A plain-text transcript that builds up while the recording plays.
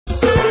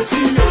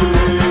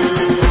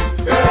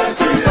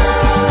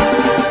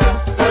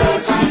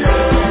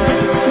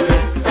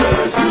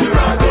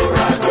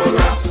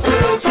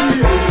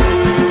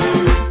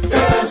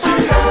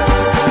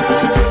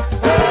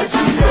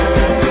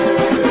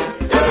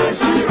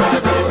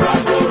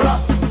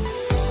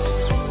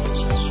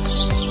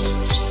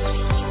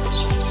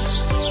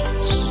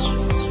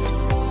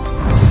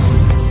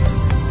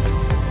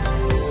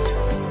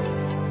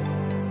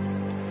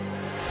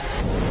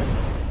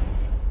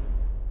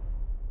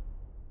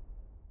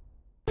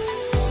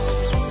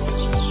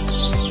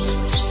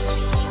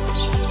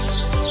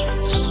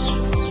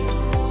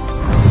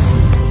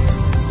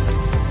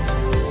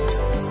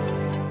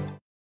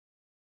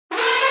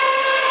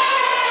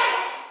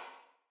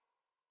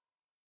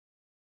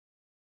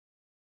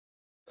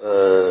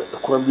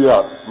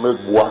Kwambia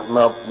Megboa,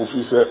 now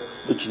Mufisa,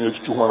 between you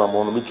 200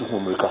 mon, me to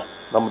Humeka,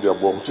 Namdia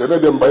Bomb. Tell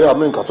them by a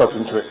main cassette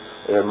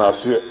and I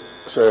say,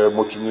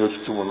 Motunio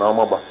to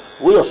Munamaba.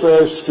 We are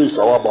first face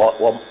our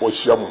what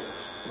Shamu.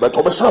 But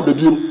Obesa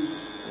baby,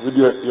 with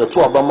your 2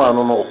 Abama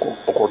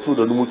or through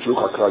the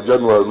Numuchuka,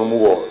 January no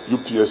more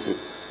UPSA,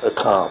 a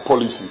car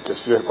policy,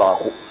 Cassia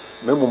Baco,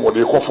 Nemo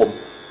de Coffum,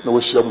 no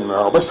Shamu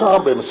now.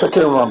 Obesa, and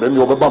second round, and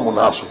your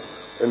Babamunaso,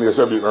 and the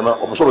Sabi, and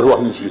I'm sorry who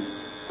I feel.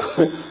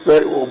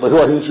 Say, but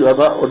who him feel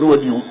that or do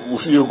what you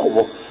feel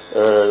como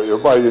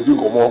buy a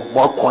dingo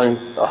more coin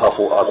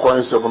Ahafo, a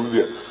coin 7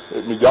 years.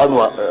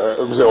 Mijano,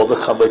 say, over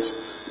Cabet,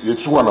 you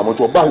 200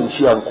 much or buy him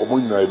fear and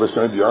commune, I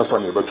send the answer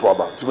near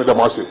Betuaba, Timida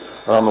Masi,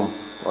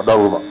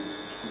 Daruma.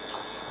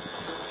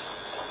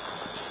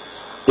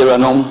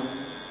 Iranom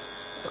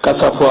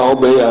Casafo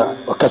Obea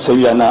or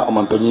Casayana or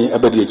Mampany,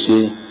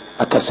 Abedici,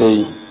 a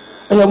Casay.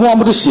 I am one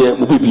this year,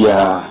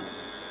 Mubibia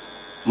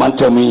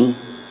Mantami.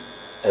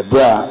 A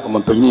bra, a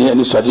company,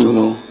 any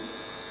Sadino,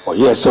 or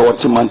yes, or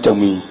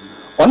Timantami.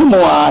 One more,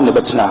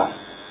 Nebetina,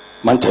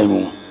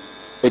 Mantamu.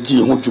 A G.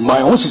 Who you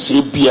might also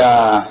see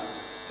Bia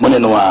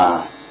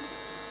Monenoa.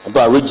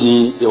 About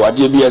Reggie, you are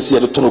dear BSC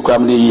at the Tono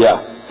Cramley,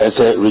 as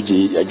a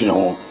Reggie, a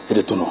Juno, at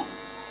the Tono.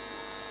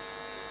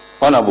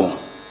 Honorable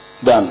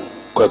Dan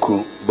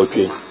Kwaku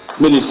Bokwe,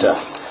 Minister,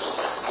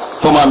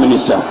 former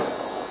Minister,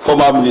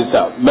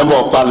 Member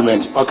of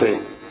Parliament.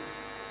 Okay.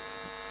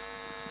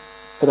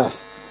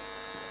 Gracias.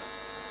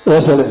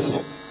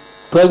 Excellency,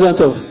 President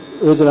of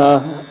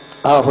Regional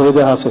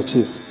House of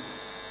Chiefs,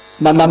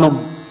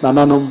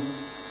 Nananum,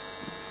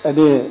 and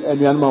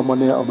the animal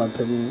money of my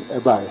penny a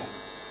buy.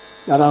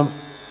 Nanam,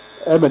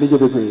 a manager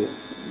baby,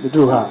 the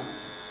drew her.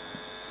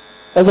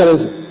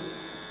 Excellency,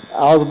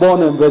 I was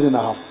born and bred in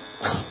Ahafo.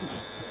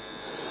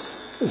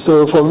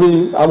 So for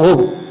me, I'm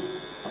home.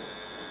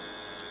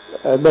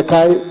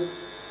 Mekai,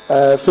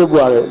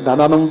 February,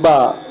 Nananum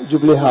Bar,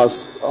 Jubilee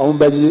House,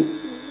 Ombeji,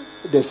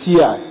 the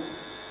CI.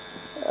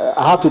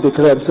 I have to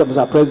declare myself as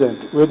a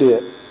president where they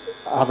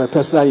have a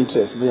personal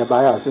interest, may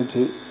bias,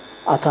 and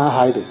I can't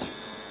hide it.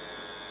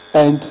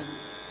 And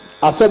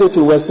I said it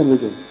in Western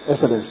Region,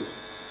 Excellency.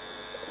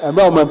 And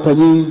now my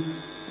penny,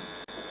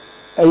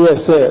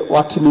 say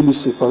what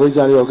ministry for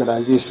regional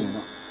organization. You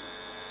know.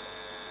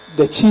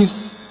 The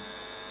chiefs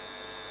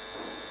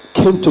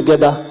came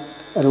together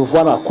and with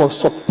one accord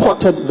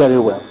supported very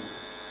well.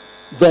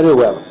 Very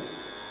well.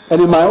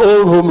 And in my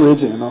own home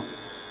region, you know,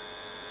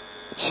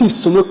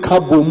 chiefs no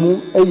kabomu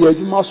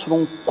eyadwuma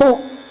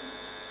soronko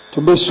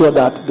to make sure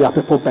that their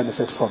people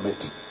benefit from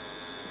it.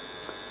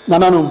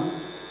 Nananum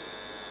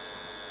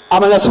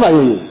amanyasoma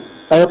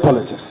ye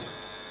politics.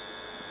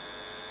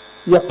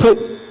 Ye pray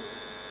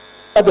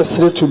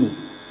ebesere to me.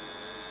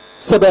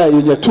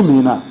 Sebe ye to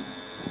me na.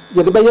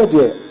 Ye de be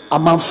de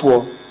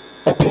amanfo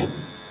epe.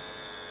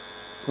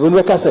 When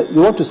we say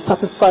you want to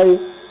satisfy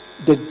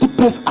the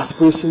deepest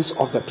aspirations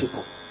of the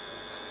people.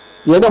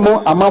 Ye no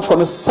mo amanfo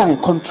no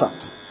sign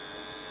contract.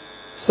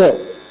 Say,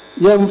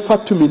 yem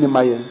fatu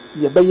minimaye,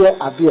 ye beye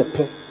ade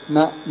pe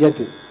na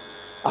yede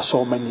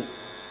aso mani.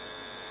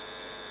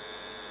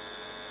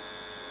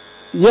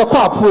 Ye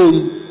kwa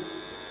apoi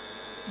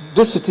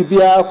district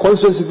bia,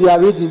 constituency bia,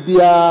 region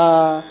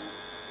bia,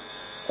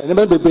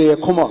 enema bebe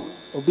common,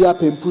 obia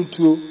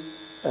pempuntuo,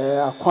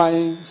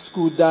 akwan,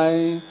 school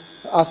dying,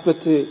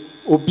 aspect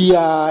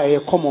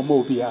obia common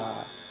mo obia.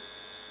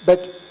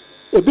 But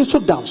a bit so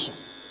dance.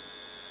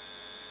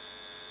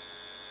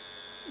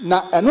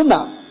 Na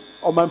enona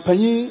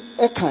Omanpanyi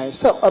Ekai,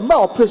 so a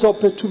more place of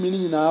 2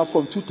 million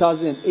from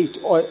 2008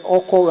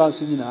 or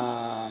runs in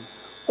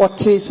or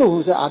taste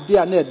who say,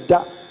 Adia Ned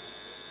da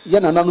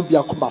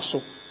Yananubia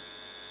Kumaso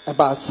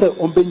about say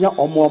Ombenya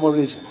or more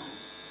region.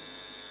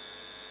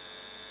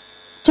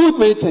 2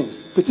 main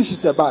things,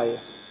 petitions are by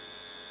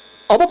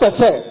Oba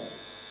say,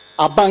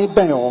 are buying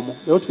Ben Omo,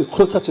 they want to be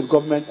closer to the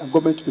government and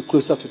government to be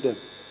closer to them.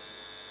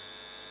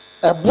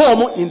 A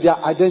boom in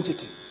their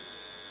identity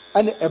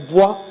and a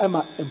bois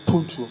Emma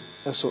impuntu.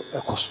 And so,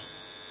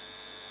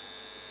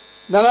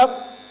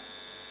 now,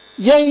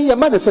 your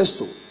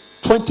manifesto,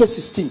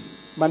 2016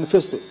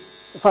 manifesto,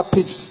 in fact,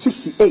 page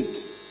 68,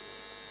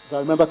 if I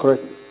remember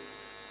correctly.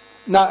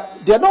 Now,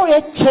 there are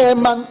no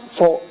chairman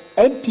for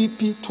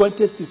MPP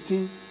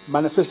 2016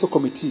 manifesto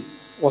committee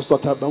was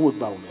Dr.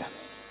 Bawumia.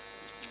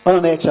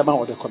 Only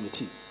chairman of the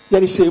committee.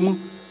 There is a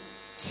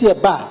see a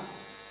bar.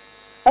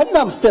 And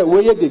I'm saying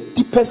where the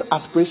deepest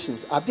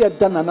aspirations are there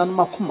done an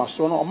animal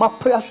kumaso or my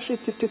prayer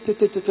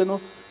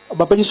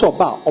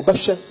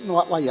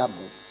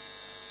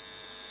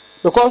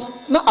because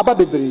na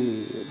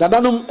ababebere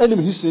dananum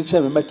enemy history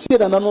chairman matie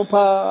dananum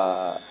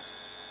pa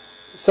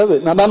sebe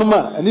nananum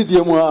ani die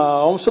mu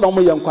a on so na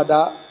mo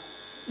yankwada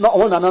na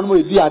on nananum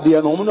edi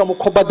ade na on na mo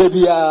koba da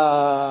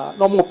bia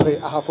na mo pre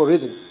Ahafo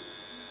region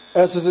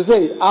so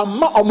say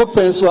amma o mo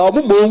penso o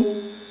mo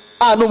mom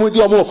a no mo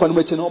di o mo fa no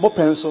machi no o mo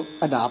penso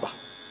na aba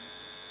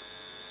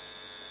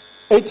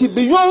 80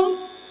 billion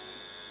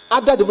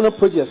other development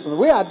projects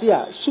where are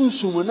there soon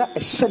na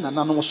ehye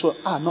nananum so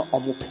a no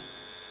omope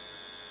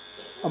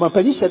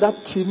Amampanyi said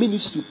that team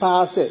ministry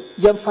pass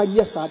yemfa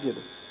nye saade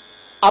no.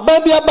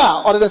 Ababia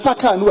ba or the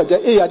saka no aja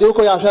ade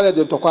ko ya hware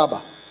de ntokwa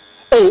aba.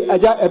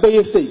 Aja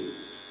ebeye sei.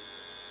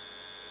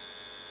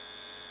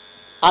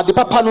 Ade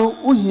papa no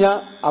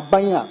uhia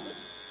aban a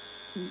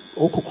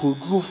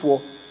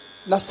okukudurufo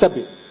na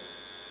sebe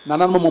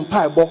nananom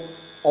mpaebo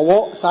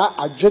owo saa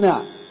adwene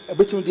a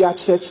ebetimi de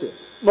akyerɛkyerɛ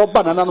na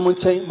oba nananom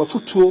nkyɛn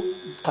mafutuo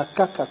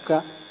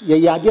kakaka ye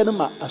yade no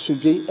ma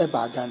asodwei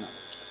eba Ghana.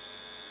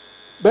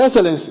 By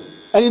Excellency,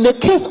 and in the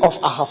case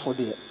of Ahafo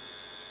there,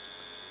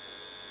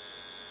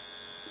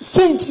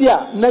 Saint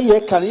here na ye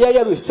can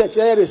ye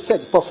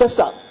research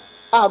professor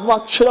a no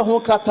atwere ho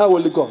krata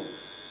woligon.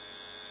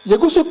 Ye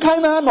go so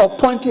kind na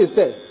point is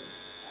say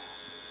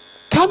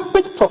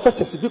Cambridge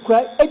professors be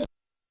cry every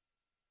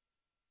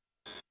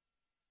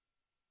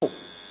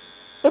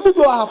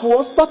do Ahafo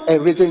was not a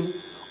region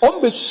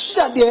on be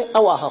share there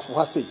our Ahafo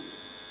has say.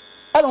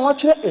 I don't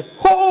want a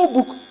whole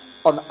book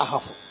on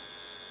Ahafo.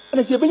 And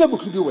it's a big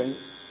book to be when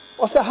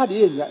or say had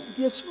the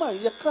dear smile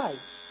you cry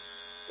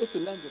if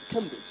you land in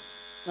Cambridge.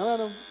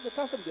 No, the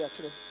cast of the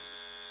actually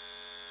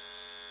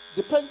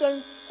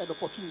dependence and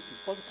opportunity,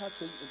 political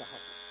change in the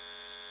Ahafo.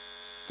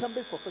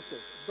 Cambridge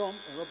professors, Dom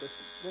and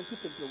Robertson,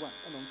 1971,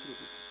 and on Kilo.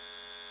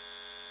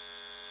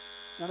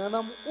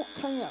 Nanam, what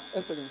kind of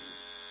excellency?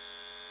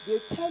 They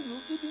tell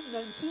you even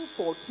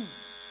 1914,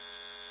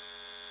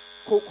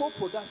 cocoa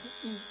production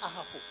in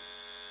Ahafo.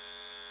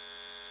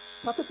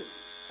 Statistics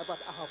about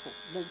Ahafo,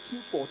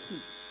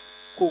 1914,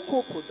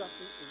 cocoa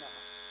production in Ahafo.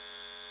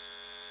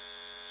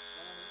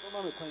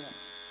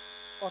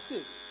 Or say,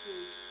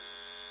 page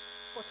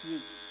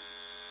 48.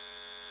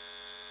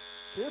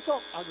 Creator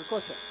of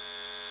agriculture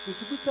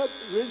distributed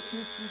rain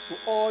tree seeds to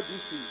all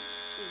these seeds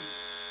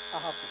in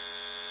Ahafo.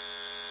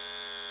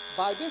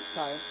 By this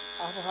time,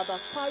 Ahafo had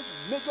acquired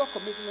major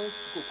commitments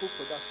to cocoa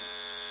production.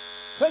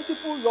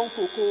 Plentiful young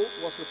cocoa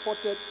was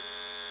reported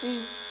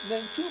in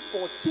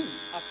 1914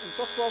 at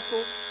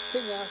Ntotroso,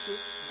 Kenyasi,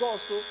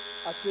 Goso,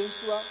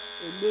 Achensua,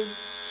 Emem,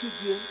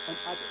 Hidien, and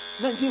others.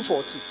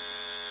 1914.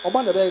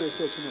 Obana Bay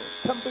research,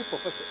 Cambridge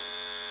professors,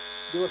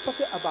 they were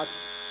talking about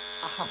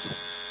Ahafo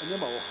and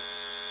Yamawa.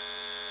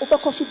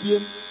 Obakosu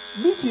BM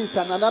meetings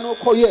and Anano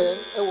Koye,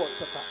 Ewa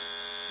Kepa,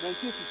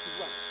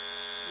 1951.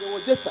 There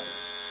were data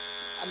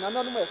and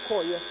Anano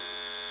Koye.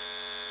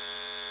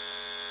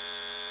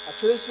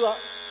 Achensua,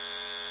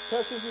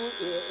 persons who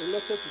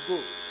elected to go.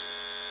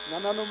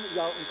 Nananom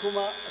ya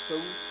Nkuma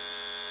Apewu,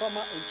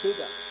 farmer and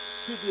trader.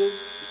 PBA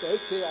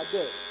is SK are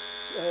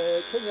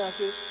there. Kenya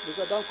say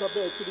Mr.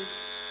 Dankwa actually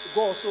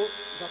go also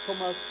the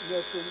Thomas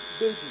Nelson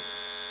Baby.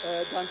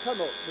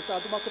 Dantano, Mr.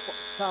 Adumakopo.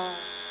 Sa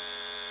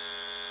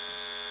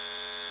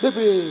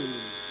Baby.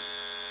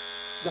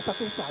 The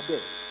statistics are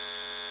there.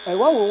 And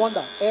one will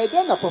wonder,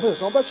 then a professor,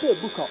 somebody a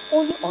book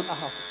only on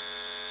Ahafo.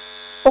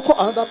 Oko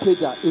another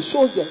page, it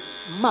shows the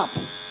map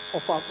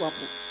of our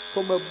people.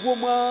 From a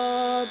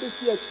woman, they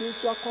see a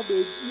chance to come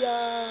baby.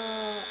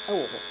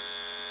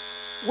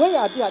 Where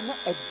are they? Not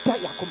a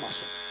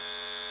diacomaso.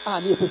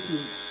 And you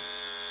perceive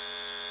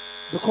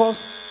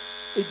because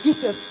it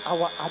gives us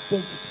our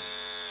identity.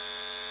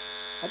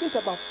 And this is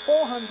about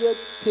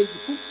 400-page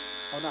book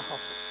on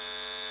Ahafo.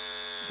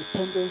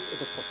 Dependence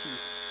and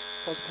opportunity.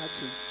 Political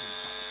change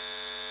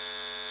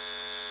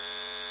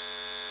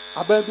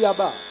in Ahafo.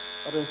 Ababiaba,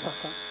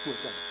 Abensaka,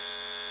 Kujan.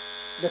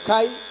 The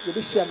Kai, the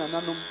Bishan and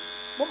Nanum.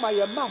 Mama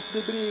ya maps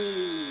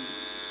bibiri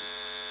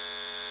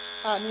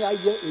ani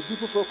aye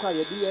edifu for kwa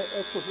ye de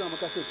e to so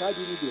amaka say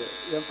di ni de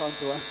ye found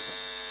to answer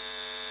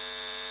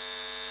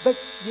but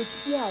ye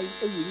share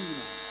eyiri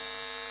na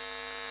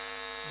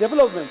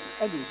development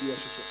and will be a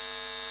social.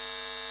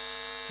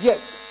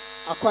 Yes,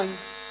 Akwan,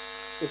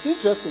 it's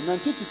interesting.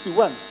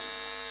 1951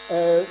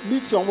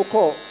 meeting on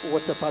call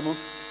water panel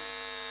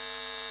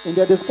in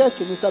the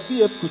discussion Mr.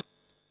 BF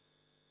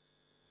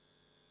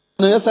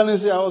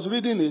I was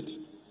reading it.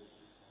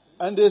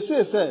 And they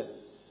say,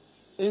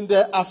 in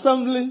the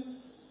assembly,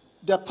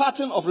 the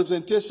pattern of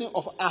representation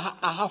of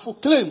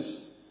Ahafo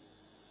claims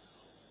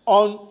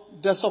on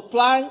the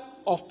supply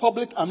of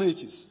public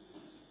amenities,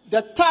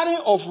 the tarring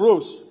of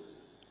roads,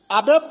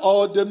 above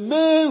all, the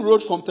main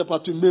road from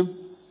Tepa to Mem.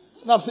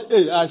 Now I'm saying,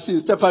 hey, I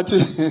see, Tepa to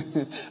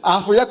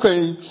Ahafo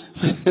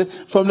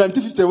from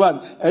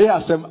 1951,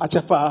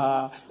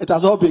 it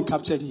has all been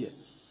captured here.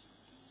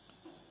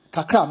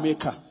 Kakra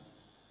Meka,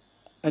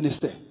 and it's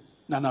there,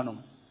 Nananom.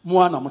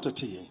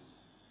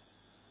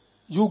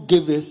 You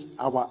gave us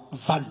our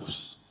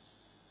values,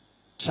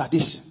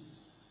 tradition.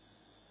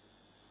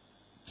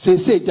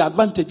 Say the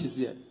advantages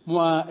here.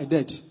 More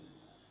dead.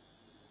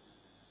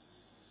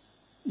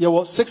 There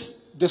were 6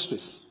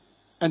 districts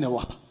and a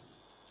WAP.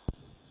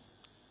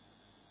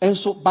 And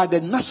so by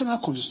the national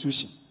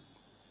constitution,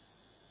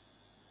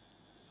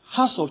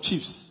 House of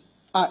Chiefs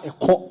are a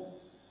core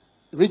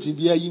region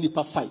via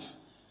Unipa 5.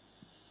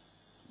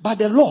 By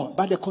the law,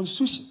 by the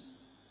constitution.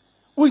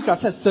 We can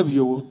say 7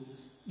 years,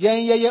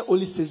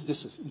 only 6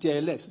 districts. There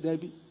are less. There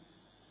be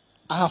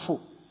Ahafo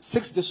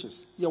 6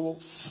 districts. You will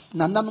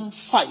Nananum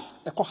 5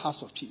 echo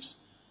House of Chiefs.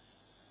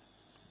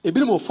 A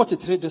bit more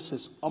 43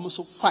 districts,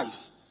 almost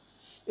 5.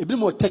 A bit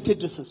more 30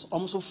 districts,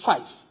 almost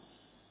 5.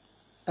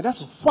 And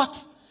that's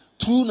what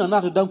through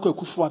another Danko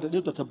Kufuada,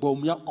 Dr.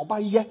 Bawumia,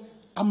 Obaye,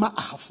 Ama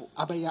Ahafo,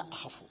 Abaya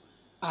Ahafo.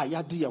 Ah,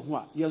 ya dear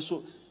one, yes,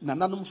 so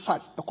Nananum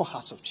 5, Echo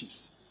House of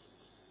Chiefs.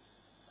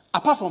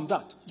 Apart from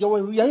that, you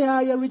were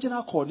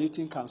regional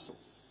coordinating council.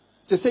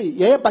 Say,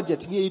 yeah,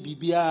 budget, yeah,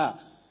 BBA.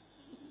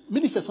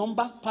 Ministers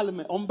Omba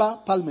Parliament,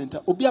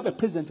 Obia be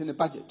present in the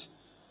budget.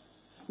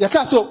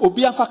 Yakaso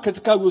Obia fa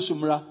critical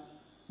Rosumra,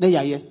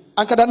 Neyaye.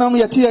 Ankadanam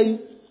Yatia,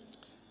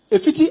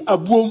 Efiti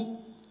Abuom,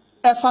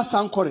 Efa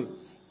Sankore,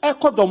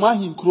 Eko Doma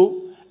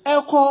Hinkro,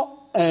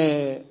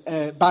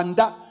 Eko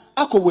Banda,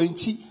 Ako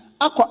Wenchi,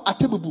 Ako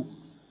Atebubu,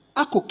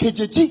 Ako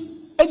Kejeji,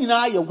 and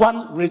in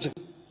one region.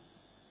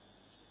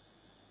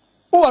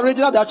 Or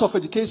regional director of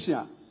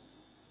education.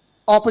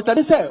 Or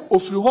pretend say,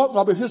 Ofriho,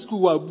 Nobe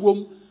School,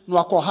 Abuom,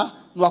 Noakoha.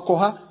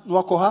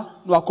 Nwako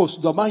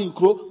Doma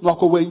Hinkro,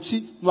 Nwako Wenchi,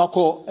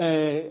 Nwako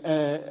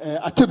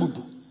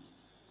Atebubu.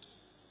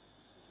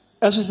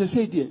 As I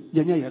say, dear,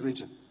 Yanya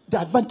region.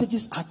 The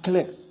advantages are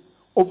clear.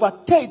 Over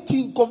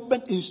 13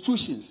 government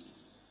institutions.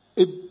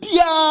 A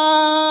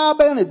bia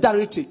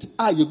directed.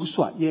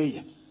 Yeguswa,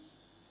 yeah.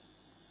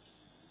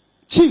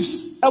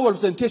 Chiefs, our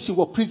representation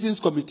were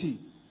prisons committee,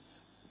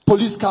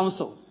 police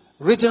council,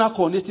 regional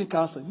coordinating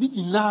council.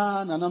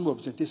 Nina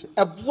representation.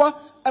 The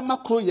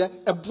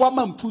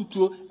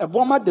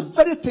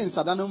very things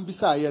that don't be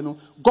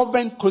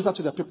government closer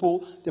to the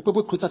people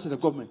closer to the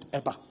government.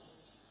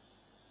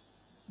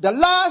 The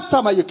last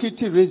time I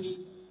created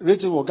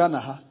region of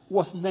Ghana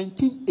was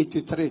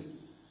 1983.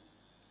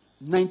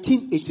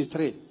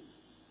 1983.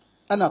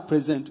 And our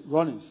President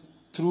Rawlings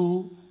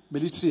through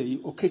military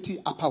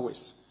Oketi Upper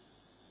West.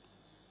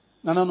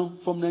 No.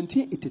 From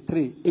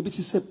 1983,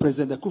 ABC said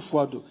President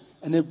Kufuor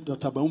and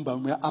Dr.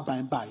 Bawumia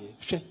Abain Baye.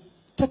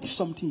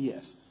 30-something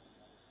years.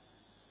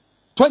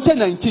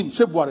 2019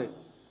 February,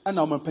 and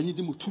now my penny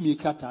dimu to me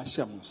kata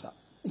shamunsa.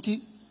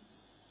 Inti,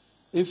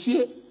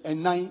 efie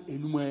and 9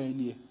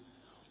 enumere.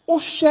 O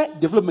share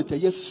development a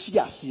year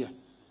fiasia.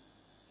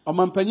 A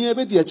man penny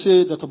ebe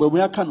diache Dr.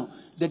 Bawumia Kano,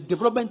 the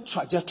development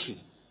trajectory.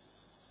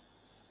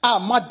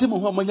 Madam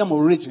Manyam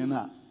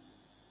original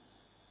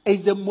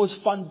is the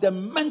most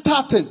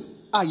fundamental thing.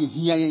 You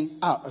hearing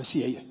our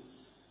CA.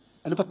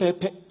 And the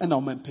papa and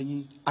our man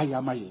penny, I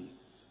am my.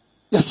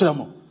 Yes,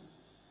 Ramo.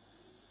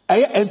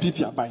 I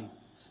MPP are buying.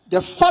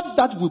 The fact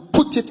that we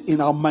put it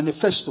in our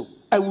manifesto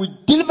and we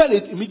deliver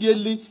it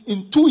immediately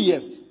in 2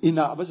 years in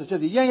our ban,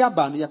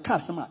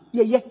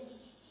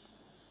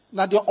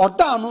 now the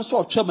order also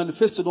of chair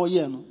manifesto no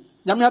year no.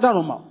 Yamiada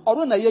Roma,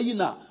 or na ye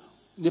na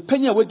the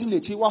penny wedding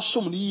it was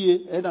so many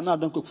years and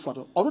another cook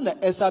for or na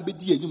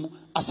SRBD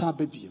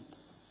Asababi.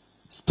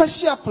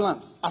 Special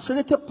plans,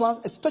 accelerated plans,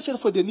 especially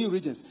for the new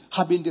regions,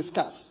 have been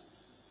discussed.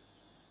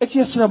 It's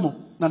yes, Ramo,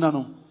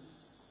 no.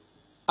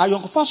 I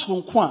young fast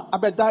from Kwan,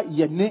 Abeda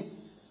Yene,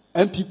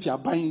 MPP are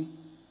buying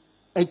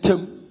a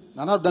term,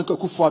 Nana Danko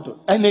Kufuor,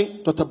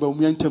 any Dr.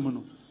 Bawumia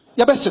Temuno.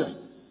 Yabesere.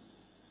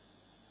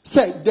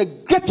 Say the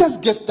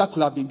greatest gift that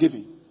could have been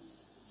given.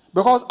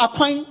 Because I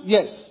find,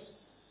 yes,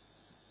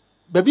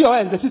 baby or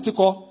as the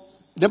physical,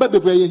 never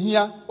be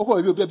here,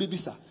 or baby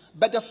bisa.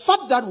 But the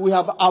fact that we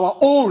have our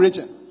own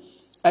region,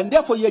 and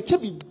therefore you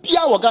be Bia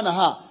Wagana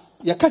ha,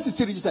 your Cassie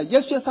series,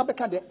 yes,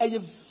 a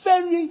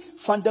very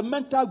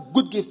fundamental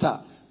good gift.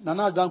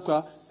 Nana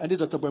Dankwa and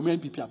Dr. Bawumia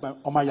MPP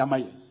about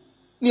Omayamaye.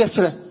 Yes,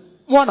 sir.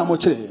 Mwana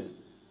mochire.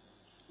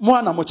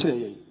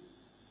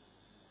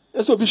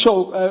 So be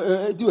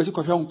show do as you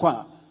confirm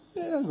kwa.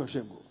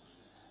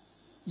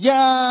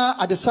 Yeah,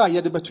 at the side,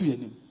 yeah, the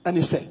Batuyanim. And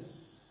he said,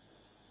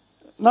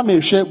 now may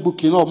share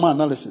book in all my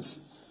analysis.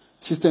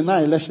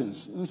 69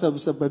 elections.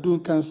 Mr.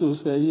 Badun Council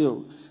say,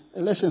 yo,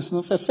 elections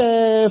no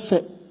fair.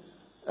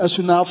 As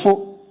you now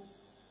for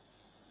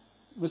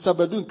Mr.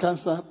 Badun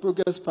Cancer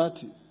Progress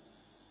Party.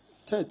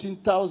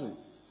 13,000.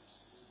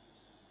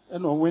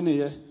 And on when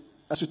year,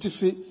 as you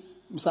tiffy,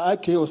 Mr.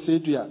 Ike or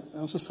Cedria,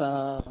 and so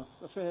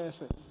fair.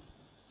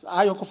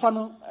 I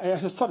Yokofano, a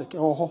historic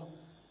or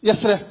yes,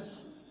 sir.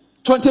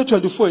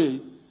 2024.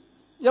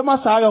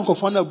 Yamasa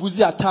Yonkofana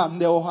Buzia Tam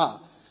de Oha.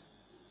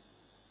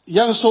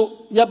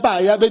 Yanso,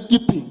 Yaba, Yabe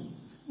dipping.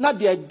 Not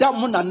the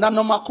Damon and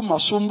Nanamakuma,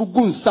 so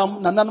Mugun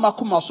Sam,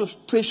 Nanamakuma, so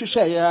precious.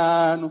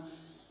 Yan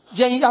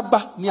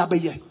Yaba,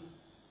 Niabaye.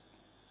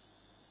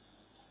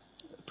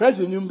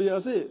 President Yumbi, I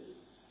say,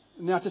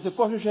 Niatis a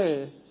 4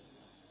 share.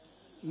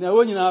 Now,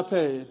 when you are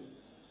paid,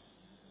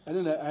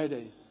 and then I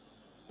day,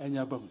 and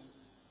Yabum.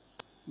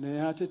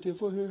 Niatis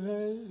for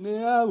her,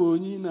 Nia,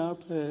 when you are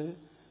paid,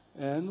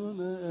 and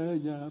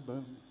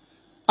Yabum.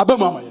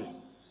 Abamama.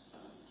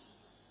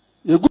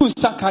 You good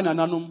Sakan and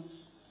Nanum,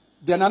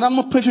 the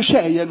Nanamo precious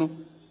share, Yeno.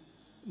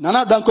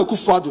 Nana Danko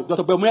Kufuor,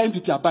 Dr. Bawumia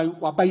MPP by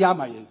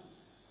Wabayamaye.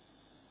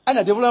 And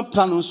a development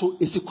plan also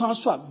is a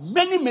sequence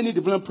many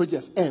development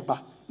projects,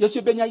 Yes,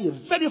 you been a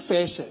very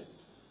fair share.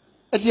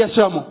 At yes,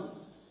 Ramo.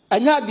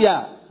 And ya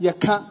dear,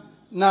 can't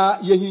na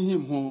ye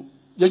him who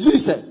ye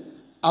say,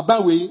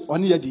 Abawe or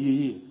near the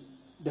ye.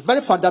 the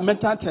very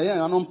fundamental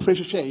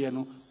pressure,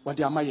 what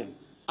they are making.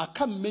 I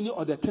can't many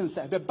other things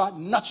but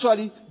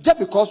naturally, just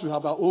because we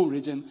have our own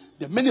region,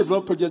 the many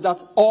development projects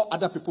that all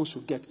other people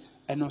should get,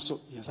 and also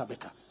in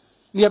Sabeka.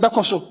 Near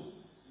Bekoso,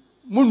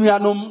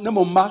 Munianum,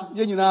 Nemoma,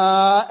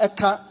 Yenina,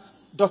 Eka,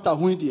 Dr.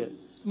 Windia,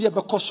 near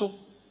Bekoso,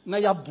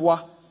 Naya Bois,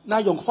 na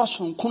young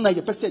fashion, Kuna,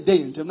 your pese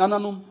day, and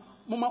Nananum,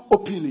 Mama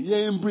openly,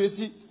 ye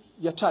embrace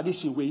your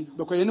tradition way,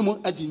 because you know,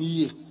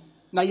 Adini,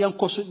 na young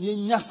Koso,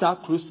 Yasa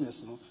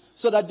closeness,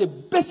 so that the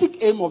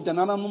basic aim of the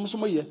Nananum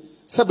Somoye.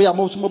 Sabia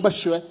most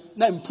mobile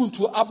na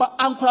impuntu aba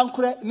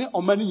ankra ne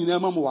omani nyina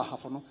ma mo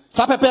Ahafo no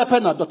sa pepepe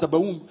na Dr.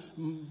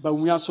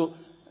 Bawumia so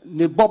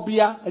ne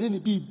bobia ene ne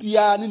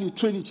bibia ne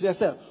training kire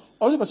se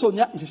o be so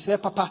nya nhye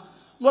papa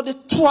no de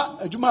toa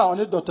adwuma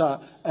on Dr.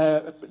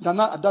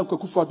 Nana Adam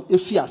Kwakufo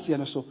efi ase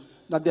ne so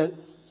na the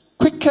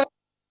quicker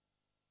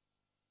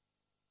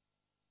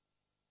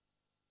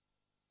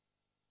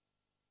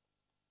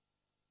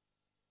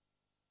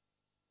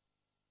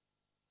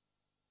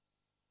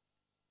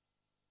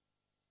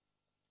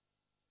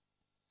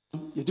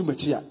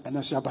Yedumachia and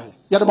Ashabai.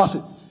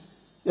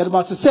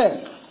 Yadamasi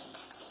say,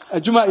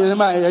 a Juma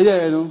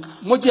Yelema,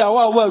 Moja,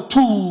 well,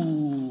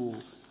 2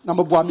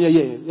 number Bawumia.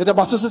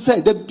 Yadamasi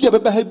say, the Bia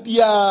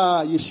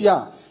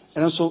Yesia,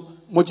 and also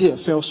Moja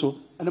fell so,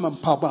 and I'm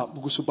Papa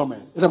Bugusubame.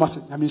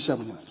 Yadamasi, I mean,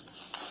 Shaman.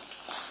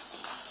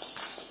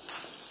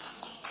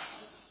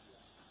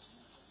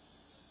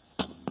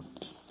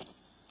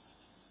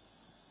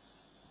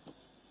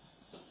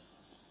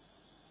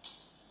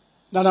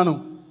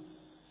 No,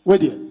 where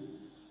dear?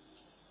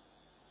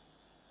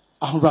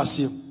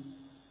 Ahurasim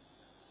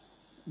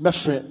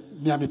Mefre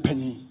Miami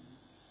Penny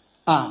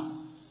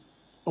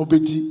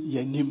Obedi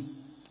Yenim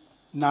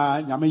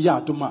na Yame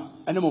Yaduma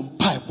Enemon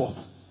Piebo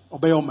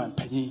Obeyoman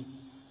Penny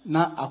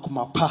na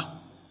Akumapa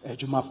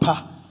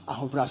Ejumapa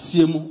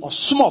Ahurasim or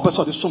small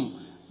person the sum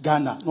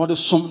Ghana nor the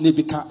sum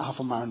Nebika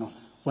Ahafo Marino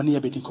 1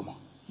 year betting come on.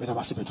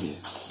 Bedabasi.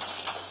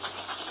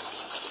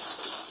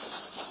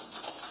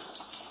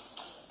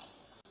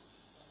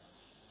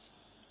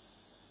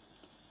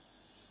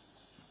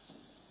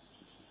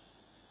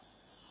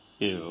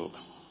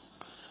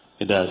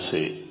 It does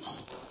say,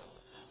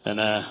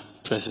 and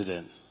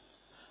President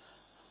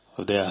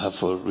of the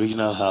Ahafo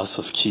Regional House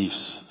of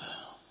Chiefs,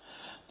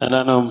 and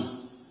I'm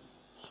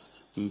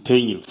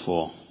paying you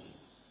for.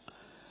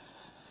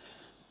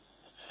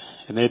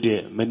 And I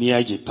many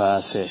aji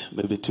pass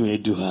maybe to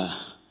do her,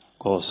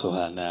 also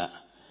her na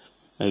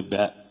maybe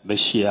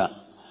Beshia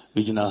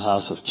Regional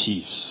House of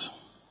Chiefs.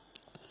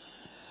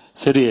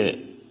 Said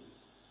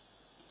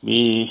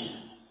me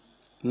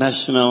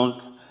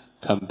national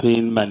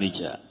campaign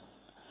manager,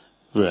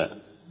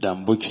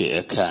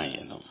 Dambuche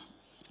Ekayeno.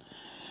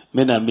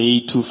 Mena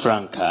me 2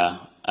 franca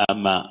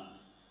ama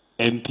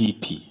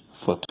MPP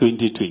for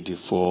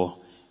 2024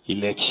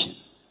 election.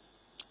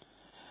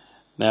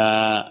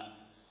 Na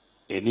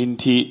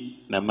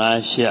eninti na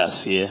maashe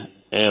ase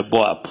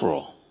ebo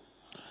apro.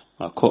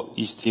 Mako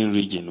Eastern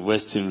region,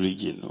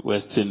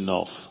 Western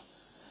North.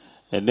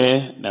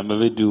 Ene na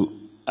mabedu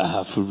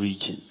Ahafo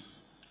region.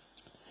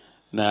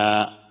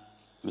 Na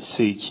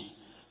message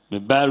me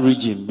ba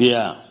region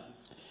bia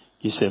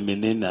is a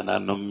menin and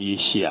anom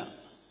yeshia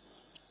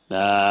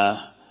na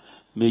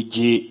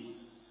meji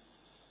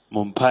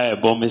mumpae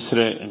bo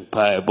mesre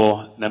mpae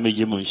bo na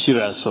meji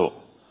munshira so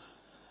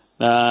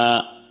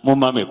na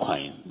moma me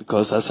kwan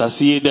because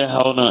asasi de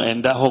how no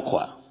enda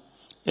hokwa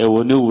e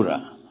woni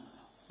wura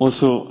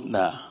also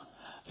na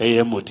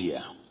eye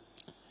modia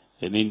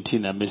eninti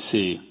na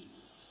mese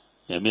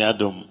yami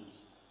adom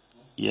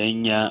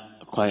yenya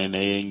kwan na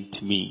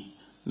yentimi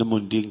no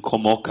mundi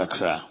nkomo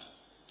kakra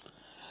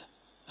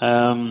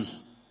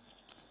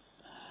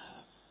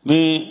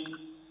me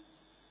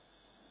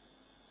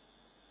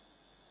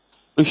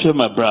ushe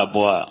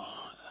mabrabo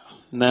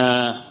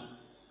na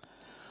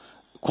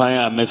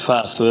kwanya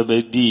mefa so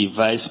be di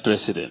vice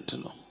president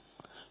no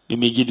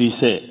me gidi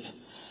say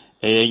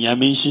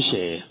nyame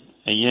nhihye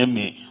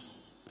enyame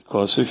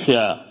because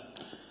ushe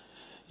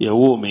ye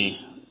wo me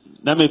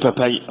na me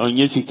papa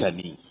onye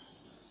sikani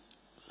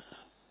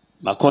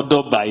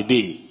makodo by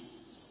day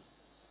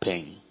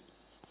pen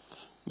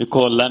me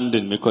call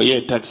London me call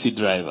ye taxi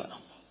driver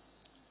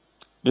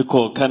me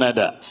call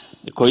Canada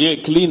me call ye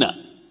cleaner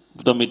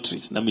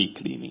dormitories na me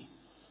cleaning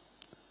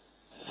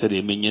said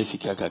me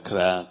nyesika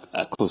kakra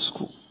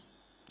akosku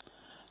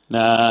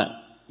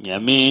na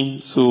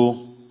nyame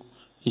so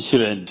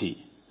insurance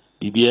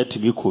bibia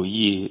timi ko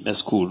yie na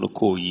school no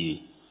ko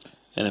yie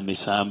ena me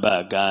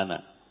samba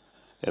Ghana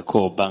e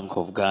call Bank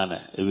of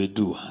Ghana e we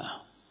do ha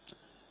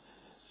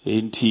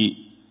enti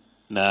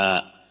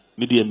na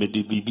media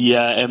medi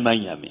bibia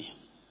emanyame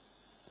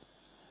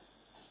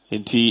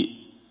enti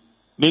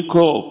me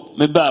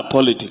ba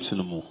politics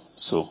no mu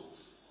so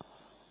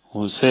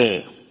who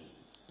say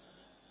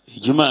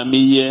ejuma me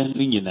ye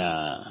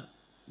nyina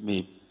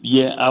me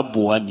ye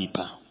aboa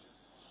nipa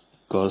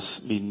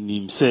because me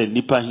nim say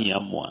nipa hia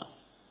moa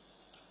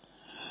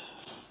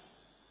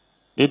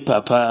me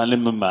papa le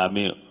me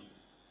mama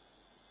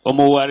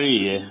omo ware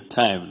ye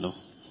time no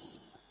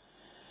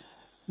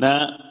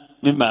na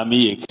me maame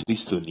ye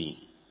Kristoni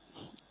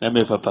na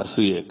me papa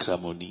so ye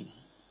Kramoni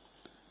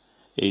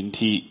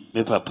enti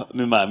me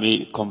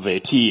maame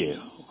converti ye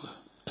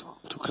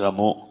to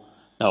Kramo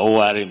na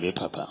oware me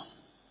papa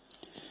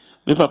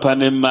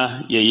ne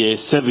ma ye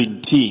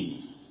 17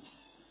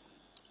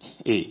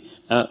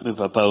 na me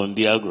papa on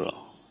diagro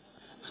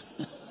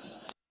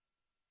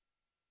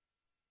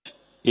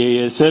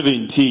ye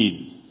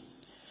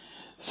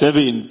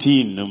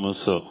 17 no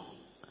so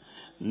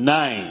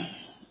 9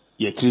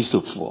 ye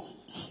Christopher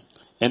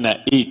and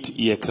 8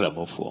 ye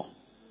Kramofo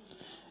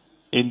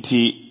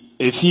enti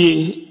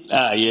efie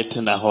a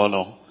yetena ho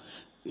no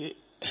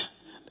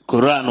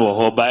Quran wo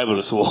ho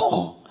Bible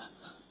so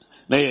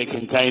na ye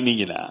kenkan ni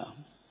nyina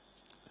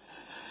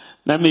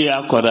na me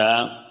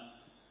akoda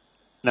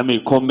na me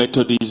come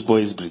Methodist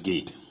Boys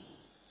Brigade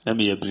na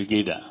me a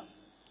brigader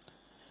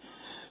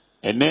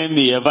and then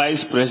me a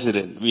vice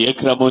president me a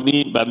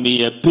Kramoni but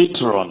me a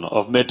patron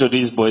of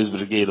Methodist Boys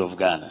Brigade of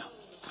Ghana.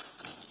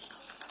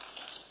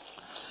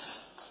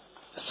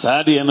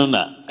 Sadi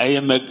anuna I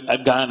am a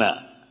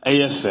Ghana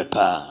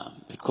AFPA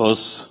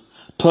because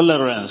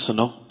tolerance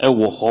no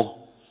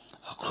ewo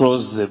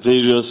across the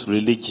various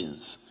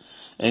religions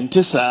and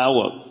this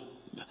our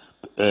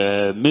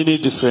many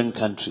different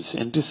countries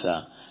and this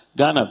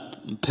Ghana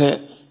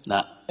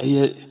na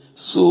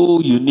so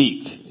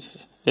unique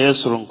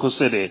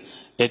esronkosede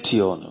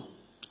etiono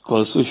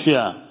because we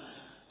share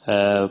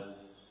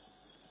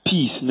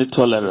peace ne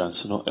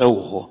tolerance no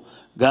ewo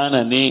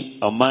Ghana ne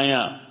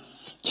amaya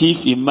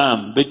Chief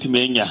Imam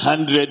betimenya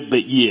 100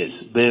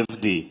 years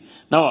birthday.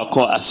 Now I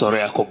call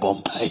Asore Ako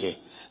Bompaye.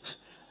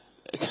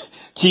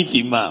 Chief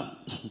Imam.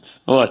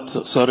 Oh,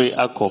 sorry,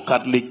 Ako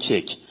Catholic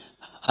Church.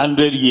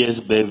 100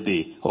 years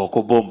birthday.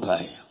 Oko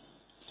Bompaye.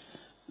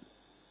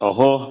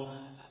 Oho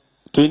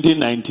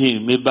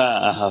 2019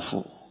 meba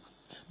Ahafo.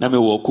 Na me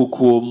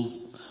wokukum.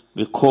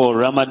 Me call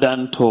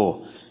Ramadan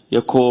tour. Ye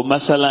call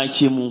Masala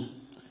Chimu.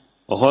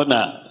 Oho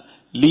na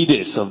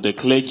leaders of the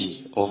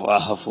clergy of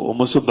Ahafo.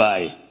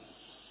 Omosubai.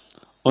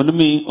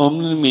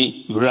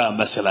 Onumi yura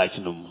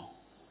masalati no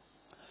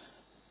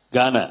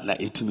Ghana na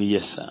etimi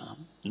yesa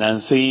na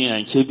nsen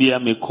anchebia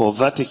me ko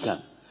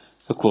Vatican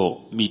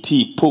ko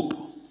miti Pope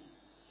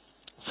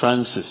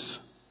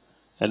Francis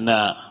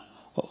na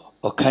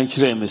o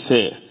kanchire me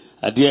se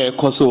ade e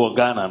koso wo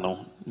Ghana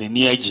no ne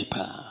ni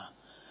agipa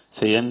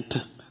se yent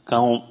ka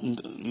ho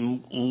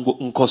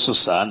nkoso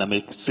sa na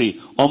me se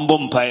ombo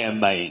mpa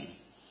mai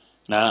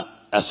na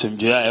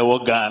asomdua e wo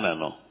Ghana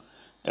no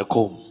e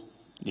kom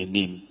ne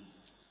nim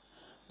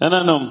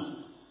Nananum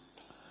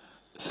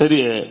said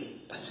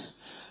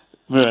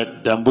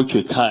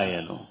Dambuke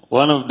Kayano.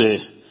 One of the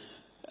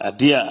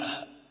idea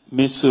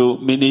miso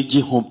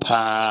manage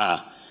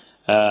humpa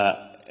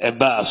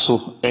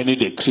ebaso any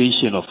the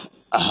creation of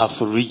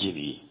Ahafo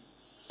region.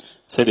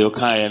 Said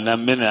Okaya na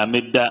mena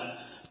made that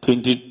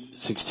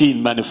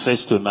 2016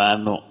 manifesto na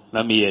no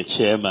na me a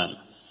chairman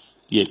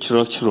ye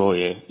chro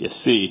ye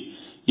say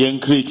ye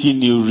creating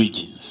new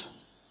regions.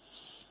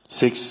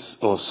 6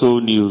 or so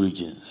new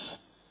regions.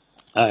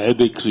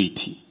 Ebe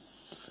Kriti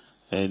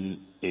and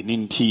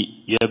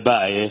Ninti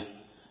Yebaye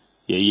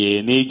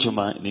Ye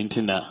Nejuma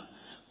Nintina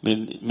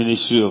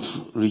Ministry of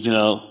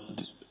Regional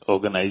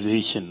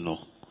Organization no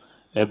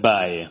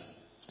Ebaye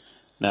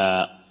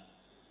na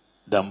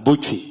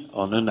Dambuchi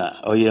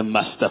onuna oye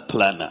master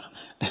planner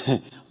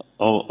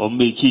or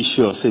make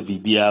sure se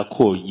bibia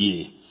ko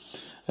ye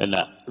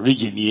na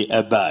region ye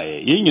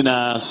ebaye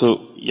yenyina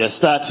so ya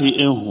start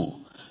enhu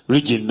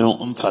region no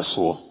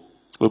mfaso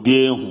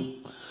obi enhu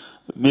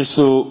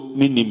Meso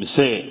minim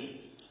say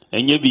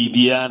enye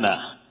bibia na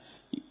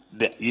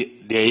the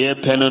ye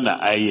peno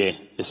na aye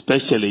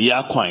especially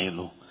yakwan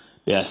no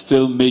there are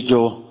still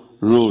major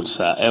roads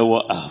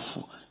ewo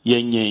Ahafo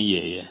ye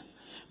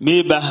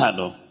me ba ha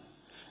no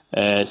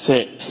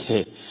say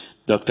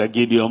Dr.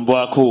 Gideon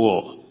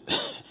Boako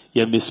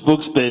ye me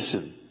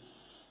spokesperson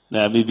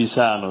na me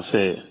bisa no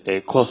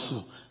say course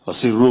or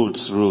say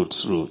roads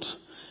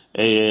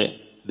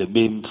the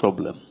main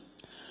problem.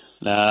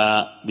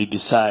 Na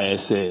mibisa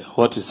say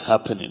what is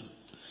happening.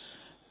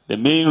 The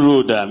main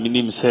road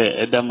minim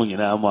say edamu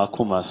nyina mo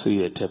akoma so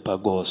ye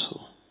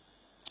Tepagoso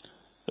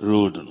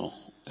road no.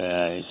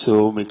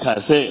 So me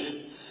can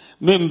say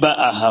member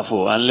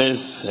Ahafo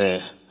unless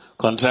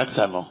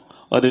contractor no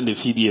or then the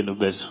feedie no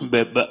be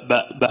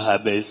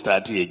have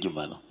start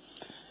ejuma no.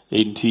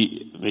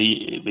 Enti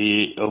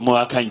me omo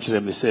aka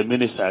nkyere me say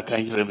minister aka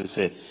nkyere me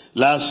say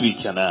last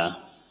week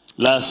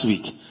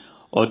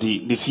or the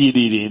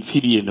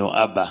feedie no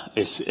aba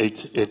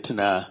it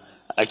na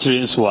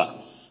actually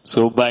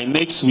so by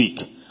next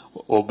week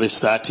we'll be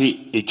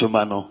starting a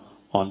jumano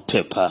on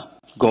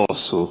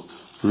Tepagoso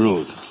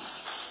road.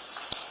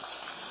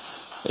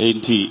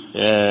 Enti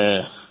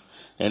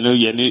and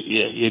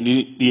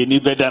you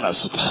need better than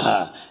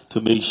super to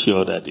make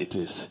sure that it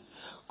is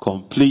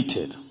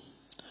completed.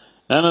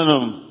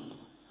 No.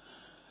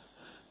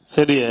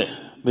 Said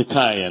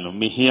Mikaya no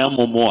me here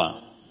momoa.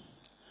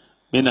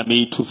 Mena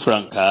me to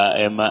Franca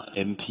Emma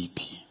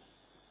MPP.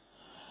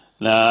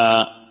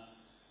 Na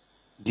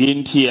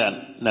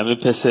dientia na me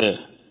pese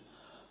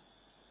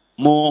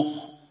mo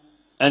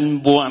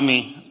enboa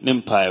me ne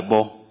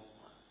mpaebo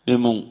ne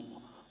mu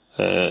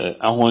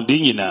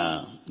ahondin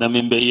nyina na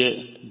me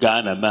beye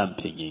Ghana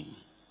mampenyin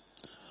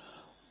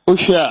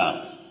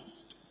ohwa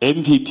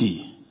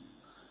MPP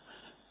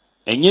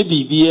enye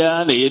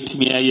bibia na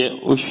yetimi aye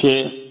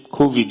ohwe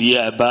COVID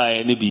ya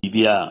ba ne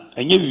bibia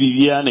enye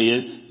bibia na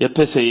ye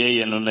pese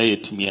ye no na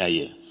yetimi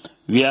aye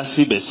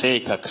wiase be se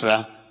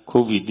kakra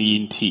COVID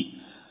yinti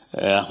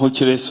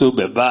hochire so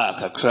be ba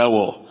kakra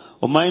wo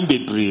o man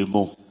bebre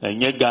mu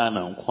enye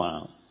Ghana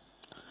nkwa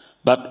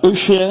but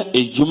ohwe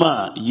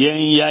ejuma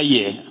yen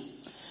yaye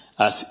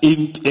as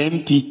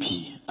MPP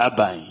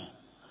aban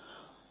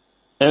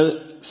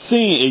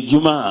sing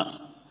ejuma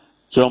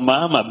your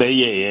mama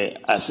be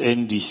as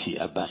NDC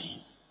aban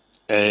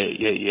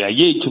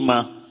ye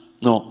ejuma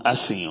no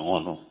asing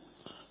ono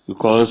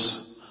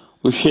because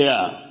we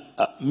share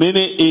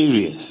many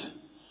areas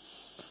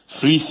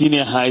free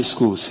senior high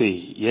school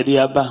say yedi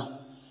aba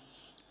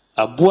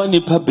aboa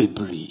nipa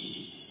bebre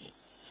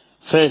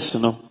first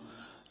no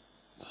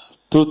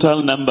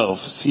total number of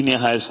senior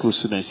high school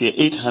students here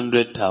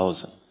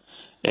 800,000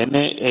 and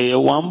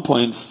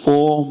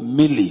 1.4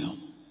 million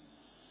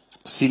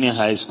senior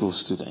high school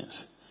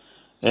students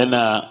and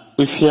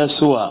we share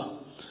so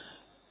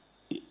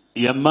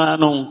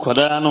yamano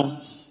kwadano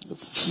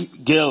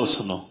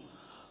girls no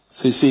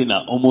say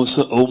na almost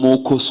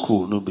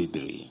school no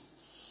bebre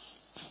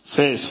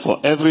first for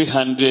every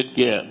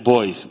 100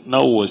 boys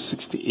now was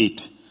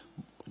 68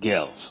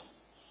 girls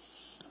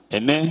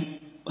and then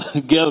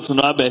girls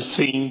no about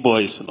singing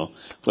boys no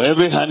for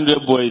every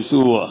 100 boys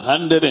who were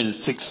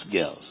 106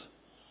 girls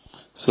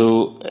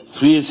so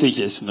free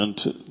SHS no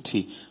to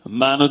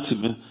mano to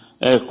me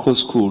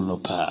school no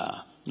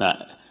pa na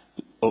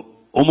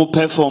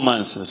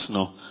performances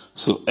no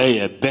so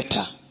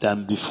better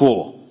than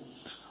before.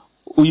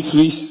 We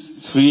free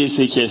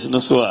SHS no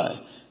so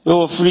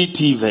your free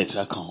TV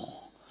account.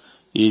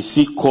 You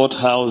see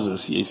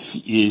courthouses,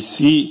 you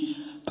see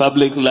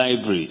public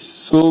libraries,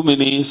 so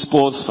many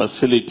sports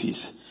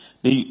facilities.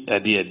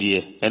 Dear.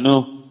 You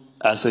know,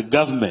 as a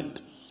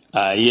government,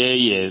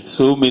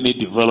 so many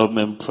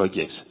development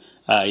projects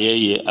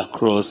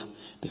across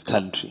the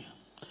country.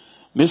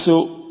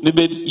 Miso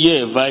nibet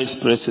Vice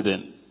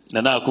President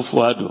Nana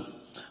Akufo-Addo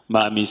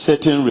Mami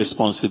certain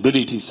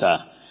responsibilities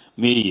are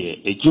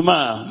me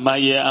ejuma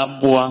maye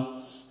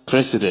aboa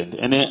president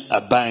ene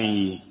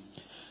aban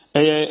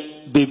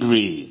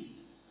bebre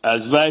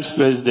as vice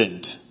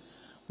president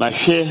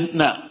mahwe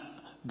na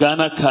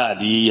Ghana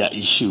card ya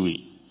issue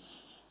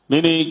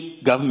many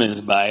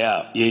governments buy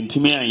out ye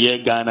ntimi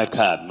an Ghana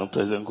card no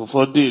president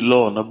Akufo-Addo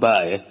law no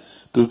buy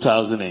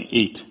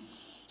 2008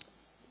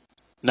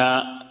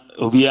 na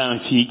obi an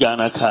fi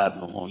Ghana card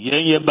no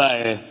ye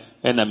buy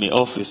enemy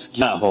office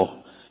ja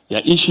ho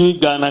ya issue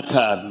Ghana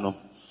card no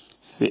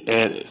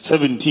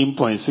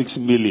 17.6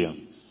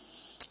 million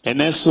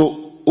and so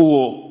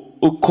uwo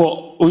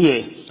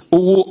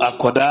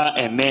akoda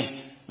ene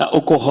na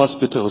uko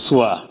hospital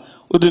so a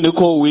udine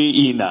ko we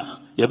ina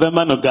ya be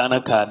ma no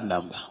Ghana card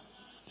number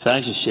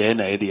sanshi share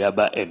na edi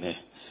aba ene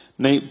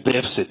na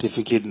birth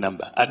certificate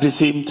number at the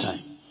same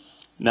time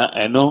na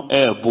eno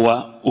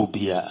boa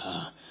obia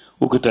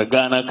ukuta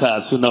Ghana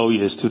card so now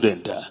you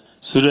student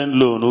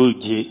loan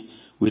oje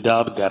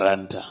without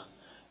guarantor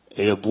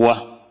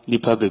boa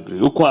nipa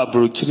bebre uko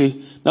abrochire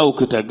na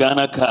ukuta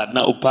Ghana card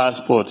na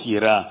passport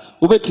yira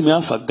ubetimi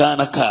afa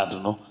Ghana card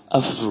no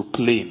afro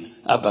plane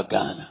aba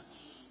Ghana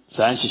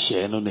sanshi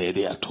share no na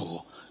edi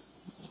ato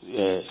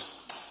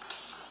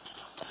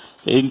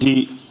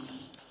Indi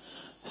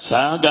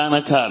sa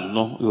Ghana card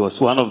no it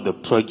was one of the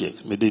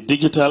projects with the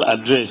digital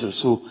address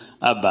so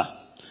aba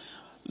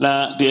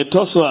na the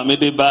toso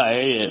amede ba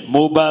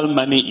mobile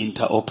money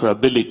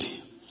interoperability.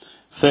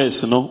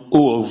 First, no,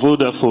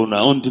 Vodafone,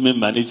 ontime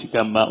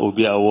manisika ma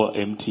obi awo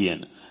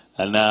MTN,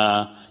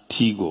 ana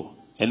Tigo.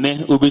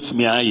 Ene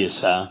ubetimi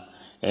ayesa.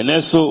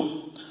 Ene so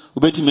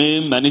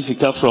ubetimi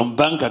manisika from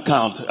bank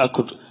account, I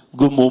could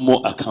go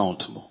Momo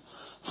account mo.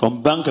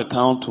 From bank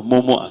account to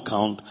Momo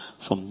account,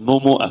 from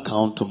Momo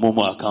account to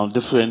Momo account,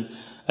 different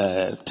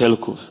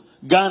telcos.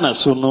 Ghana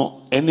so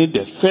no, any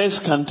the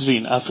first country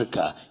in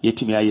Africa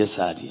yetimi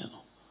ayesa no.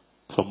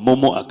 From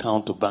Momo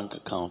account to bank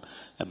account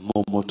and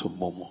Momo to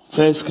Momo.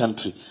 First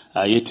country,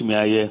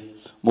 yetimi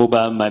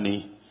mobile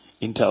money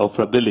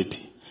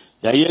interoperability.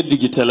 Yaye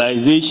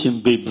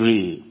digitalization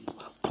bebre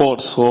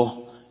ports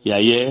ho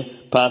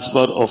yaye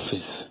passport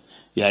office.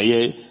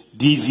 Yaye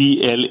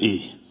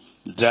DVLA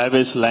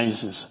driver's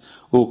license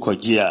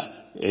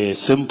kojia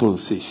simple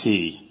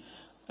say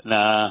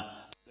na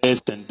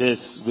birth and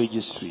death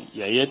registry.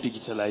 Yaye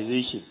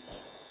digitalization.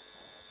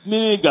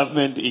 Many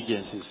government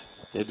agencies.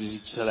 The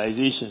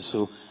digitalization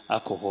so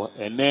alcohol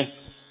and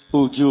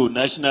uju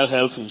national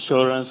health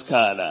insurance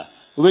card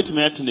wait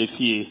me at in a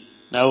fee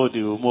now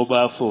the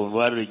mobile phone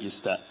what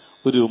register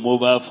with the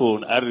mobile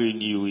phone are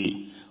renew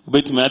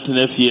wait me at in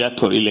a fee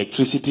to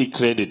electricity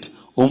credit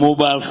or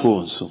mobile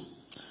phone so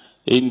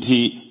in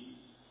the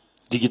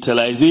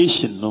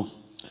digitalization no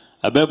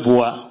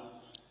abɛboa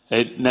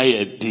na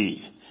yɛ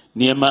di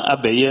nneɛma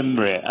abɛyɛ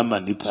mmerɛ ama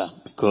nipa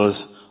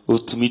because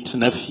otumi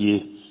tena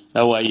fie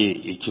na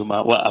wayɛ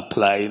edwuma wa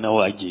apply na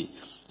wagye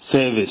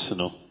service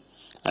no.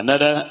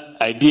 Another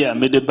idea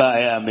me de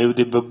baeɛ a me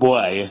de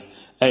bɛboaeɛ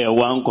ɛyɛ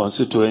one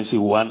constituency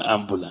one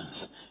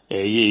ambulance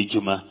ɛyɛ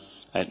edwuma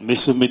and me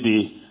so me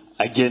de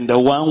agenda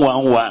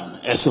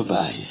 111 ɛso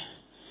baeɛ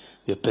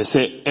yɛpɛ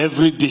sɛ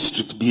every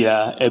district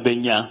biara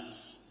ɛbɛnya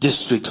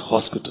district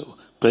hospital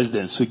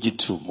president so gye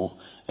to mu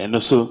ɛno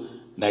so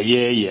na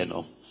yɛyɛ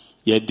no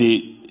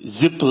yɛde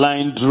zip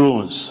line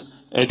drones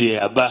ɛde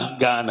aba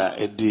Ghana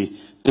ɛde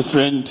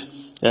different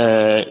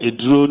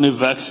drone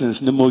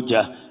vaccines ne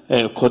mogya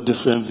ɛkɔ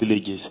different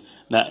villages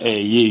na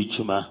ɛyɛ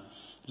edwuma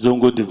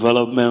Zongo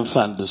Development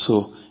Fund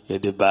so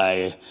yɛde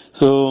baeɛ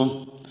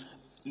so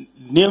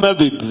nneɛma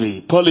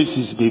bebree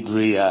policies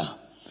bebree a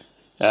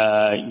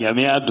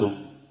nyame adom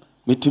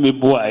mitumi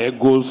boa a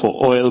goal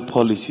for oil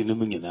policy no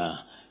mu nyinaa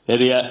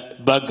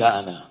yɛde ba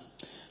Ghana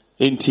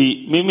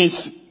enti mimi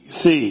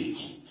say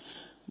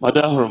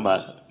Mother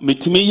Horma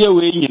mitumi yɛ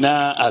wei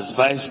nyinaa as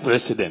vice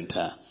president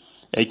a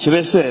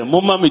ɛkyerɛ sɛ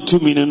moma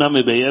mitumi no na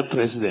mebɛyɛ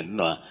president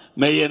no a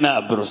mɛyɛ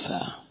na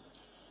abrosa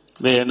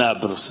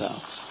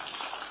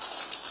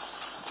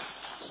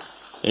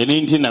ɛno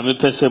nti na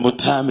mepɛ sɛ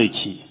motaa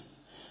m'akyi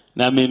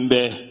na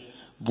membɛ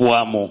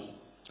boa mo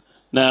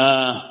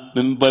na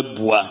membɛ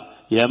boa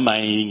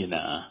yɛman yi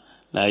nyinaa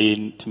na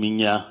yɛntumi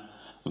nya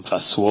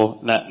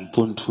mfasoɔ na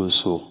mpontuo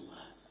so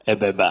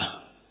ɛbɛba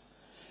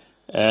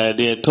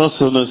deɛ ɛtɔ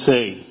so no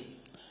sɛ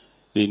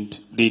de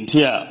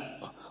nti a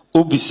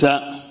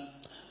obisa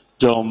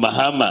John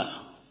Mahama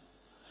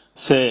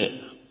say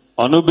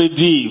ɔno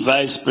bɛdi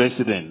vice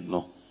president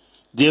no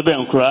deɛ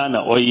bɛn koraa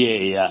na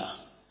ɔyɛɛ a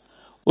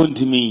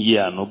ɔntumi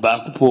nyɛ ano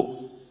baako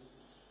po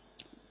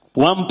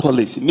one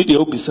policy me deɛ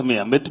obisa me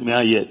a mɛtumi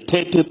ayɛ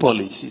 30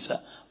 policies a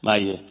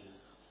mayɛ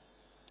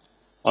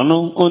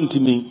ɔno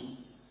ɔntumi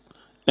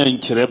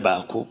ɛnkyerɛ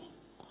baako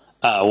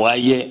a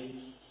wayɛ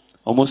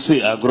ɔmo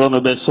se agorɔ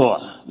no bɛsɔ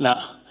a na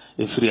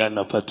ɛfiri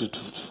anapa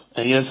tututu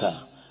ɛnyɛ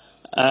saa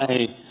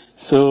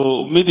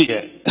so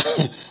media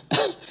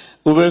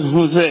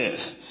who say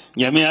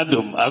nyame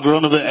adom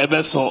agorɔ no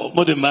ɛbɛsɔ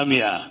mo de mami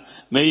a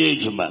mɛyɛ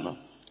adwuma no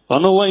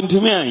ɔno wɔ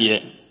ntumi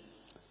anyɛ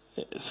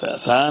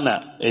saa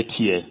na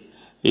ɛteɛ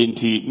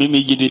enti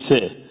mimi gidi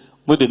sɛ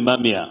mo de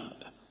mami a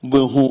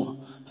mbɛhu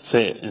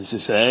sɛ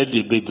nsesaeɛ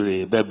de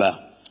bebree bɛba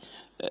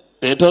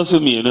ɛtɔ so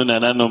mmienu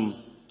nananom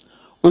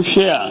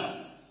wohwɛ a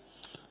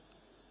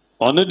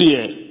ɔno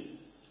deɛ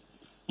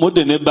mo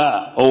de ne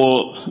ba a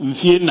ɔwɔ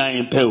mfie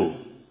 9 pɛ o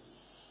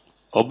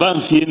Oba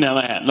mfie na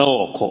na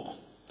ɔkɔ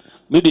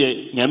me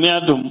de nyame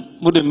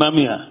adom mo de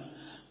mami a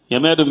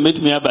nyame adom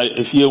metimi aba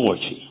efie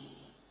nwɔtwe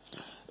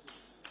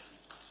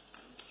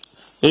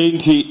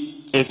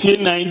enti efie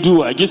 9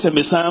 do a gise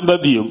me samba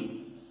biom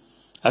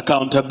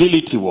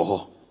accountability wɔ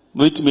hɔ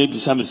metimi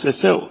bisa me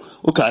sɛ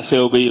o ka sɛ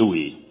obɛyɛ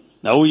we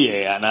na wo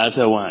yɛ ana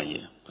sɛ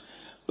wanyɛ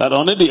but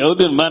on the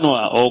elder man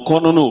or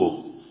ɔkɔ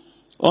no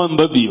on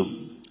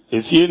babiom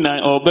efie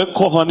 9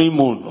 ɔbɛkɔ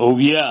honeymoon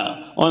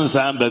owia on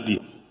samba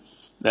biom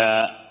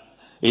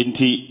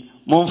enti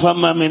monfa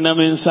mame na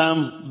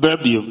mensam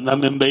brabium na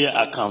membɛyɛ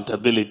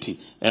accountability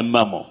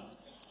emamo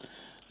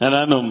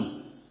nananom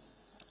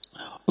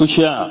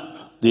uhia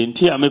de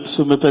enti a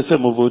meso mepɛsɛ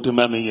mo vote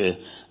mame yɛ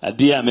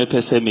ade a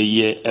mepɛsɛ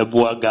meyɛ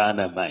ɛboa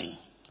Ghana man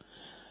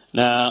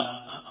na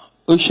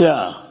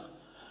uhia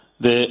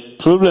the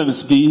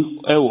problems be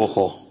ɛwɔ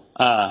hɔ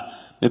a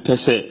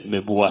mepɛsɛ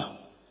meboa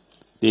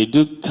they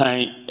do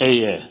kind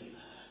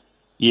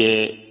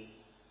ye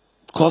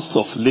cost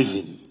of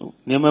living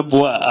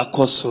Nemeboa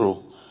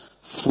akosro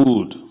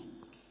food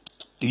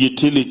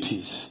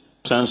utilities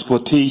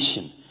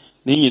transportation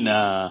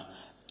nina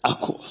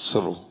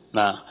akosro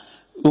na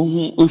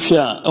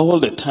uhia all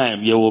the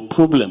time there were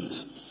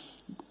problems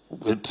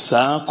with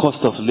sa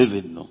cost of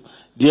living no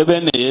deɛ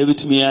bɛ na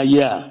yɛbɛtumi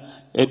ayɛ a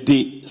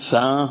ɛde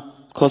sa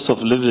cost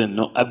of living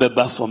no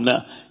abɛba from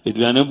na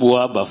aduane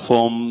boa aba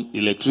from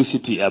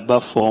electricity aba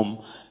from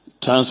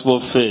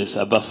transport fares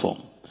aba from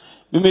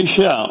me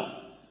sure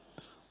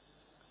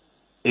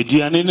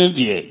aduane no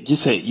deɛ gye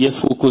sɛ yɛ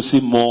focus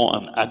more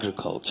on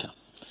agriculture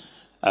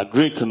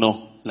agric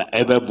no na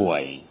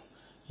ɛbɛboa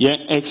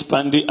yɛn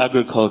expand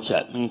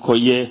agriculture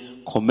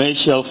nkɔyɛ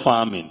commercial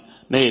farming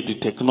na yɛde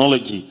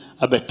technology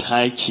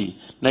abɛtaakyi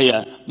na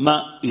yɛ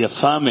ma yɛ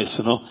farmers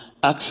no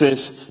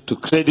access to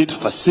credit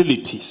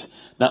facilities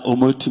na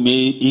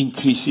ɔmotumi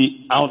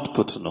increase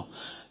output no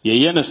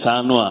yɛyɛ no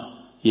saa no a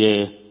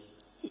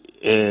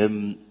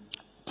yɛ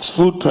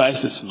food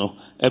prices no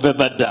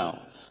ɛbɛba down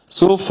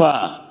so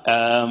far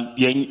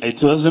it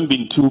hasn't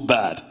been too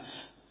bad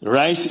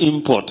rice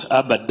import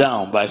up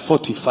down by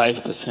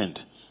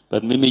 45%.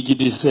 But mimi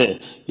gidi say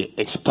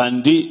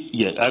expand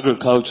your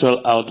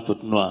agricultural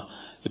output no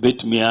a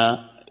bit me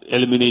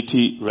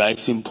eliminate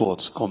rice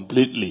imports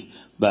completely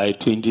by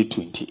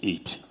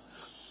 2028.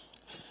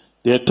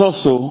 The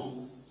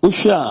also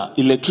usha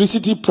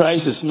electricity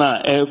prices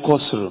na air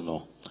cost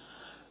no.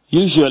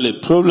 Usually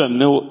problem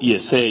no you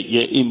say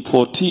you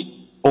import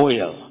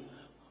oil,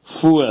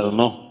 fuel,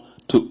 no,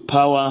 to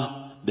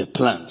power the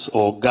plants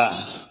or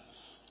gas.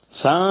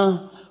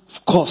 Some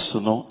cost,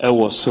 no, it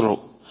was through.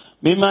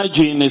 Me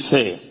imagine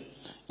say,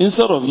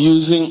 instead of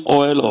using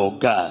oil or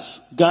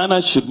gas,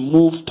 Ghana should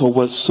move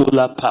towards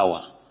solar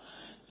power.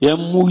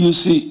 You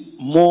see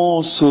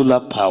more solar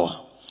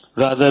power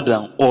rather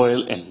than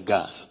oil and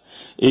gas.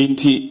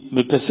 Inti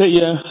me pese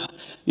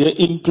ye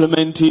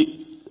implement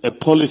a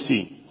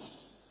policy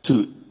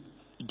to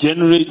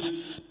generate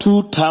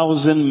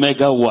 2,000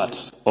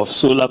 megawatts of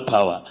solar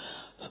power.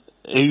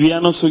 We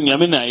are not so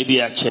nyame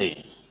idea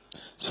che.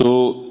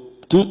 So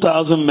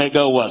 2,000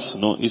 megawatts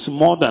no is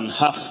more than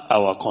half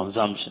our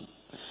consumption.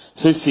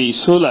 See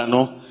solar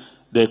no,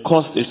 the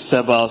cost is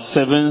about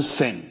 7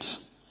 cents.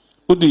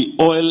 The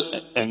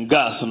oil and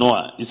gas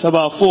no, it's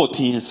about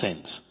 14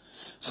 cents.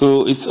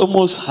 So it's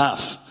almost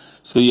half.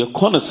 So your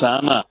corner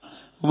sana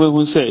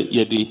who say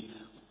yedi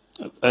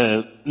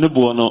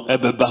nebuono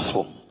ebe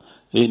bafom.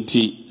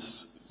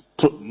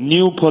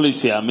 New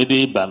policy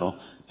amede bano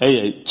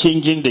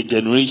changing the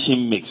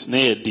generation mix na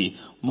the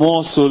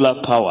more solar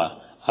power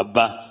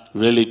aba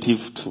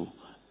relative to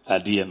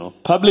adieno.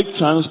 Public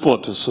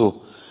transport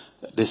so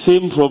the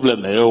same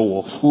problem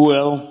na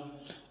fuel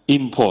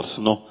imports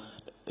no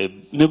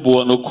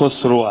nebo no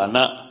kosro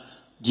na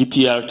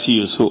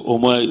GPRT so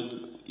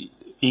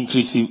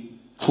increasing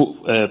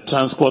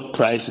transport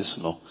prices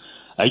no.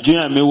 I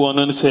join me want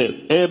to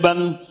say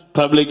urban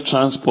public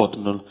transport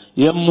no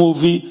you're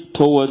moving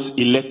towards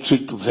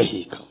electric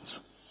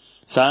vehicles.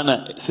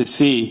 Sana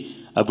say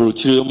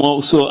abrochiri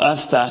also are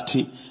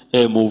starting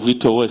a movie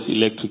towards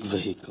electric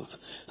vehicles.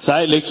 So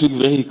electric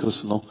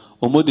vehicles no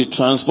the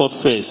transport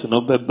fares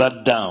no be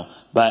back down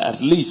by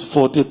at least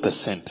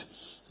 40%.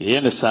 You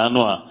understand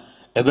no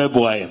ebe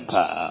boy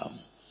empa.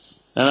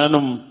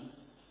 And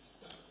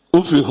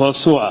ufri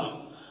hosoa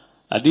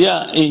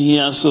adia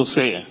ehia so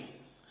say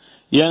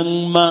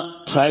young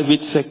ma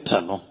private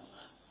sector no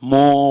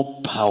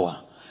more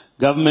power.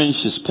 Government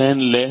should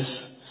spend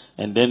less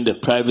and then the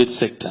private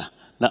sector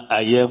na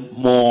aye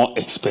more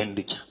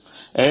expenditure.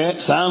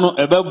 Sano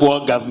ebe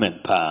boy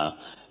government pa.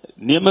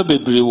 Niema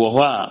bebre wo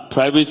ho a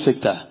private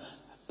sector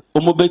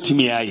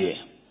omobetimi aye.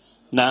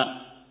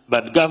 Na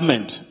but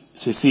government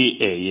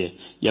see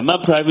yama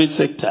private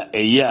sector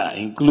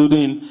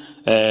including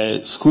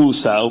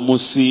schools are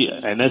almost see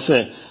and I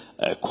say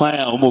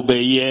choir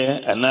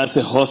omobeye and I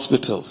say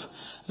hospitals,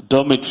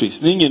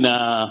 dormitories.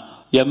 Ningina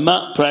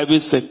yama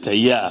private sector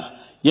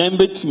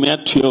yambetimi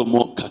atio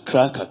mo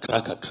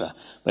kakra.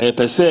 But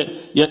I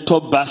say your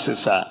top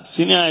buses are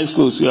senior high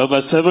schools you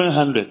over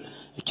 700.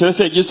 Just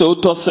say just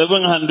auto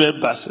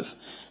 700 buses.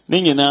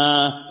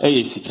 Ningina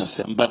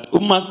sikasem but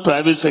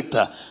private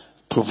sector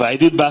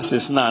provided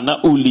buses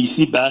na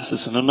ulisi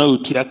buses na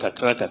utia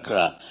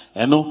kakra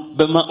eno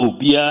bema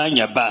obia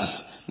nya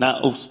bus na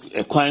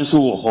ekwan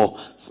so wo ho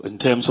in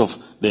terms of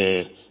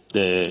the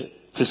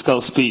fiscal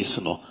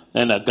space no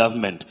and the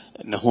government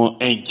na ho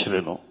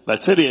enchire no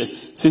but say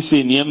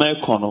niema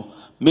ekono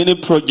many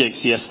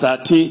projects here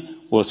started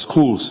was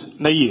schools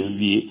na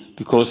ye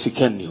because you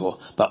can ho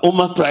but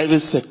private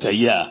sector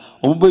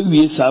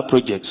we sa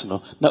projects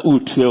no na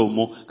utua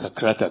omo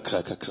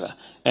kakra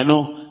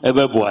eno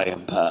ebeboa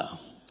empa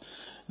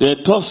the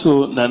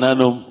torso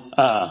nananom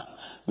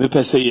me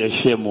pese ye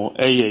hwemo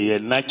ye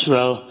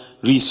natural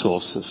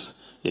resources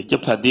ye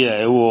japade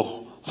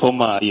ewo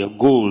former ye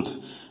gold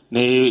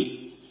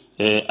ne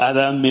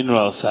other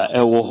minerals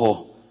ewo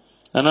ho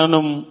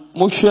nananom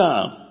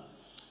mohwa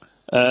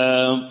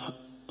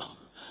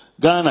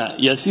Ghana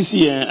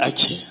yasisi yen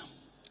ache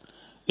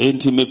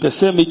enti me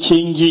pese me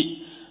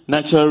change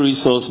natural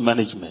resource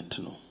management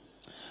no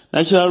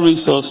natural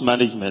resource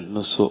management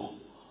no so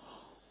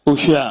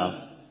ohwa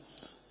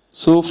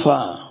so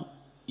far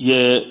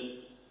ye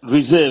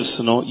reserves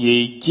no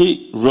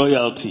ye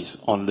royalties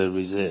on the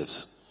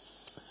reserves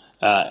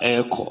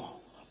echo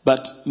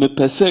but me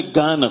pese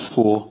Ghana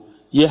for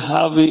ye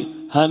have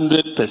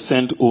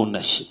 100%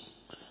 ownership.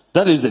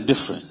 That is the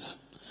difference.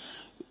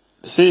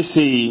 Say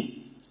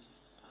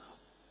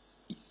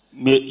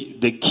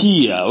the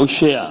key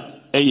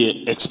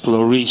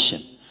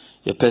exploration.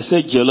 Ye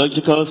pese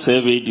geological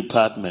survey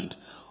department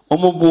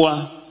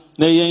omoboa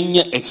na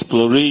yenye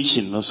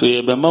exploration no so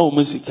ye be ma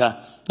omusika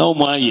na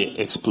omo aye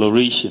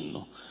exploration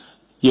no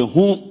ye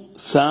hu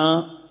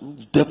sa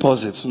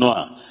deposits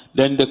no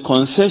then the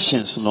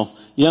concessions no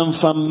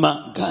yemfa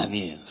ma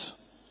Ghanaians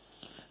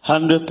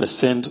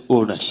 100%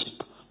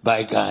 ownership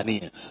by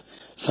Ghanaians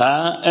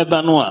sa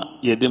eba no a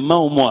ye de ma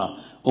omo a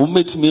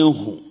ometime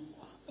hu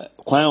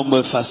kwan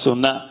omo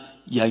fasona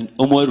ya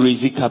omo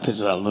raise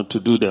capital no to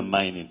do the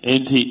mining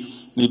enti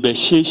ni be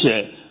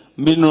sheshe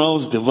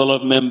Minerals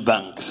Development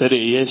Bank said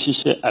a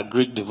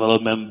agri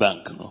development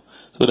bank no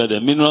so that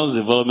the Minerals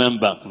Development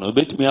Bank no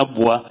bet me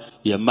abua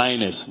ye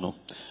miners no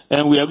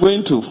and we are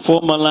going to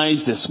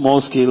formalize the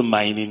small scale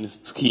mining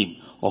scheme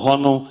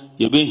ohono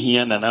ye be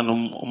here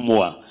nananom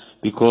moa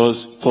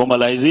because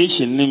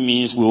formalization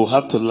means we will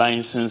have to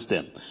license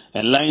them.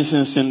 And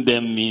licensing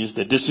them means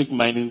the district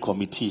mining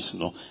committees,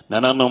 no,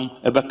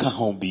 nananom ebeka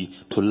hombi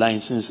to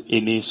license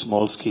any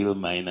small scale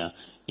miner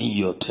in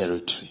your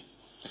territory.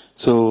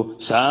 So,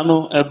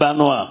 Sano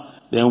Ebanoa,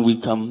 then we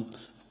can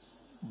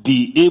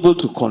be able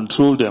to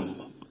control them.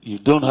 You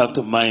don't have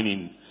to mine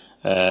in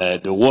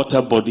the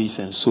water bodies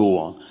and so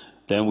on.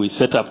 Then we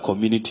set up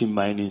community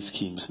mining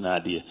schemes,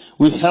 Nadia.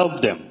 We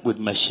help them with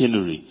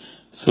machinery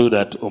so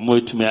that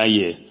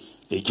Omoitmeaye,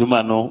 a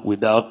Jumano,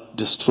 without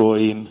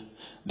destroying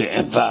the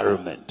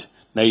environment.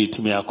 Na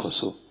Itimea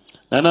Koso.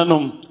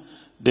 Nananum,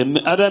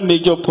 the other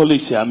major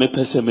policy, I may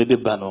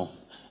pesemede bano,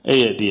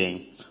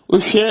 Dien.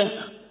 We share,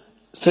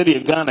 said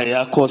Ghana,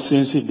 ya cause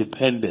since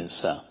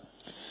independence,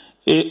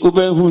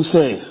 Ube who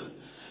say,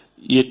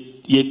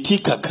 ye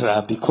tika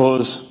kra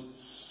because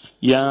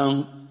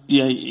young,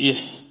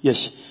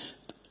 yes,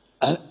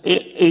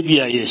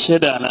 Ebia ye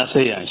sheda and I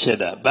say and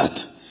sheda,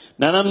 but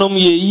nananom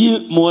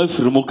ye more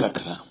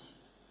kakra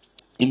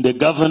in the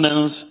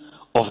governance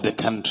of the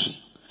country,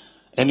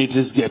 and it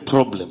is a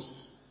problem.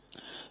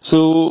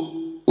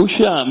 So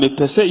Usha me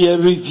pese ye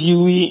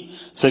review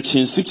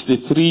section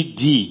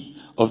 63D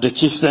of the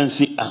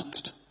Chieftaincy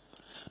Act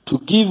to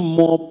give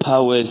more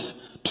powers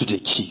to the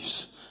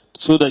chiefs,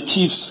 so that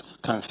chiefs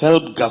can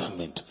help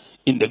government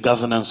in the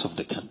governance of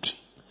the country.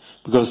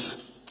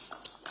 Because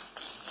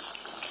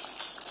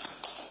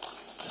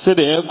say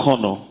the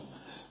economy,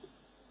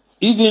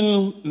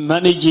 even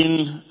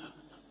managing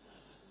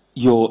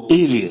your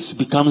areas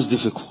becomes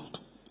difficult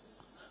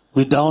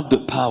without the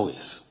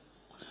powers.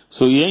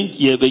 So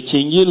you be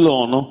changing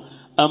law no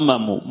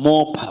amamu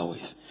more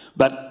powers,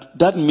 but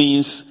that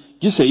means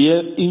just a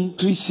year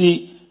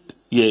increasing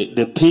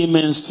the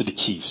payments to the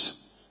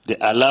chiefs, the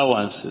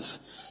allowances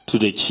to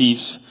the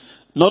chiefs,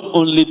 not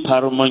only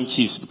paramount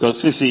chiefs,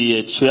 because this is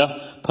a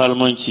chair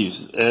paramount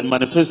chiefs, a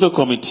manifesto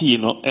committee, you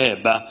know,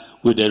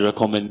 with a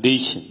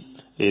recommendation,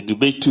 a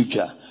debate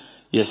tutor.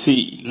 You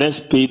see, let's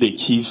pay the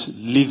chiefs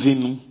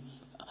living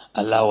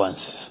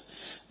allowances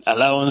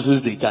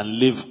they can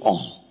live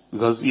on,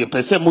 because you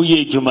must have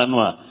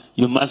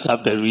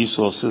the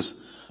resources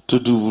to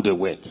do the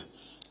work.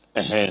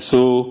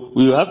 So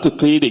we have to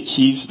pay the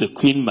chiefs, the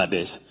queen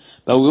mothers,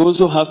 but we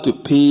also have to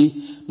pay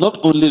not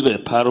only the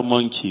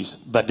paramount chiefs,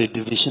 but the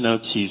divisional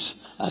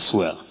chiefs as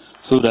well,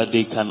 so that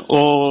they can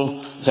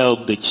all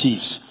help the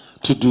chiefs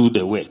to do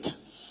the work.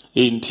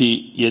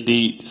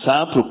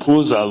 The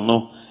proposal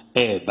no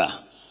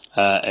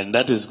and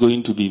that is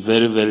going to be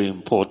very, very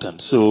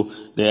important. So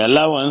the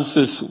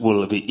allowances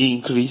will be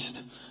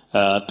increased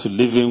to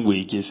living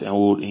wages and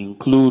will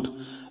include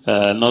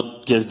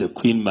not just the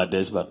queen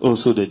mothers, but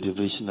also the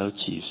divisional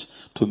chiefs,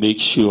 to make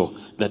sure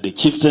that the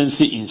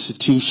chieftaincy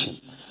institution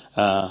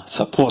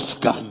supports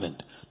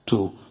government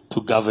to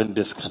govern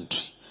this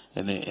country.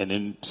 And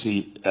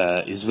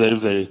it's very,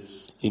 very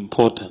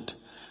important.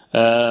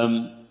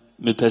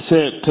 Me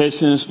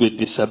persons with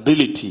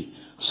disability,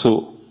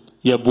 so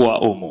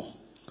yabua omo.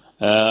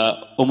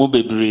 Omo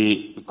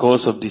bebre,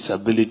 because of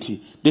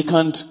disability, they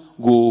can't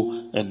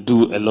go and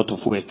do a lot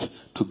of work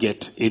to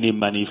get any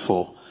money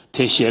for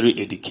tertiary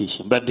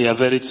education, but they are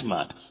very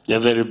smart, they are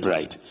very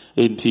bright.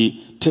 And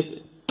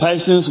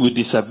persons with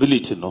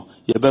disability, no,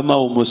 yabema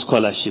almost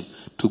scholarship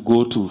to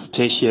go to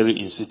tertiary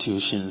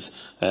institutions,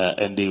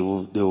 and they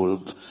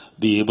will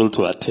be able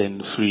to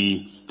attend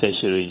free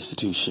tertiary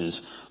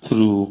institutions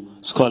through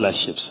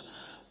scholarships.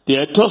 They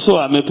are also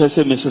a me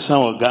person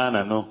Mrs.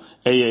 Ghana no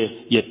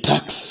a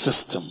tax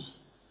system.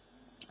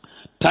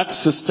 Tax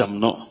system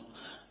no.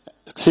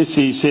 Say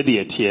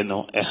the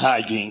no a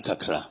hard drink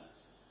kakra.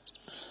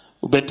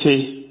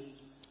 Ubete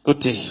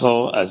ute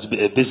ho as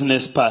a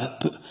business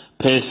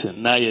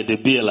person na ye de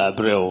bill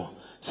abreo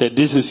said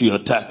this is your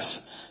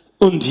tax.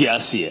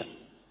 Undiasia.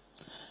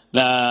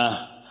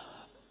 Na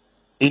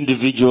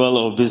individual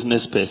or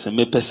business person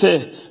me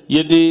pese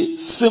ye the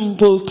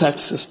simple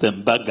tax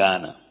system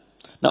bagana.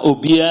 Na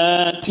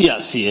obia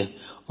tiasie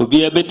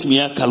obia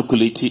betmia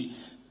calculate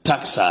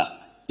taxa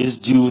is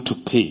due to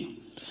pay.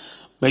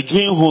 My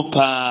dream hope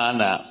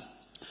na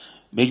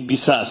make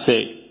bisa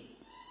say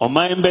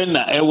Omaimbe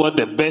na ewa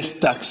the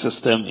best tax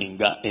system in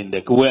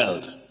the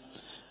world.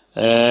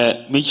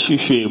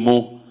 Michushe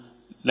mo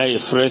na ye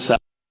fresa.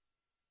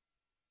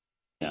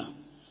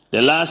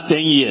 The last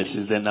 10 years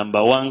is the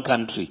 #1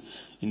 country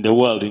in the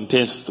world in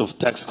terms of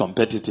tax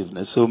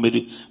competitiveness. So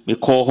me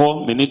call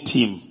ho me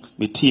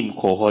team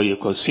call ho ye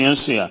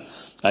conscientia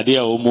ade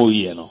a omo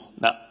ye no.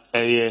 Na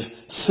a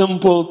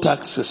simple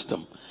tax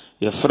system.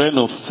 Your friend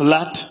of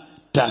flat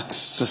tax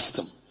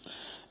system.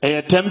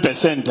 A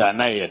 10%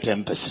 and a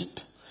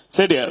 10%.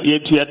 Say there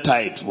yet to your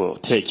tight will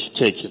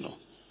check you know.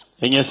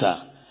 And yes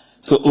sir.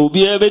 So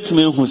obi ebet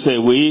me who say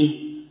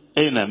we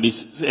na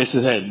miss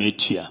SSI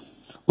metia.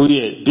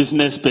 Oye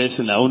business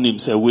person na onim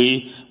say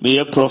we may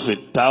a profit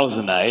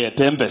 1,000 a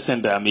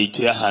 10% a me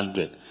to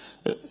 100.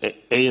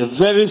 A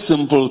very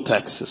simple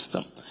tax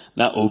system.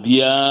 Na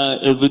obia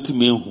ebet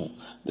me who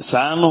the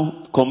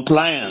sano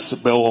compliance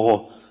be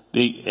wo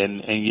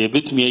and ye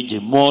bet me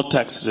more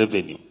tax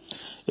revenue.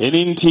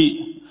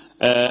 Eninti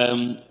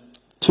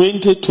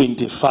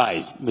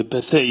 2025 me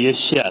pese ye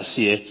share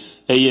see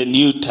a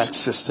new tax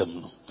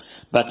system.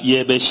 But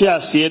ye be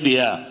share see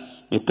there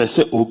me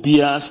pese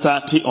obia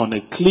starting on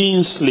a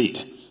clean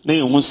slate. Na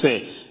you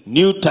say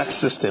new tax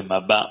system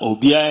about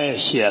obia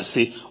share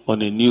see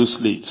on a new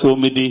slate. So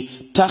me the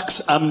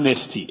tax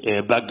amnesty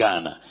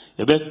Ghana.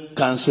 You better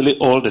cancel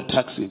all the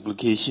tax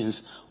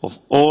implications of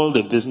all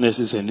the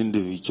businesses and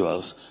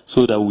individuals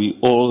so that we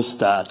all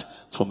start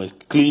from a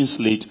clean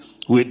slate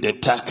with the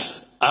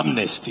tax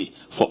amnesty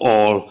for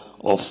all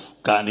of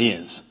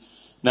Ghanaians.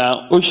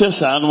 Now, Osha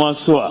Sanwa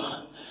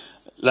Soa,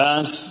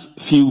 last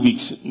few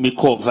weeks, me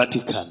call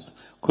Vatican,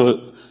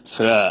 call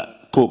Sir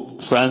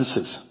Pope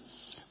Francis.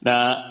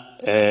 Now,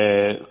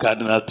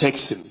 Cardinal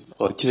Texan,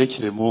 or Church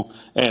Remo,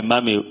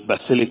 Mami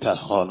Basilica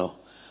Hono.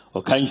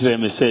 Or country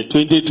me say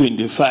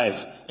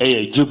 2025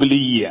 a jubilee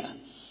year.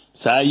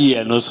 So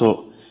year and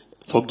also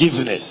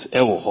forgiveness.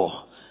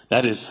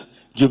 That is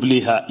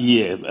jubilee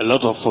year. A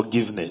lot of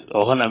forgiveness.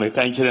 Or when I'm a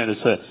country and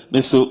say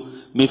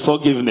me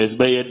forgiveness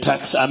by a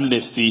tax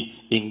amnesty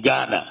in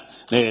Ghana.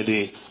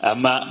 The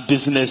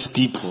business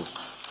people.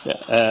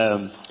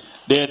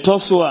 They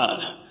also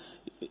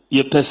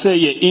ye per se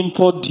ye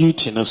import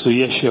duty no so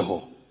ye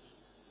share.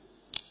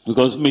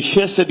 Because me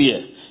share said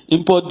ye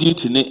import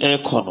duty ne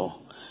econo.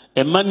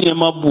 A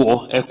maniema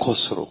buo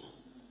ekosro.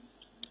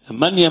 A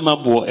maniema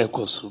buo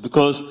ekosro.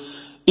 Because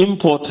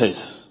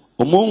importers,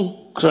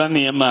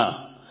 kraniema,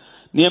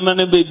 niema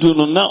nebe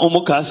duno na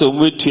kase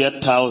umwe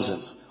 2,000.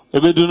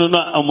 Ebe duno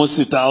na almost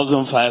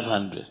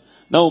 1,500.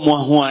 Na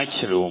ahu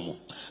actually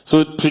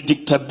So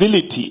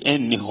predictability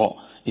anyhow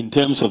in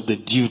terms of the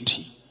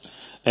duty.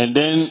 And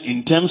then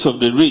in terms of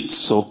the rates,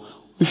 so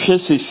we shall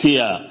say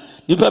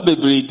nipa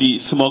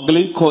bebredi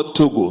smuggling court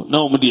Togo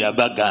na di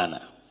aba Ghana.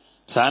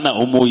 Sana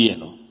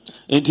yeno.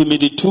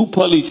 Intimate two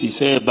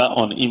policies about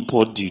on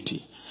import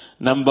duty.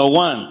 Number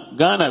one,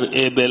 Ghana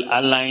able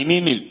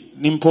aligning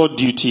import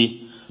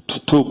duty to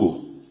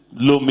Togo,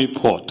 Lomé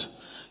port.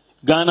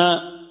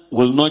 Ghana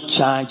will not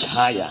charge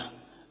higher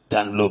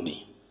than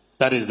Lomé.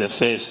 That is the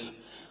first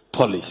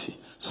policy.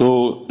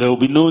 So there will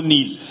be no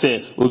need,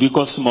 say,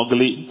 because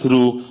smuggling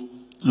through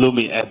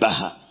Lomé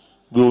Ebaha.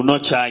 We will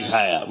not charge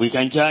higher. We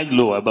can charge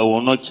lower, but we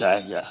will not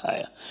charge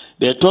higher.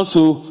 There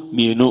also,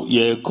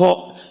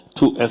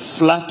 to a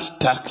flat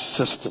tax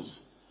system.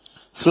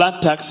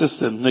 Flat tax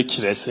system, not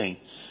saying.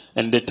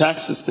 And the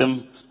tax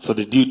system for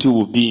the duty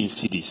will be in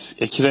cities.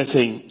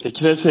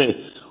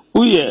 Say,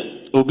 we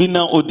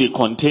obina o de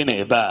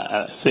container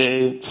ba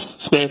say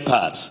spare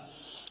parts.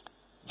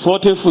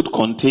 40-foot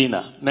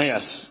container. Na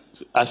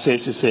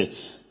assess say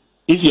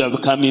if you are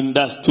coming,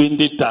 that's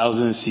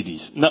 20,000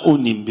 cities. Na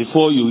only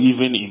before you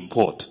even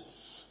import.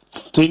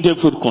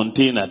 20-foot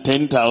container,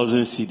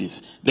 10,000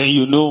 cities. Then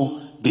you know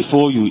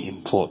before you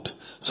import.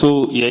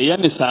 So there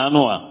is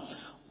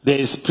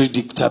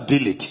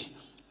predictability.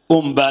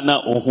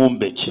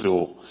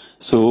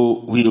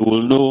 So we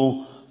will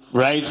know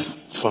right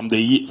from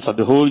for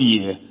the whole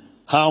year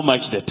how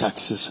much the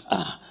taxes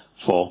are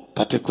for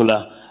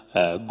particular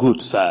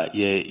goods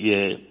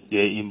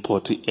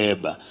imported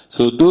eba.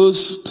 So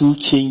those two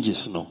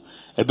changes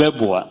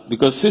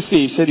because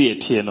Sisi said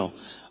it here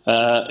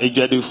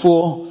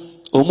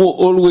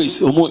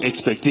always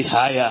expecting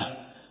higher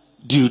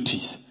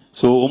duties.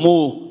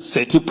 So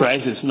set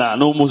prices now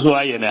no more so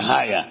higher.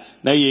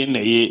 Na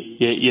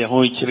ye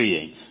hon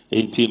chiri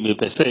enti me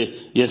pese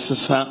yes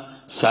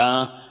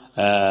sa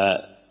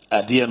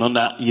adie no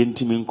na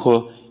yentimi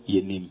nko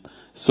yenim.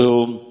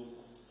 So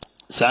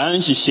sa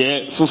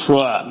nhihye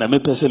foforo a na me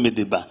pese me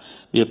deba.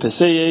 Me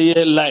pese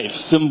ye life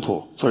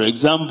simple. For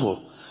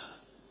example,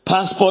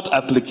 passport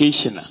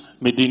application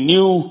me the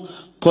new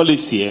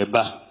policy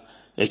eba.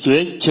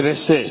 Chire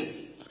say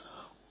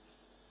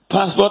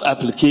passport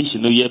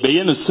application no ye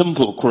be no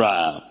simple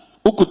kra.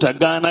 Ukuta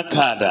Ghana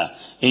card and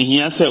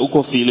here say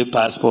uko file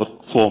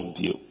passport form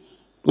view.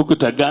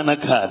 Ukuta Ghana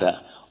card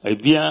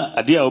ebia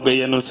adia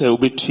obeye no say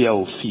obetua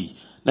o fee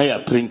na ya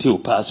print your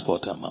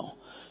passport amount.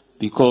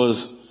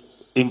 Because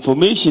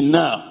information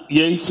now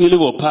ye file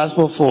your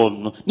passport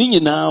form no ni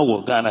nyina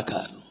wo Ghana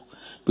card.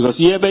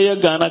 Because ye be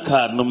Ghana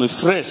card no me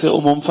frɛ say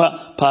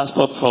omomfa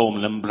passport form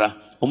nambra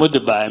omo de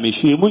buy me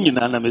hwe mu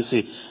nyina na me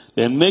say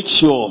then make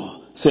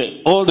sure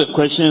say all the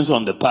questions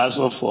on the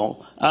passport form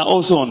are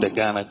also on the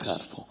Ghana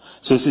card form.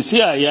 So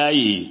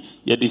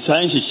you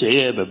design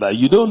but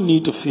you don't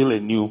need to fill a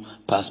new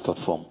passport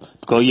form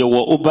because you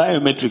will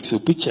biometrics so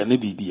picture ne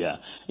bibia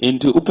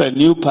into open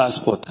new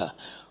passport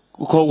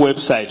call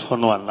website for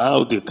one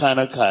now the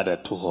Ghana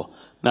card to her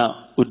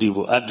now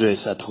udivo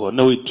address at her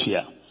no it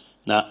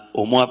na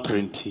omo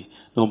printy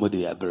no mo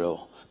de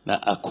abro na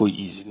ako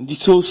easy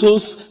so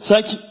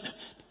such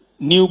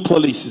new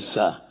policies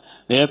are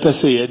na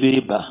pese ye de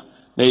ba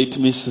na it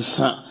means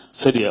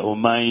said ya o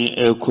man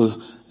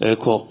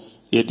eko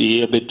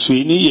ye be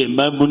training ye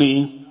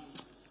mamuni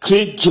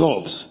create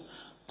jobs,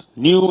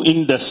 new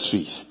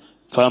industries,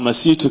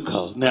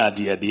 pharmaceutical,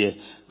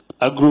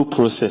 agro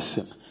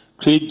processing,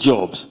 create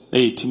jobs,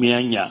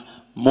 timianya,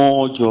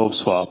 more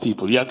jobs for our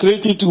people. You are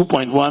creating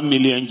 2.1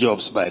 million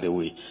jobs, by the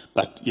way,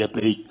 but you are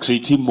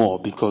creating more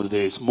because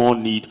there is more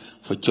need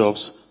for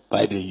jobs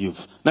by the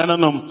youth. No,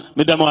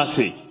 Madam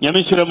Ase,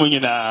 Yamishira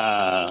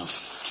Munina.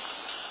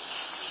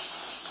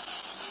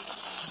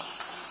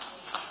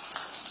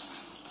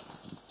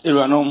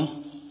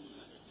 Iranom,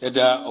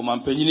 Eda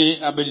Omampeni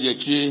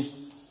Abediachi,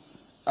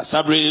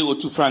 Asabre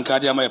Otu Frank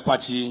Adiama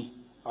party,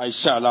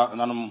 Aishala,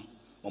 Nanum,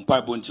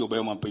 Mompai Bonti Obey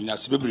Mampena,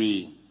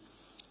 Sibri.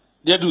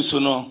 They do so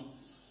no,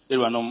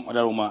 Iranom,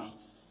 Adaroma.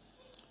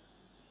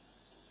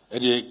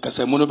 Ede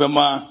Casamuno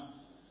Bema,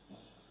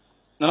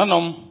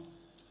 Nanum,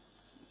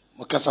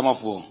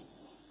 Mokasamafo,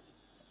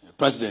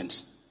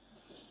 President,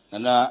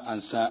 Nana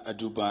Ansa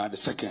Aduba the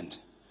second,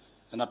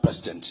 Nana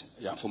President,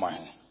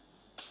 Yanfumahan.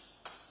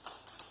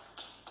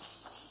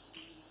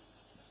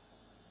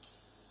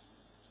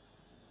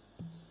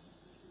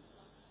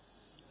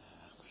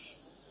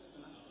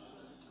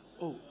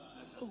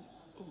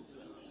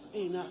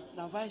 Hey,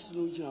 now Vice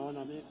Lord,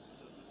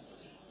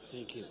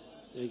 thank you.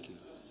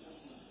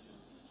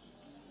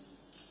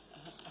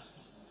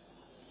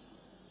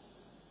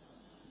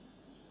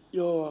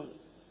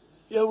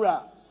 You're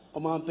right,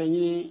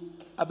 Omampeni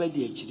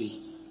Abediachidi.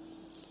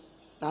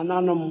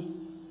 Nananum,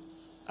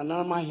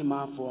 Anama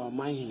Hima for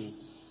my hini,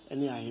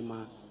 any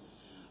Ahima.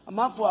 A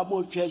man for a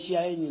more treasure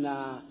in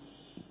a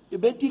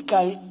Betty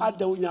Kai at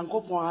the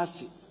Unyanko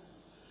Poasi.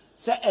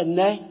 Say, and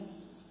ne,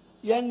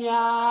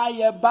 Yenya,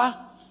 Yeba.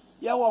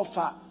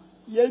 Yawafa,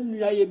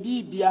 Yenya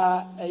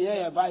Bibia,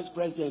 a Vice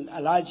President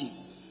Alaji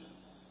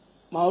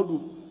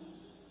Endorsed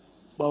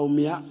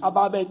Bawumia,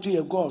 Ababe to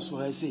your goals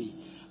for her say,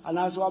 and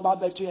as well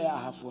Ababe to your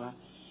Ahafo.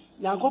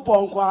 Yanko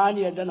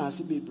Ponquani and then I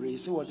see Bibre,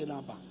 see what the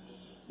number.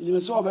 You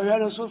saw a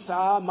very so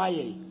sa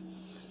my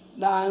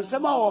now, and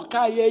some of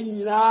Kaye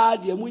Nina,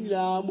 dear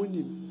Munina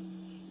Munim.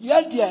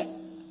 Yet, dear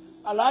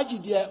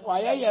Alaji, dear,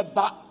 why ye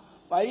ba,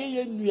 why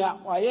ye Nia,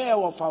 why ye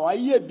wafa, why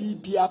ye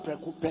Bibia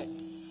precope.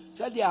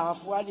 Said the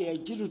Ahafo de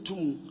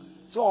Jilutum,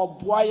 so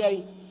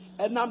boy,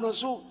 and now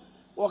so,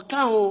 or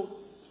Kaho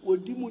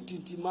would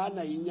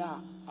Dimutimana in ya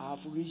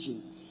Ahafo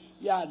region.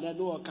 Ya, then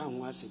no account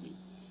was me.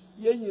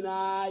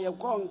 Yenina, your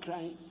corn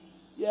crying,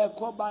 ye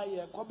Koba,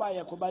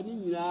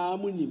 Kobanina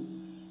Munim,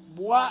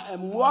 Bois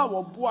and Moa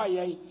or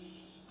boy,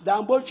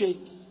 Damboche,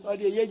 or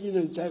the Yen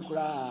and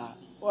Takra,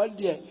 or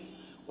dear,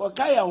 or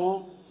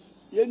Kayamo,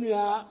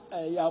 Yenia,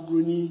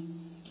 Yabruni.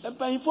 And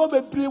paying for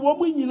the pre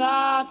woman,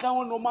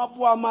 can no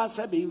mapua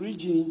massa be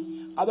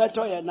region,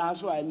 Abatoya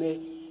Naso and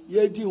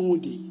ye di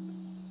woody.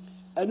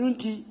 And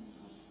unti,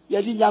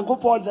 ye di Yanko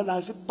Pond and I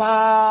say,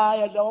 pa,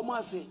 ya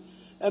domasi,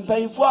 and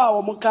paying for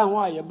our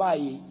Mokanwa, ye buy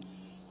ye,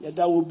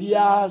 that will be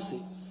ass.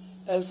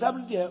 And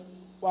some dear,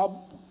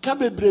 while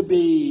Cabe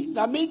Brebe,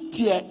 na me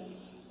tear,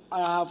 I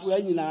have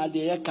when you know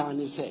the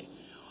account say.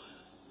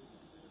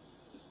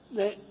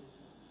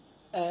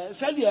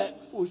 Said ye,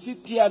 we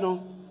sit tiano,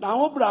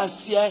 now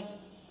brassier.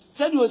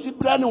 Said you see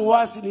brand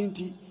was in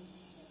tea.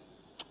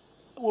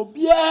 Will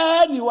be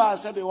any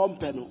was a one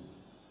penny.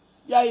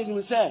 Ya you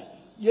say,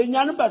 ye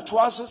number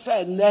twice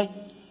said, nay,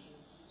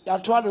 ya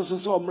twaddles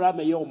so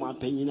rame your man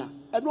penina.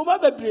 And no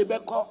matter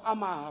Rebecca, I'm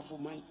half of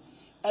mine.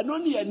 And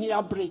only a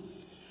near break.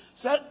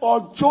 Said,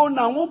 or John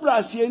and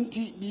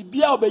Wobrasienti,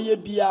 be obey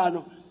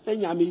piano,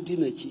 then ya meet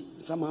dinnerchi,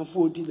 some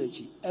 14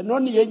 dinnerchi. And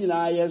only any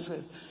I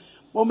said.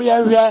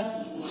 Momia,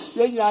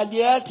 Yenya,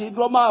 dear,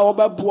 Roma or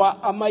Babua,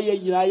 Amaya,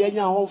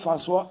 Yenya, home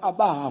fast or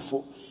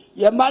Ahafo.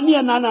 Your money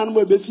and Nanan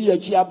will be fear,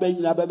 Chia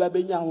Benya,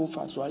 Babenya, home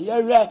fast or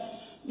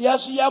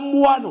yes,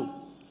 Yamuano.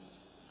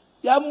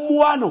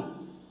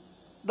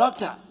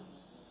 Doctor,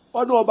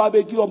 or no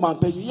barbecue or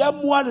Mampe,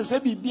 Yamuano, say,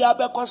 be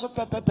because of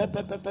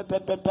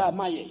Pepper,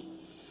 my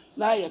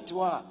Naya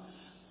Tua.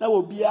 That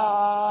will be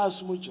a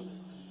smoocher.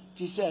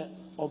 He said,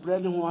 or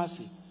Brendan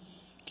Wasi.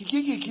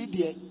 Kiki,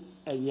 dear,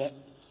 and yet.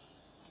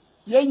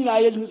 Yenya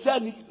ye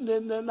said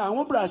na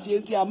ho brase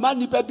enti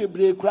amani pepe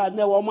break kra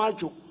na wo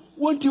macho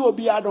wonti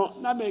obi ado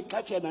na me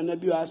ka che na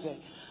bi wa se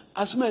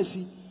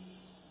asmasi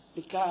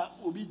ka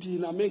obi di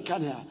na me ka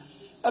na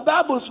e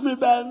bible sumi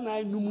ba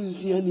na numu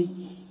nsiani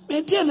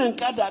me tie na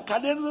nkada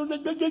kade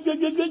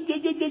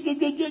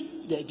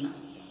daddy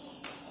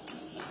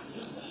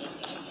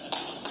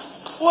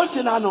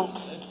wonti na no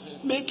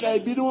me ka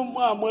bi no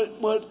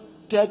mo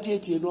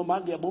 38 no ma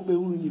de bo be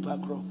hunu ni pa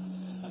kro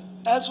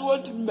as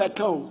wonti me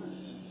ka o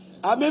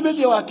I maybe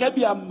they were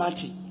Kabia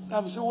Mati.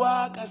 I'm so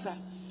Wakasa.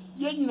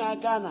 Yenina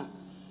Ghana.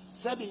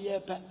 Sabi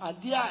yepe, a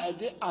dear a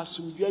day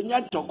assume you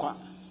tokwa.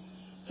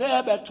 Say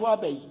about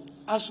Twabe.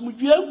 Assume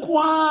you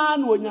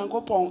kwan when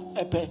Yanko Pong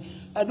epe.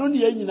 I don't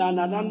hear you and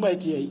an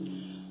unweighty.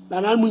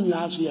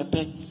 Nanamunia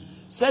yepe.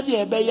 Said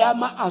ye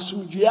Bayama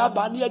assume you are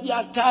bandia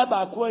dia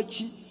taba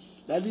quachi.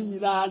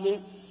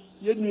 Ladinane.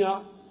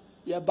 Yenuya,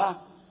 Yaba.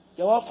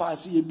 Your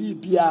fast ye be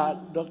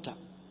Doctor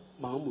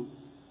Mahmoud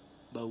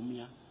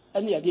Bawumia.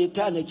 And yet, the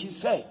time she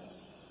said,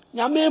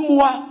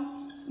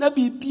 Yamemwa,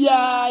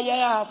 Nabibia,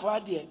 ya for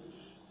dear.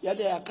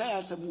 Yada Kaya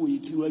some way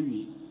to a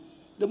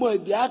the more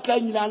the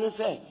Akan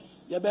say,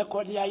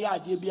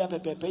 Yabekonia, dear Bia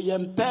Pepe,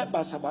 and Pep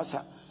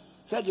Basabasa.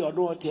 said you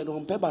don't tell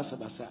on Pebasa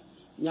Basa.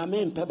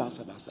 Yamen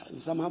Pebasa Basa.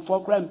 Some have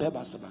 4 grand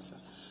Pebasa Basa.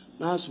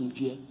 Now some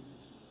dear.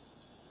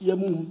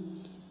 Yamum.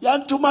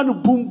 Yan to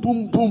man boom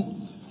boom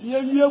boom.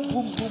 Yan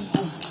boom boom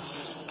boom.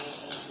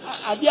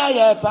 I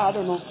dear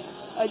pardon.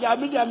 I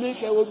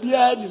make a will be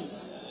any.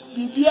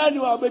 Be any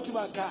or better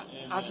my car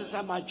as a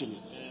samachini.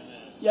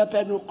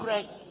 Yapé no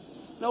crack.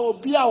 Now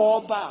obi a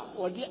oba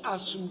or the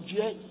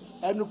asumdue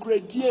and no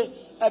credit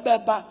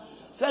ebeba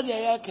said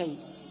the can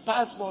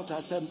passport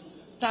asem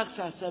tax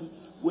asem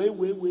we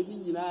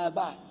ni na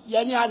ba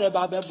yani ane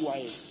ba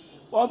beboaye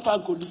won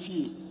fan ko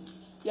dufie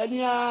yani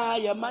a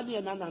ya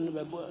mane na nanu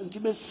bebo nti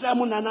me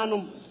semu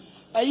nananom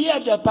aye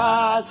de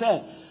pa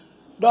se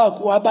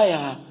dog wa ba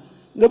ya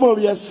nebo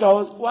ye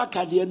sraw wa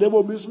kade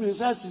nebo mismi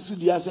sa sisu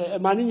dia se e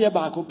mane nye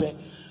ba ko pe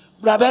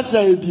bra be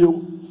sra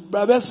ebio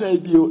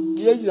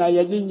ye nyina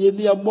ye ni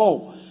nye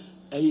mo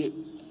aye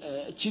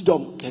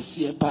chidom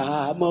kese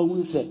pa ma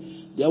hu se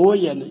de wo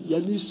ye no ye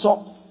ni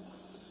so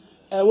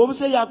wo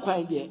se ya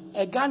kwan de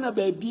e Ghana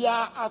ba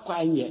bia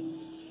akwan ye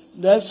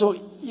na so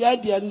ye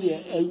de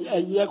ne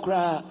enye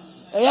kra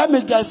e ya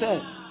me da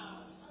se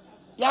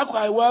ya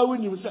kwan wa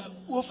wunim se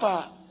wo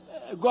fa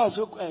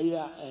goso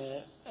ya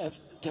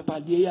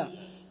tepade ya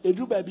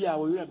edu ba bia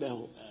wo yere be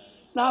ho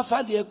na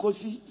afa de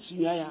kosi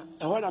sunya ya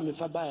e ho na me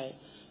fa ba e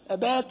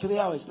be 3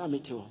 hours na me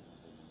te ho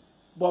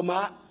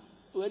boma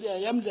we de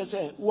yam de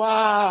se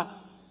wa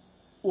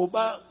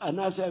oba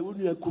anasa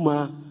wunu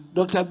akuma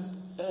Dr.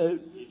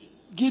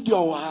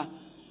 Gideon wa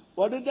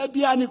wode da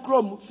bia ni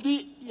krom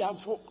 3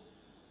 yamfo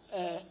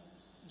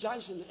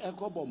Jackson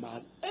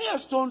ekoboma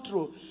stone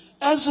throw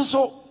enso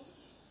so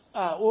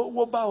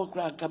wo ba o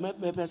kra ka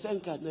me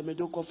pesenka na me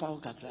do ko fa o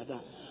kakra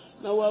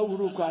na wa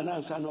wuru kwa na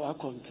ansa na wa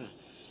konkra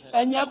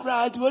enya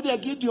kra ati wode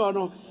Gideon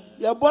no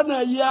ye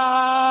bona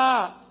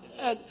ya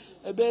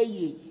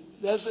ebeyi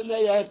leso na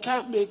ye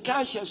ka me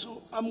ka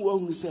hyeso amwo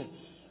hu se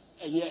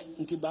enye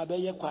nti baba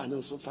ye kwa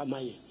no so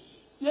famaye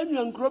ye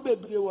nwan kro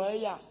bebre wo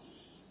ya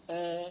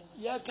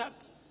ye ka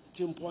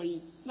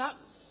timpoi na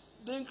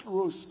drink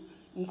rose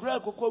nkra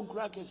kokko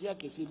nkra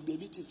kesi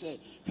baby ti say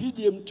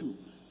hwidiem tu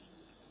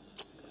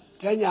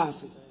Kenya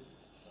ase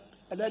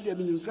ada de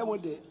mi nsamo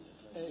de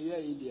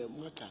ye ide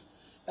maka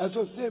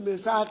eso se me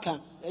saka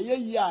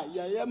ye ya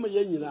ye ma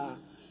ye nyina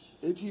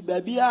eti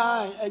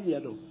babia enye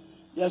no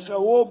ye se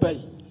wo bai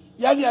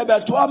ye ne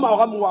beto ama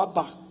ho mo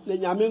aba na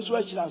nyame nso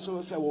akyira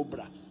so se wo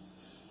bra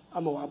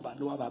ama waba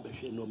no waba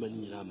behwe no mani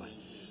nyina mai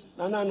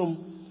nananom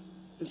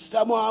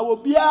stamo awo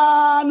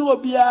bia no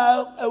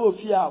bia e wo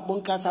fia mo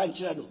nkasa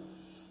nkyere no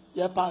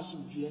ye pass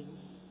due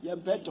ye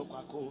mpento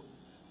kwako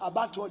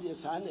abato de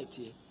sa na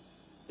tie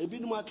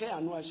ebinum aka ya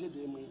no ahye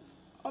de mu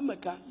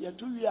omeka ye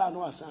to wi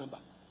ano asamba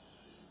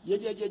ye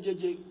de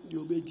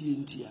obedi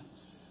entia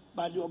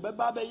ba de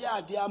obeba be ya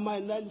ade ama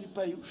na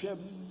nipa hwe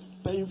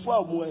payinfo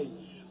amoai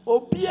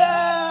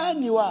obia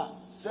ni wa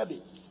sebe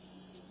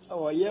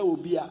ye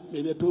obia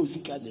me be pe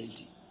osika na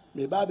enti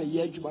me ba be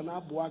ye adwuma na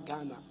aboa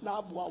Ghana na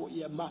aboa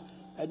ye ma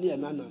ene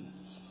enanan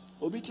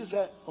obi ti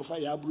se ofa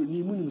ya aburo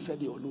ni mu nim se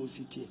de ono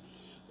ositie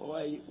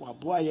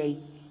waboa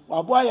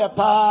ye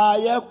pa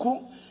ye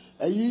ku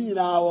ayi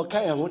nyina wo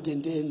ka ye ho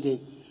dendenden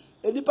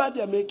enipa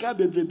de America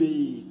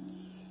bebrebe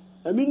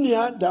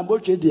aminua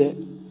dambotwe de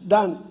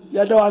dan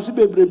ya da wase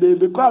bebrebe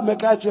be ko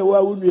America che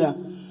wa wunua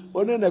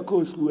one na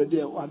ko school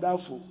de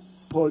wadafo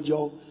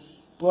pojo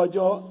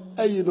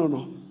ayi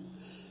no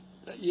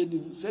ye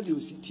nim se de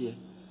ositie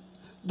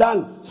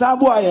dan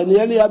sabo aye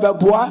ne ya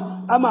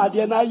beboa ama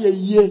ade na aye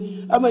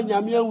yie ama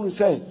nyame ahunu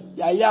se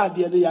ya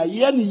ade ne ya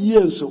ye ne yie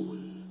nso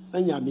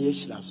na nyame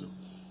ehira so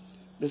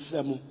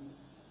besremo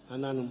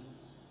ananom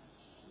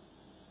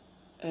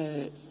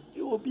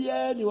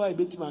obia ni wa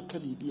betima ka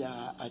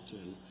bibia a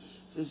kire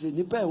no se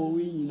nipa e wo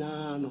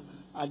nyina no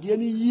ade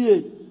ne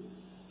yie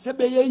se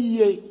be ye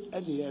yie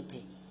ene ye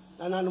pe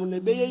ananom ne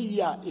be ye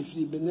yie a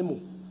efiri benemu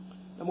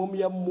na mom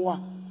ye moa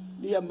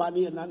ne ye ma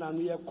ne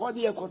nananom ye kɔ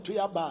ne ye kɔto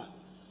ya ba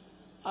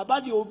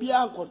abadi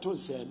obia nkoto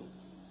se no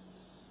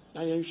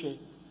na ye hwe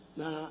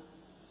na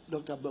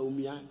Dr.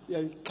 Bawumia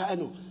ye kai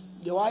no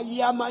de wa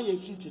yama ye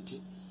fitete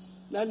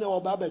na ne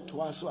oba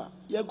beto aso a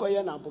ye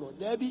koye na bro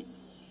da bi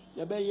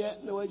ye be ye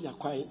na wa nya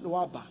kwai na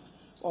wa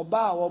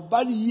ba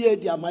oba ni ye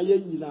di amaye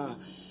nyina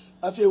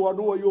afi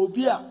wodo wo ye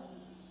obi a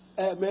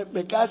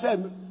me ka se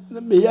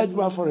me ye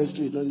adwuma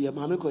forestry no ye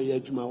ma me ko ye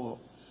adwuma wo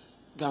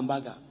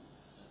Gambaga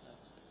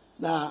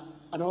na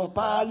ana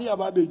pa ni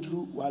aba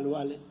beduru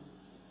wale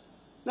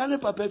na ne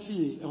papa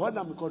fie e ho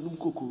na me ko num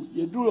koko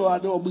ye duro wa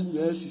do mo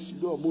nyina sisi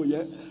do mo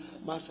ye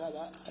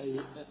masala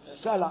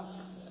sala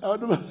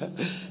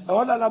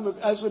ona na me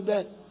aso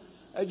de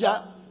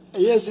eja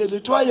yese le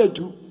to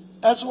ayedu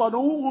eso wono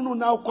hunu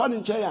na kwani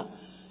nche ya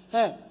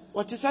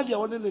wote sade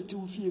wona na ti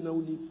ufie na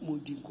woni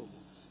modi nkomo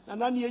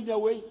na ne enya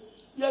we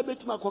ye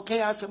betima kokan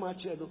ya asema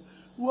kire no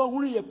wo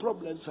hunu ye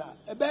problems a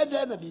e be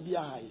de na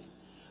bibia haye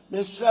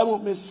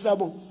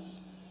mesramo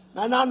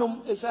na nanom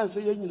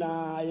esanse ye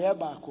nyina ye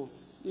baako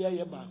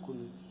ye baako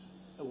no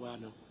e wa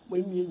no mo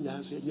mi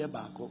nyina so ye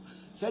baako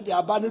se de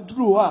aba no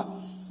duru ho a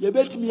ye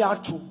betimi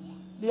ato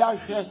ne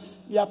ahwe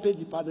ya pay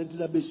the partner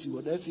did a besi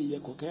or if ye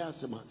coca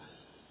sema.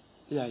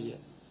 Yeah,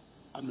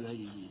 I'm not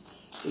ye.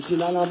 It's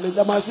in an made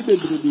the massive baby.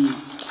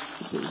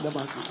 The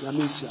massive,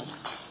 Yamisha.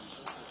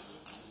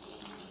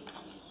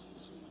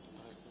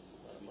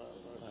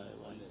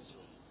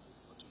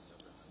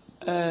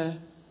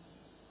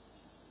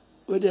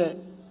 With the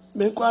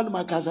Menquan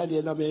Macasa, the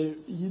other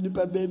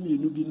Unipa baby,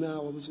 you be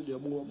now, obviously, the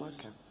more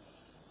Maca.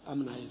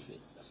 I'm not if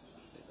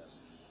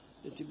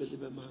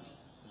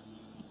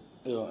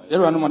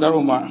Era no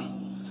madaruma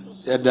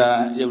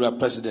yada yewra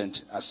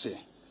president ase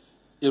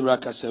yewra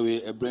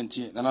kasawe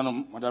ebrenti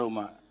nananom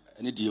madaruma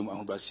ene diem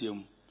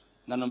ahobrasiem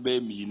nanom be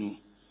miinu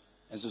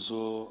enso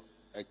so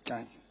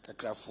eka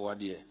kakrafo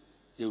ade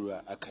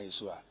yewra akai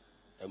so a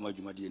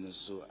emadwumade ne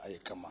so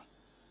ayekama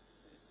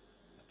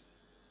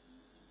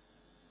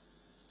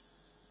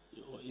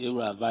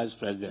yewra vice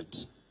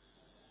president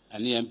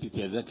ani MPP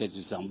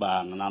executive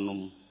samba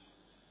nananom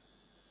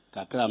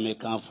kakra me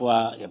kanfo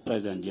a ye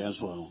president yen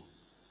so no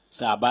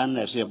sa aban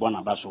na se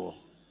bona baso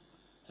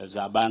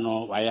za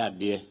abano waya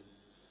de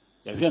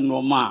ye hwe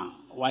no ma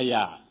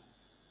waya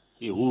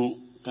ehunu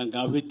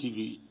kankan hwe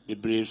TV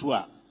bebre so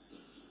a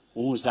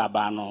wo sa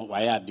abano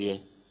waya de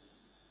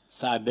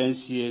sa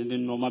dansie ne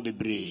no ma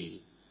bebre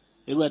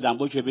ewe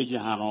dambo hwe beji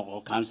ha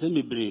no kanse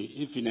bebre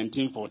ifi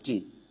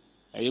 1914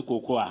 eye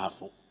koko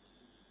ahafo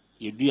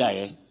yedua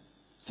ye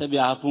se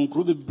bia ahafo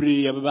nkru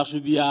bebre ye beba so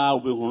bia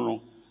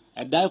obehunu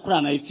edai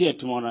kura na ifi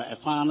etimo no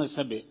efa no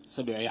sebe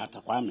ya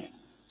atakwa me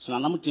so na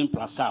namtin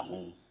plasa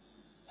ho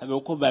ebe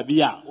ko ba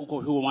bia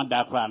uko hwe wo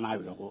da kura na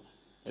awe ho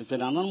ese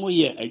na no mo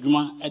ye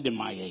adwuma ede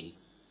ma ye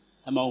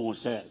ama ho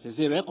se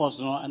records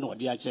no na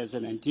odi a che se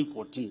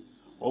 1914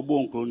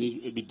 obo nkro ni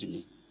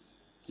ebidini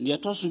ndi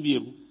etoso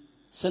biem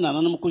se na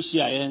nanom ko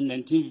hia ye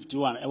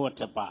 1951 e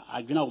wotepa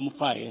adwuna wo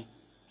mfa ye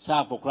sa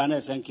afokura na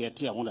ese nke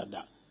ete ho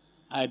dada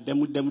a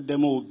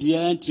demu obi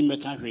anti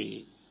meka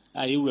hwe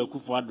a yewura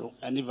Kufuado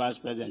ani vice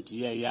president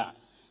ya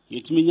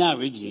yetimi nya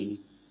region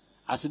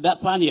asida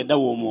pan ye da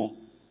wo mo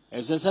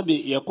ese sabe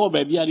ye ko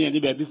ba bia ne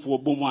ba bifo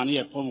bomu an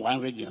ye from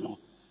one region no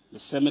the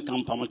same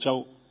campaign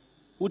chaw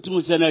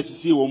utimu se na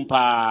asisi wo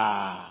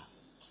mpa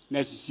na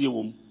asisi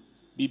wo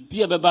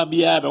bibia beba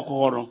bia be ko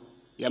horo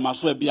ye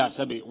maso bia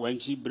sabe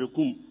wanchi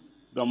brekum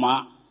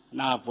doma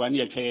na afo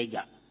ani atwa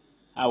yeja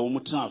a wo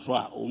mutena so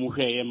a wo mu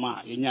hwe ye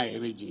ma ye nya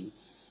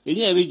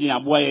region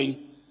aboa ye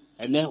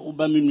ene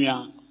uba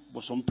menua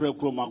bosompre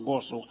kroma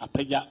goso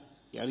apagya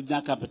ya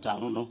regional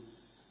capital no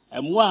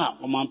emwa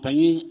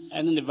omampanyi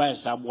ene ne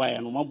vice aboa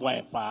no maboa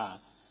ye pa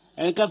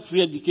enka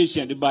free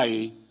education de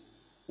bae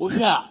wo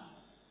hwe a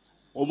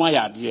o ma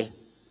ya de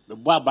be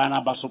boa ba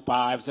na baso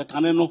pa se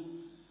kane no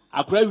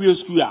akra wie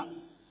school a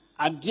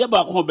ade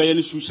ba ko be ye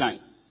ne shushan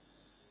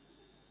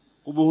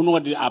obo no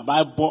de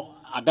abai bo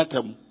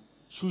adakam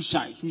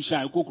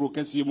shushan kokro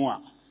kase mu a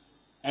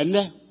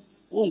ene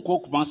wo nko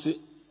kumase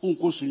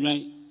nko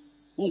sunwan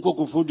nko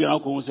Kufuado na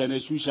ko se na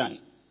shushan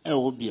e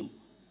wo biem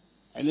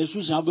ene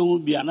shushan be hu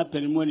bia na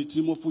panimu ani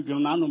timo fudwo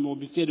na no mo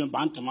bi fede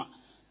bantama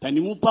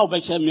panimu pa wo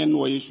be che me no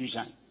wo ye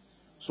shushan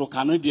so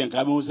Canadian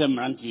ka be hu se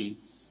mranti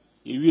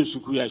e wie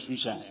suku ya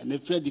shushan ene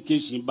free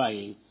education ba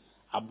ye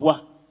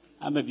aboa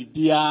ama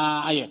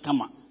bibia aye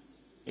kama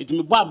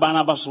etimi bo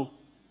abana baso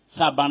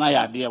sa abana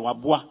ya de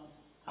waboa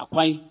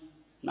akwan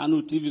na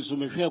no TV so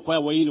me hwe kwa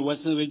wo yi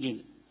Western region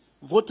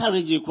voter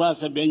region kwa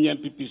se be nya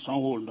MPP son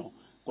hold no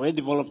ko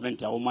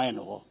development a wo mai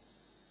no ho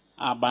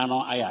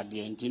abano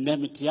ayade nti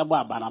ndemiti abo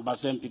abana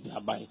basa MPP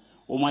abai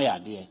wo mai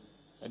ade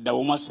da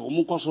wo maso wo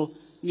mkoso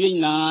ni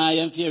nyina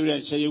yemfe ewura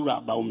hye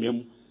ewura Bawumia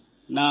mu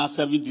na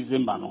 7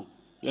 December no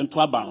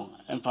yento aba no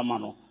emfama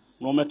no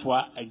no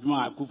metoa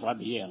adwuma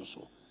Kufuado ye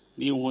enso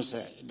ni hu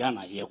se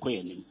Ghana ye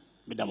koyenim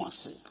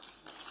bidamase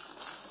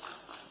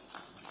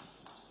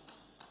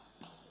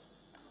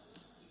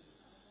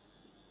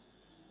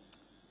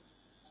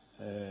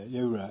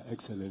Your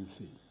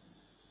Excellency,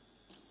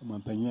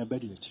 Mampania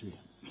Bediatri,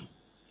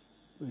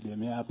 with the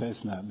mere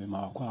person,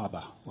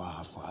 Memaquaba,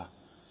 Ahafo.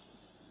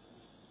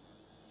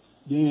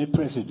 Ye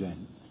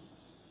President,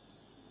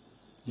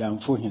 young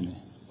Fohine,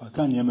 or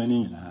can you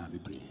many in a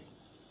be?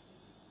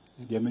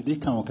 The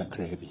Medican Oka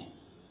Crabby.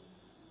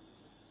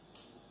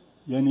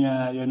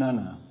 Yenia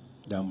Yanana,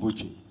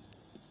 Dambuchi,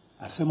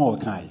 a Samo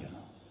Kayan,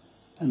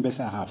 and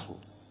Bessa Ahafo,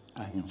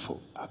 Ahimfo,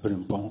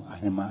 Abrimpon,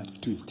 Ahima,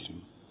 Tweetrim.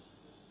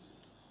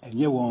 And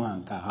ye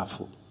won't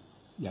Ahafo,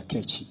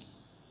 Yakechi.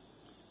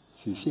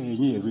 Since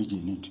ye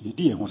region into a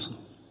dear also.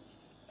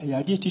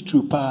 I did it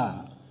true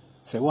pa.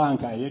 Say one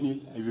guy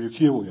any I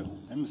refuse you.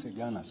 I'm say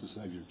Ghana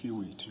so I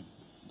refuse it.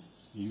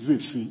 You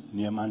refuse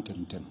near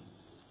Mountain Tem.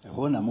 A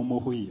hona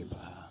momo hoye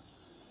pa.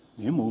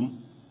 Nemum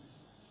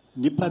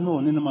Nipa no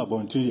Nima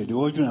Bonturia, the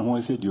original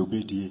one said you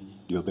obey the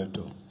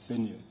obeto.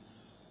 Send you.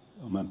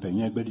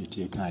 Mampanya bedi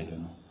take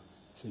no.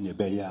 Send you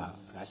beya,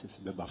 races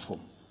beba form.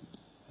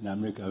 And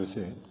America will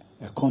say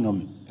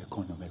economy.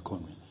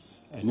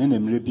 And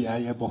then maybe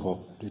I have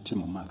the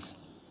team of Max.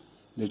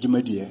 The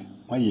Jumadia,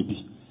 why ye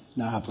be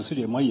now have for so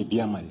why ye be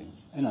a my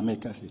and I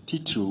make us a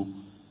teacher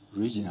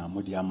regional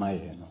Modia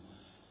Maya.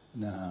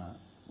 Now,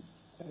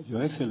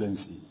 Your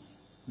Excellency,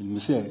 when we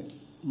say,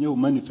 you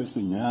manifesto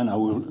in an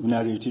hour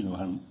narrating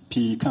on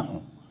P.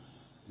 Cajon.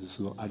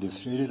 So I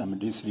decided I'm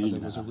this reading.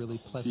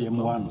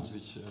 CM1.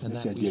 I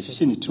said, the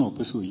efficient to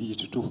pursue ye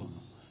to two.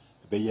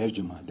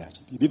 Bayajuma that.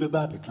 Be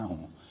baby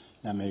Cajon.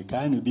 Now, my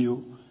kind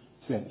bill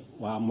say,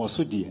 while more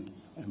so dear,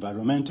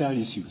 environmental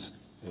issues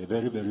are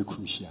very, very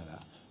crucial.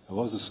 I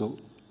was also,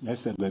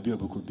 next time baby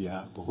could be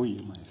a boy,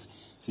 mice.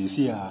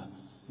 See,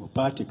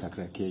 party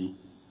kakrake,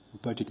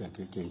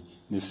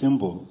 the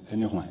symbol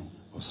anyway,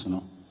 or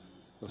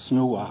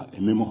snow wa a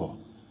memo,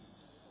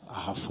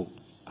 Ahafo,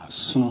 a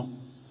snow.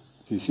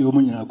 See,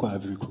 woman in aqua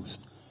every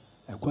coast.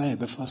 Acquire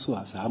befaso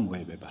as some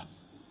way beba.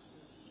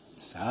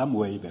 Some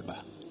way beba.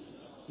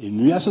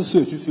 In we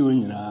associate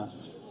when you are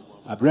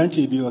a branch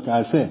of your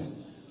car say,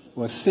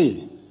 was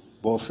say,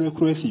 but free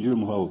crazy you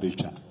more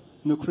better.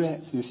 No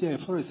cracks, you see a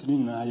forest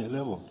in a higher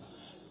level.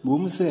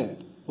 Mum say,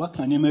 what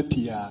can you make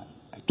a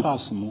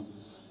toss more?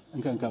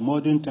 And can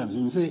modern times,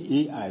 you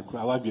say AI,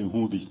 crowd and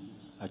hobby,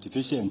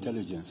 artificial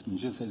intelligence, you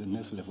just say the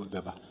next level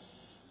beba.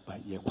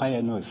 But you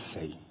quiet no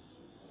say.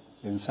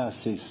 And Sas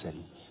says, say,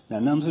 now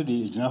Namso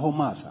de Janaho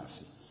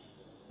Massas.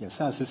 Yes,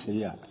 Sas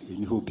say,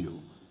 in Hobio,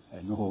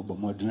 and no hope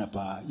modern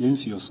pa,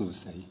 Yens your so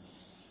say.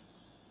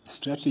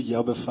 Strategy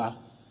of a fa,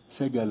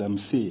 Segalam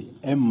say,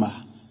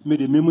 Emma,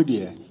 made a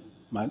memory,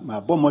 my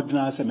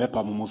bomodnas and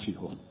Mepa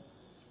Momofio.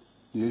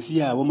 This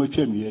year, I won't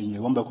train me and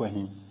you won't back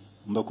him,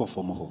 Mbako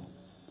for Moho.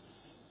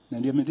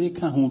 Now the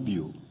Medica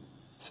Hobio.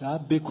 Sa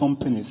big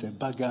companies, a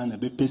bagan, a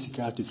big basic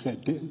artist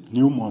said,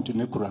 New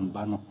Montenegro and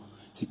Bano.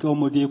 Sika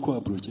modi ko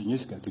abroche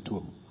nyeska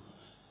keto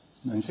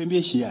na nsem ye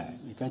hia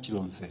me ka kire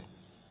on se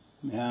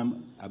me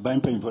am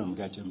aban pan for me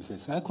ka kire me se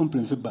sa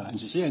complaints ba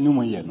nhihye ene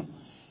mo ye no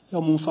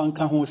ya mo mfa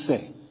nka ho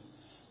se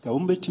ka wo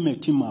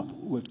mbeti team up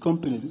with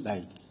companies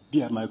like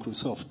via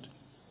Microsoft,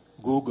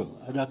 Google,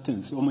 other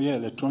things o mo ye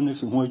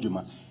electronics ho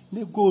adwuma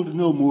ne gold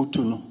no mo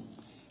to no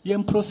ye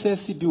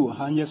process bi wo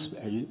hanyes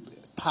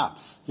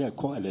parts ye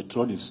call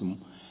electronics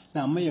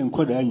na me ye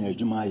nkoda anya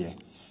adwuma ye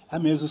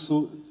amezo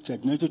so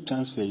technology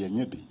transfer ye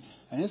nya bi.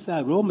 And yes,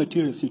 raw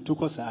materials it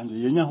took us and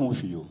Yenya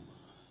Hofio.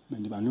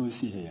 Many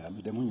see here,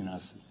 with the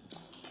Muninas.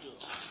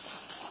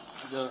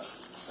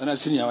 And a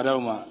senior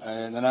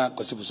Wadaroma, Nana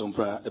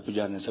Cosipusompra,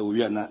 Epijan, so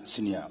we are not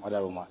senior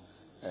Wadaroma.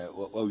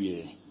 What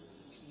we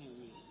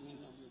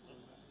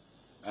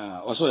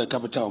also a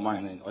capital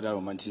mine in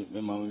Wadaromanti,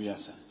 Mamma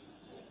Viasa.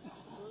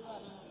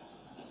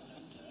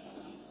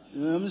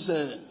 I'm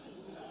say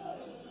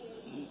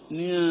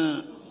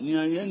near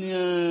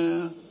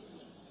Yenia,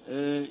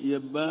 you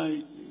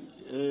buy.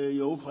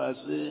 Your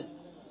passe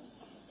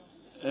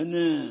and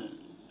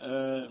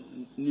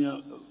near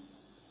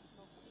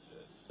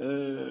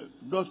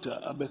Doctor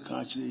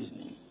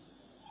Abekachi.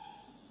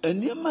 And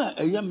near my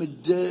a yammy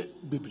de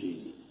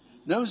Bibli.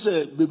 Now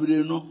say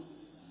Biblino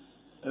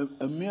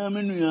a mere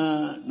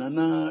menuya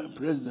Nana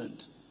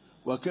President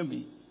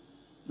Wakabi,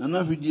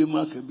 Nana Vidia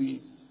Makabi,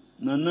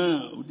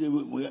 Nana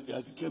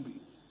Yakabi.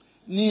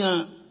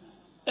 Near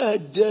a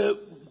de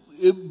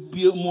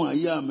be more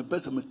yam, a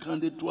person me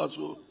candid to us.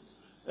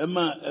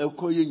 Emma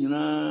Koye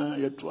Yina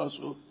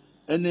Yatuaso,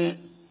 any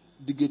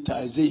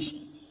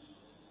digitization.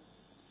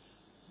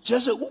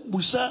 Just a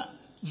busa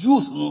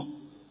youth no,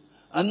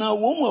 and now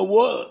woman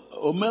war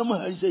or member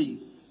I say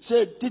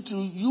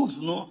title youth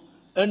no,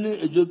 any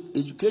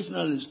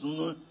educationalist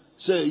no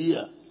say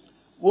yeah.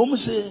 Woman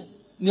say,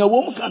 near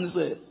woman can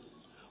say,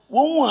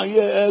 woman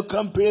yeah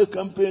campaign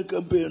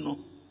no,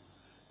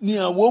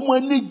 near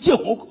woman need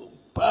jehok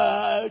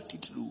pa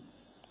title.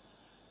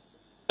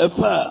 A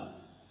pa.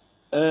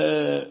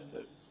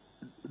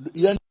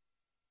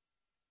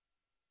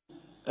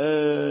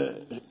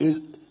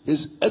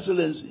 His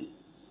Excellency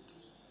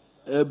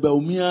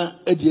Bawumia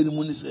Edieni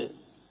Munise.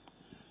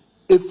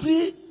 If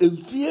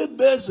he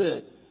bears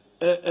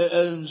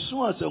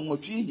so as a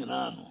mochi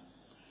yinano,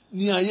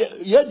 near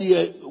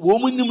yet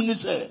woman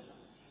Munise,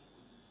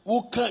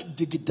 who can't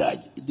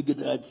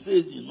digitize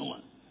says you know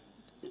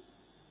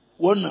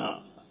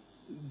one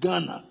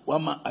Ghana,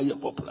 Wama Aya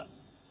Popular.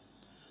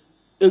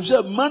 If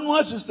the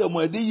manual system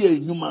where they are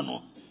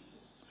human,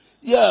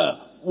 yeah,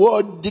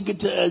 what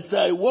digital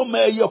side, what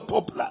may you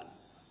popular?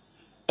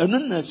 And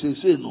then I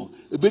say no,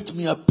 a bit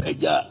me a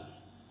peja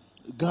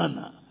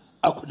Ghana,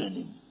 I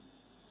couldn't.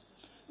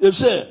 If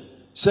say,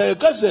 say,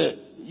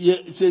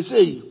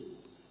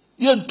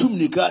 yen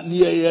tumnika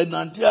near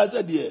Nantia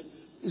said,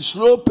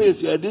 slow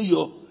pace,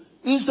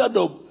 instead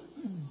of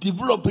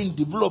developing,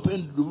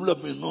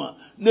 no,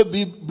 ne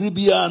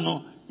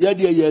bibiano,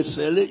 yes,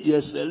 sell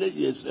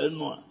it,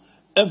 no.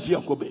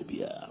 Emfiako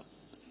baby.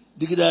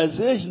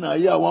 Digitization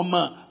aya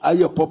wama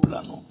aya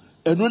popular no.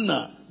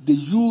 Enuna the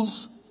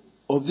youth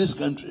of this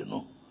country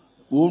no.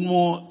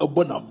 Womo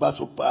abona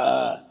baso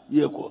pa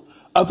yeko.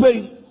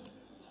 Apai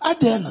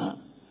adena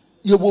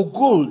you will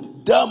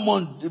gold,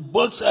 diamond,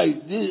 both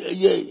sides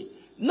yeah.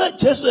 Not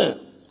just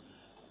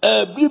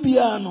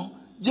Bibiano,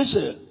 just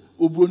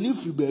Ubroni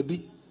free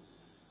baby.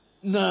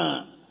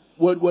 Na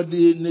what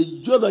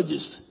the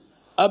geologist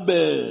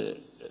abe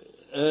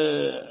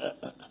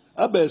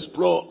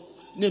explore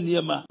ne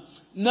nneɛma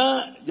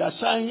na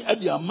yasan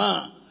ade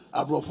ama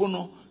abrofo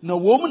no na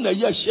wɔn na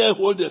yɛ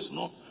shareholders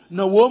no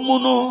na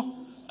wɔn no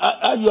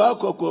ayo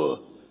akɔkɔ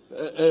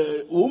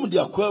wɔn de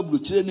akɔ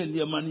aburukyire ne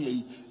nneɛma no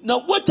yi na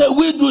what are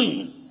we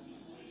doing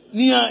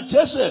nia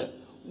kyese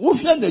wo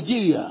hwɛ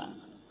Nigeria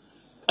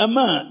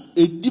ama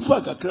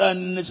edipa kakra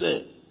ne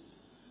sɛ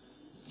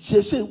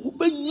sese wo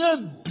benya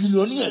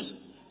billionaires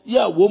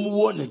ya wɔn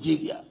wɔ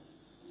Nigeria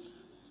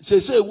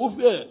sese wo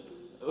hwɛ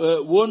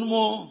wɔn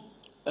mo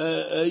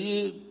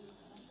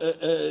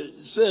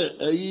say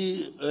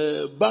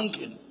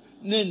banking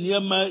ne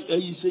nneɛma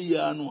sɛ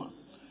ya no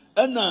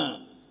ɛna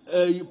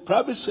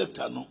private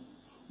sector no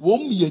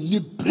wɔn yɛ ni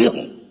bre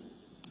ho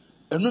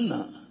ɛno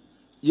na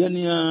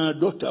yɛnea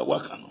doctor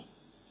waka no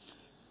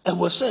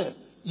ɛwɔ sɛ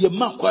yɛ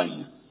ma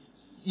kwan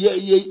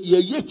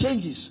yɛ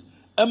changes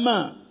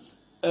ɛma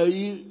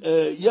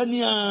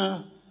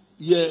yɛnea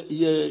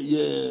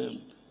yɛ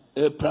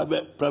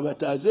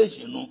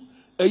privatization no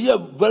ɛyɛ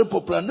very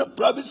popular na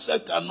private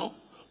sector no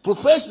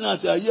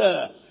professionals are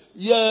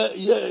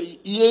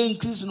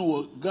increase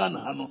no Ghana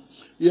hano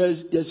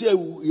yes say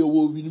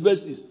you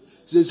universities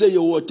say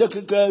you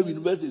technical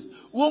universities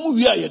wo mu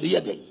wi ayede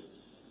yede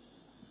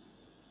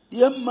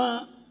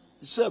yema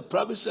say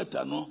private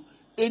sector no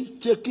in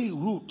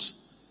taking root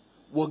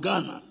wo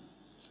Ghana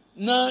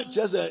na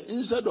just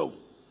instead of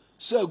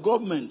say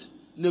government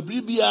na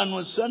bribia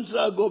no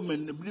central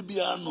government na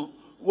bribia no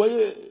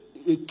we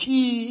a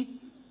key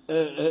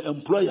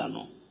employer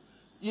no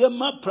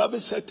yema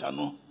private sector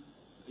no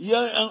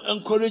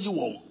encourage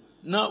one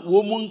now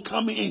women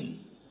come in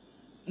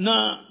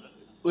now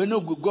we know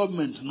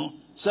government no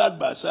side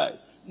by side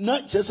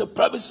not just a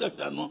private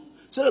sector no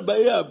so by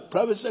a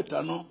private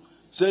sector no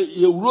say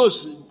you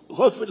rose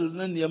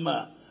hospital in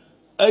Yama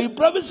a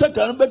private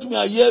sector no bet me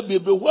a year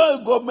baby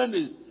why government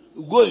is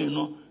going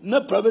no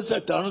not private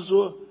sector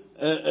also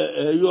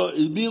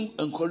is being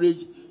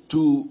encouraged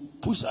to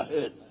push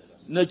ahead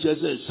not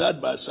just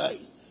side by side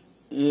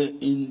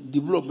in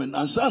development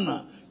and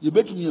sana you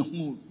bet me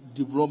who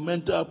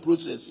developmental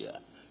process here.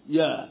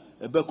 Yeah,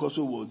 because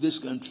of this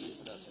country.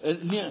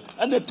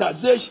 And the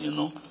taxation, you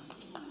know,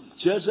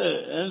 just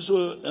and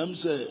so I'm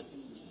say,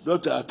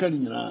 Dr.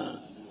 Akanina,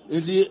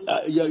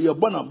 you're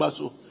born a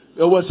basso.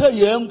 I was saying,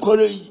 you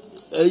encourage,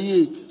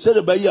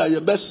 said by your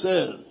best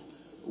sell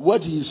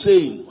what he's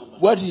saying,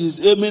 what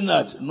he's aiming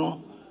at,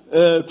 no,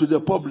 to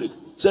the public.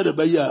 Said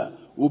by your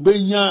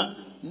Ubenya,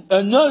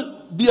 and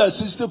not be a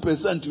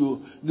 60%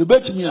 you, the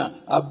bet me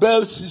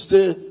above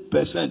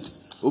 60%.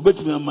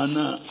 Obetumi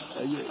amana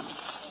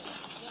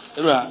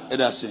era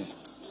edase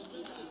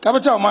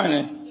capital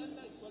mine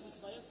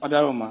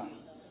adaroma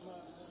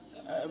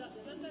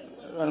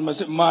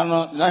anamase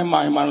mano na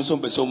hima so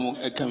beso mu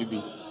eka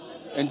bi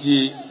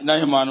enti na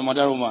hima no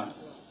madaroma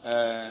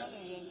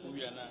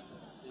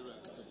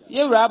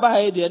ye wura ba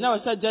ha de na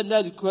wasa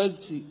gender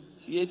equality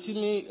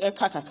yetimi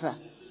eka kakra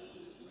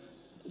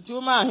enti o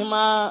ma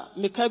hima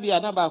meka bia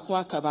na ba ko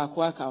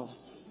aka o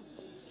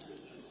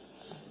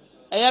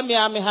eya me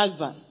am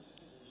husband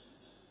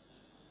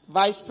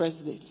Vice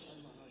President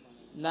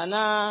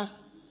Nana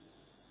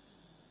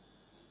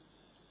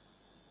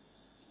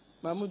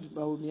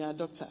Bawumia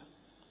doctor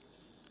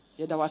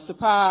yeda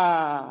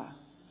wasepa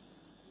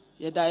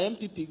yeda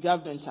MPP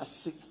government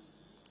ase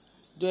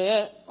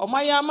de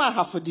omaya ma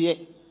Ahafo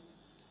de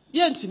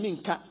ye ntimi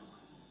nka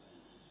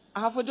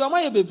Ahafo de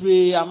omaya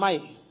bebre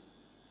amaye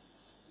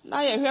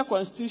na ye hwe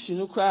constitution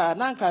no kra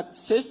na nka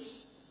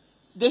 6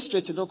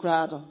 district no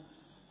kra no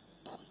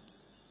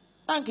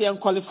anka ye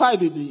qualify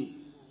bebre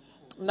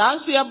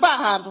nanso ye ba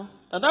ha no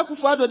na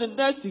Akufo-Addo de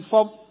nasi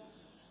form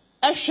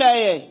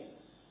ehwe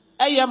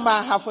ye ma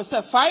Ahafo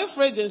se 5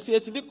 regions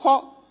yet bi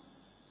call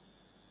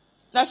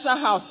national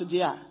house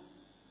dia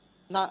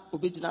na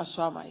obedina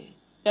so amaye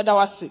ye da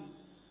wase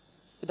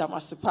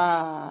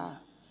pa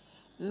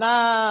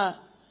na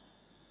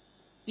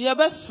ye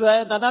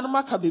besre na nanom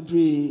aka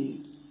bebre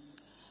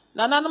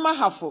na nanom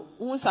Ahafo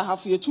unsa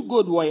Ahafo ye too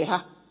good wo ye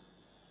ha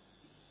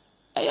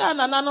eya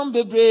na nanom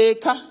bebre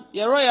ka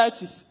ye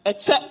royalties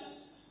eche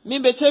mi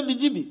beche mi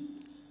dibi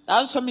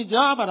nanso mi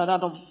jama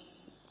banananom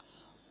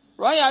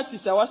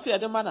royalties e wase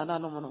de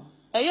manananom no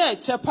eye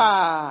eche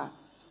pa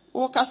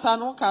wo kasa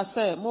no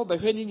kasa mo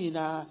behwe ni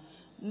nyina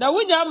na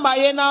wunya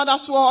maye na da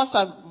so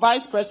osa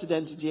vice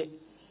president die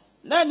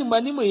na ni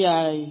manimu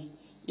yai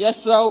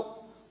yesro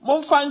mo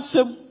mfa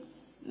nsem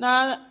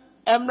na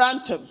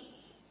emrantem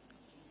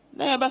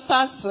na ye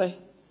besa asre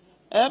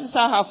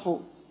sa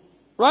Ahafo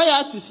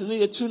royalties no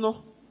yetu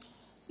no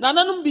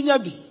nananom binya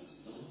bi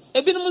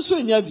ebinum so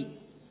nya bi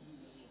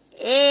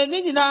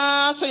ni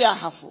nyina so ya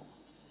Ahafo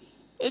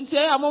enti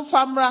ya mo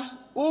famra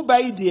wo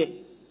bai die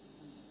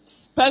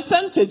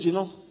percentage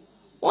no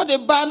wo de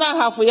ba na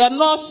Ahafo ya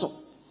noso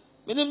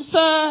minim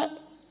sa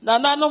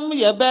nananom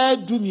ye ba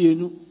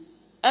dumienu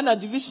ena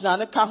division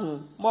ane ka ho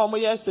mo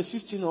ye se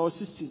 15 or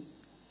 16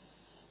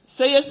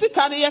 se ye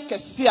sika ne ye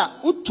kese a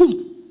utum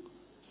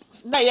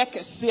na ye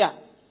kese a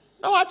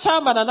na wa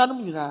chamba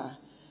nananom nyina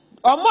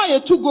omo ye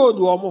too gold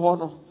wo mo ho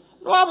no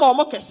no ama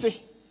omo kese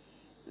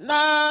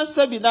na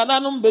sebi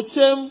nananom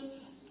bechem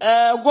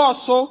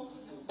goso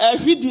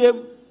hwidiem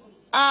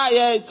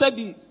ye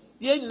sebi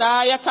ye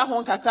nyina ye ka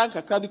ho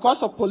kakra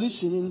because of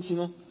pollution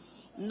ntino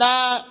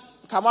na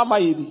kamama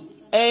yebi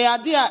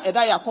ade a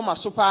eda yakoma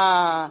so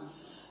pa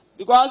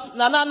because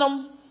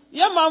nananom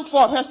ye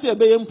manfo hwese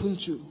ebeye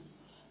mpuntu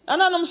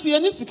nananom so ye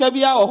ni sika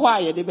bia wo ho a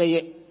ye de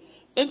beye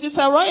enti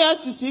sa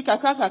royalty si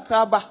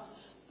kakra ba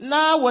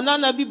na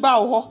wonana bi ba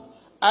wo ho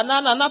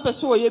anana na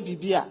pese wo ye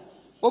bibia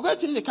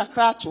obetimi ne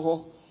kakra to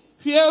ho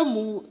hwie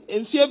mu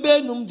emfie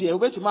be num de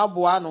obetimi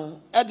aboa no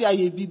e de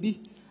aye bibi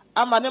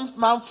ama ne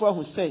manfo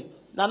ahu sei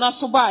nana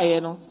so ba ye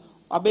no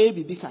abaye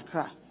bibi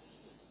kakra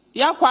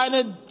ya kwa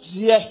ne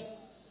die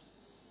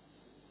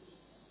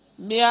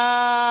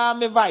mia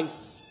me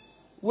vice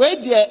we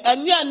de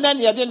eni anan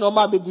ye de no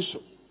ma begu so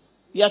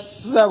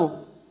yes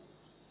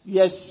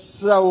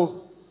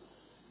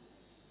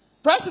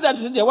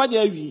president de wa de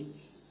awi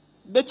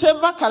be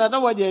cheva kala na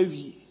wa de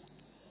awi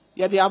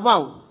ye de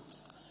amaw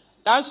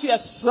that's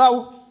yes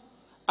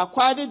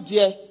acquired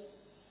de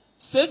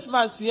 6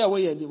 months here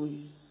we ye de we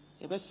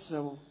e be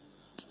sew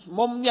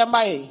mom ye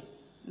mai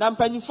na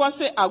mpanyifo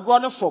se agro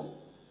no fom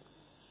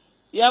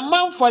ye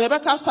man for ye be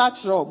ka sa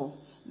kire omo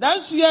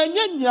nanso ye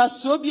nyanya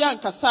so bi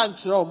ankasa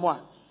nkire omo a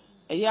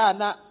eya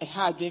na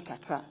ha adwe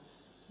kakra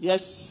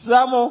yes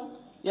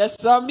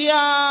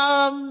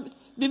mia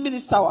mi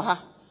minister wa ha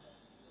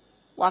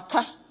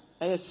waka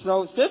yes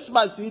 6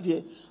 months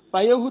here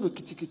ba ye huru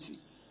kitikiti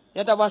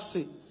ye da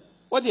wase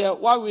wo de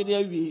wa we ne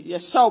awie ye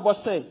sha obo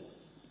se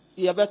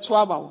ye beto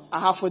ama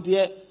ahafo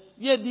de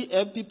ye di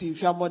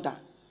MPP hwamoda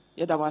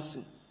ye da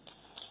wase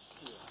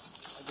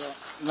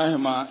na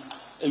hema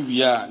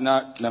awia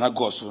na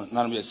goso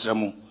na no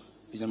yesremu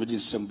ye me di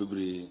nsrem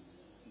bebre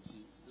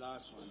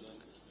last one.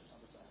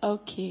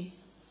 Okay.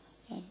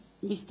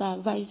 Mr.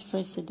 Vice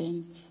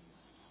President,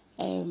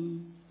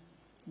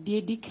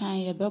 the kan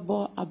ye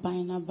bebo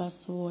abina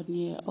baso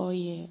ne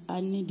oye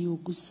ani di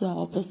ogusu a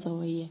opese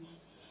oye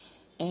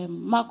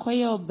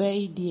makoye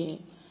obey die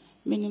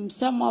minim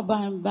sem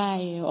oban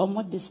bae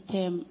omo the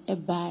stem e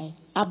bae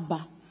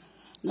aba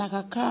na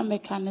kakra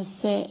meka ne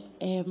se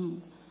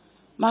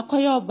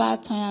makoye oba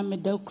tan me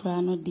da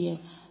kura no de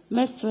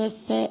mesre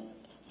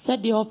se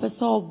de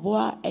opese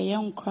oboa eye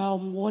nkra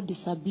omo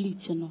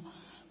disability no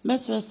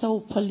mesre se o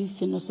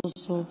policy no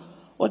so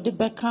o de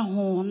beka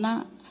ho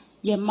na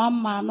ye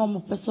mama no mo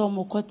pese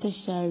omo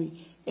tertiary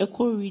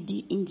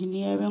read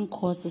engineering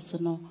courses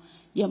no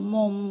ye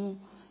mom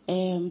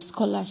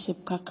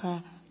scholarship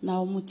kakra na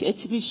omuti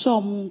etibi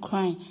show mu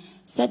nkran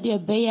said de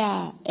be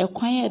ya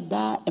ekwan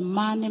eda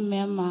ema ne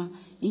mema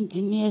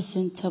engineer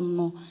sentem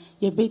no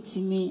ye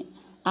betimi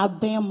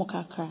aben mu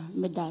kakra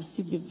me da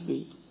si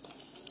bebre.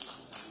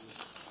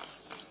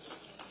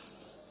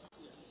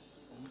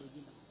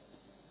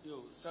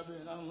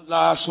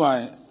 Last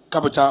one,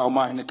 capital of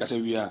mine,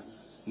 Casavia,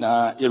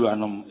 na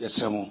Iranum,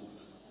 Yesamo,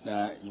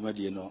 na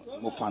Yumadiano,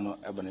 Mofano,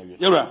 Abanavia.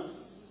 Yura.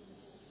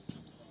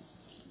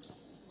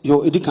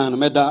 Yo, Edikan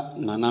Meda,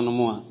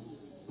 Nananoa,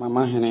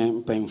 Mamma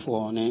Hene,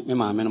 painful, ne,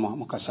 Mima Menoma,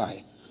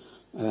 Mokasai,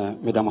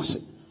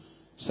 Medamase.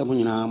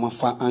 Sabunina,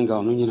 Mafa Anga,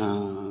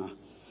 Nunina,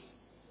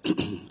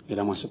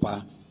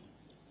 Edamasipa.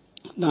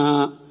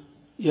 Na,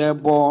 ye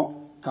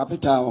bo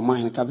capital of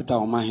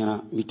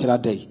mine, Mitra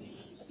Day.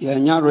 Ya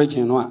nya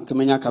region no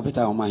kamenya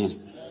capital o man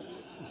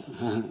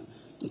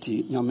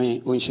nti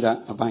nyame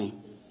onhira aban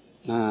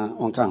na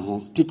onka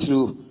ho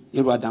titru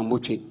yeru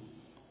adambotwe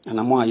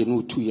ana mo aye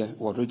no tuye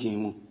wo region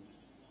mu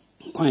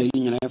kwan yi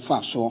nyina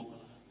fa so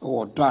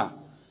wo do a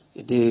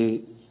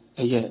de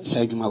eye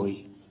saduma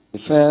we the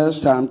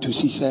first time to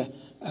see say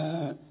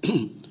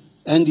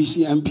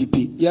NDC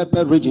MPP ya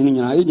per region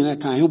nyina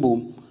kan ho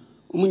bom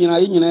nyina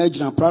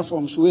agina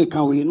platforms we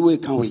kan we no we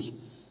kan we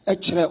e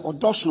kire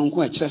odoso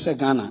nko e kire se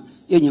Ghana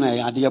yenyina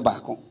ya ade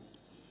baako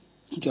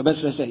nti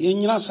obesere se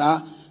yenyina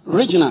sa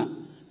regional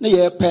na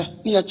ye pe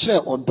na ye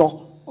kire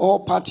odo all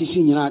parties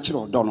nyina kire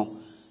odo no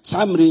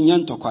sa mre nya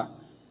ntokwa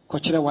ko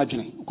kire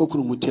wadwene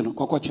kokuru muti no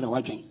kokko kire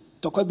wadwene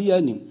tokwa bi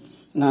anim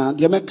na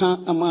de meka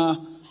ama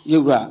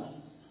yewura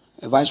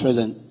vice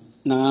president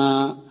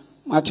na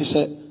mate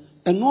se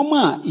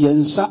enoma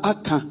yensa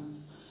aka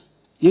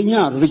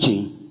yenya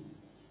region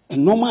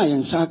enoma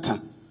yensa aka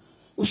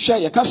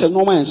uhwe ye ka se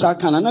enoma yensa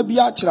aka na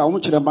bia kire wo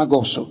kire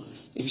magoso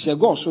if you say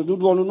God, so do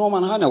one no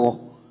man hanewo.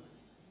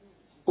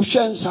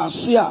 Ushen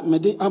Sasia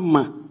mede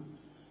ama.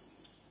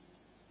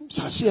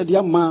 Sasia the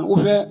ama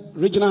over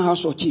regional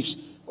house of chiefs,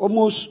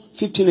 almost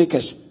 15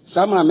 acres.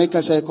 Samara make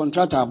us a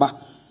contractor ba.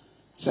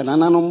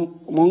 Sananano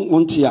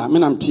Montia,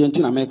 Menam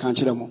TNT American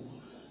Chiremo.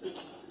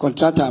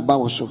 Contractor ba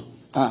also.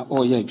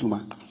 Oh yeah,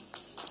 Juma.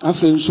 I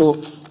feel so.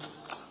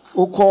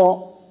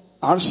 Oko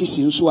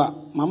RCC Sua,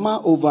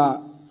 Mama over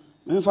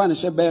Memphis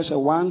say bears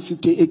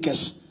 150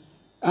 acres.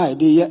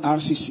 The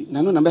RCC.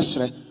 Nano na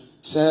besre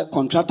se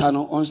contractor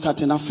no on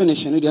starting na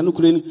finishing de no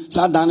kuleni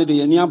sa dan de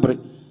yani abre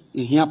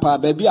ehia pa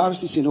ba bi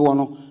RCC no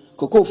wono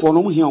koko fo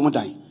no mu hia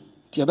omodan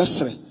ti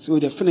besre so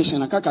de finishing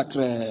na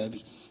kakakra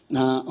bi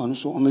na ono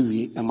so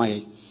omawie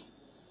emaye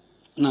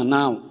na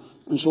now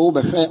nso wo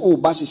behwe wo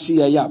ba sisi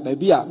ya ba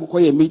bia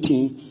mkoye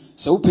meeting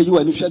se wo peyi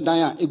wa ni hwe dan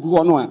a egu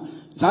ho no a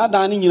saa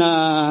dan ni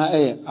nyina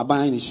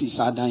aban ni si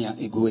saa dan ya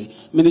eguwe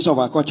Minister of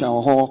Agriculture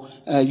ho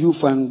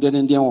youth and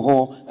den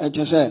ho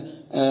chese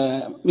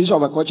Minister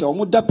of Agriculture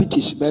omo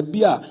deputies ba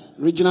bia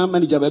regional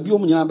manager ba bia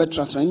omo nyina be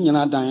tratra ni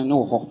nyina dan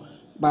no ho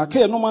ba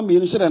ka no ma me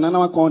ni se na na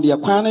makon de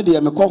kwan ne de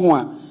me ko ho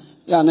a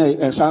ya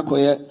na sa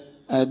koye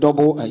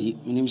double ayi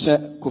minim se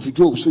Kofi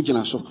Job so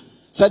gina so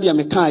said ya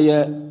me kan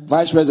ye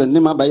vice president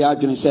nima ba ya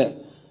adwene se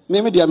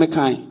me dia me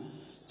kan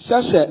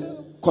se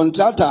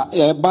contractor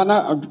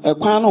bana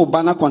kwan no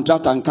bana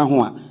contractor nka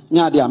ho a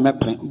nya de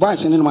amepre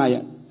vice ne ma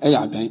ye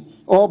ya adwene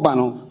o ba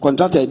no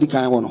contractor di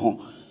kan wo no ho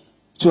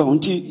so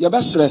unti ye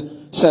besre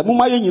se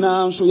muma ye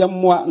nyina nso ye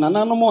mmoa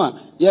nananom a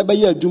ye be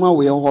ye adwuma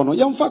we ho no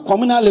ye mfa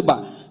communal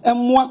labor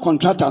emmoa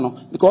contractor no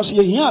because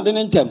ye hia de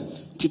ne ntem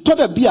ti to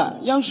da bia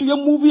ye nso ye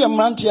move ye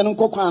mrantie no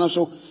kokwan no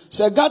so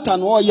se gata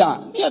no ya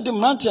ne de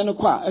mrantie no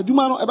kwa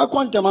adwuma no ebe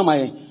kontem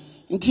amaye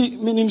nti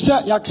minim se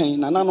ya kan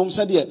nananom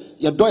se de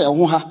ye do ye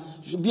ho ha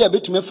bia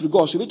betuma afiri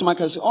go so betuma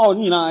ka se oh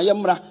nyina ye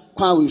mra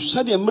kwa we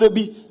se de mra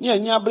bi ne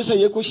anya abrese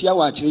ye kohyia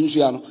wa akire nsu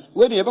ya no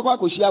we de ye bekwa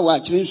kohyia wa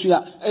akire nsu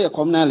ya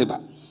communal labor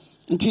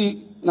nti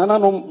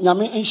nananom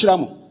nyame nhira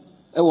mo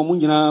ewo mu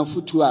nyina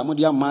futu a mo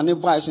de ama ne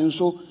vice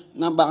nso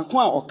na ba ko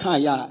a oka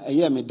ya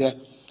eye me de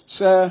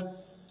se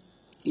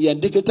ye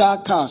digital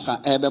cars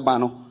a ebeba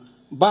no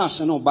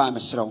bus no ba me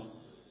serew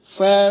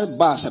fair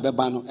bus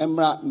ebeba no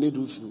emra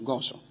medu furu go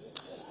so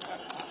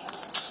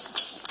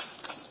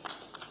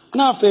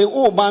na fe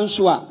o ba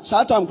nso a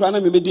satam kra na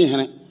me bedi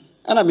hene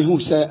ana me hu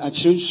se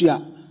akire nsu a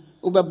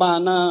obeba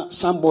na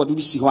sandboard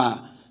bi si ho a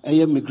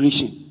eye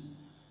migration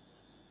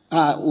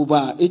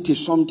over 80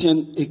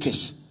 something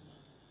acres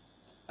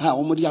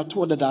omodi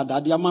ato da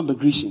dia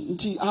migration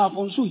nti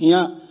Ahafo nso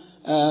hia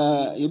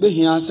yebe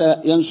hia se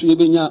yenso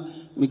yebe nya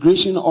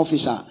migration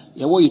officer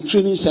ye wo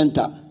training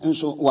center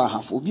nso wa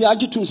Ahafo bi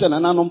agitum se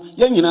nananom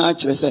ye nyina a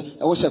kire se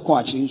e wo se ko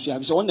a kire nsu a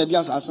bi se won na dia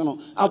asase no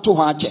ato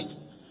ho ache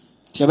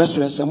ti be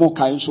sere se mo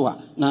kai nso a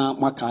na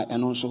maka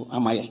eno nso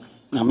amaye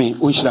na me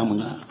onhira mu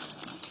nya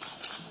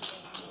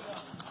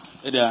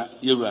eda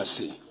yewura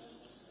se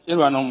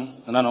yewura nom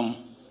nananom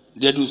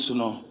dedu su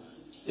no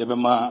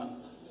yebema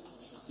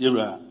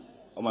yewura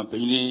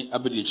omampanyini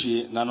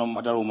abediechi nanom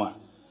madaroma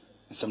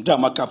nsamda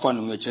maka fa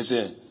no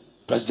yechese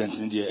president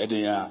ni de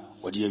eden ya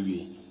wode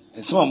awie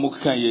nsama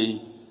mukan ye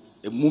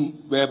emum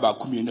be ba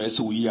kumi no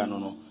ese wuyi ano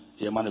no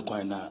ye ma ne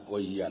kwan na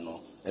wuyi ano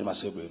e ma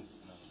sebe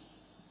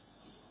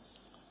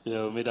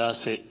yo me da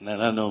se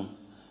nanom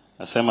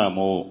asema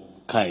mo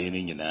kai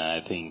ni nyina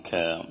I think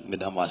me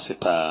da ma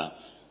sepa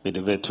me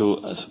de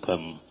veto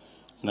asupam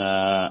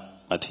na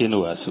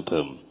atino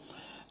asupam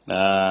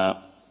na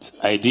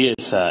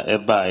ideas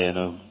eba you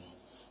know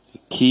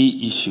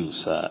key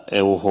issues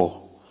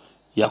ewo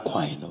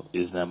yakwino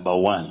is number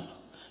 1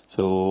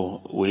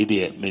 so we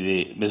there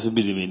me so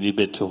be me ni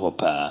beto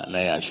hopa na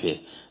ya hwe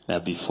na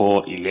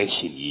before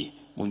election yi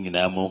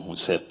munyina mo hu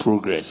say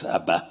progress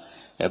aba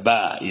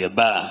ye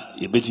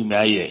betimi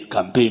aye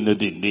campaign no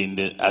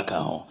din aka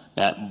ho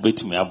na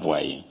betimi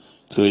aboaye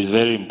so it's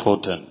very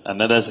important.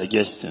 Another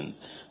suggestion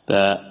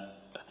that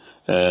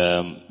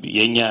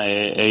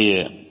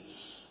yenya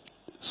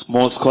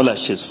small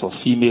scholarships for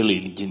female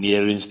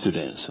engineering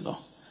students, you know.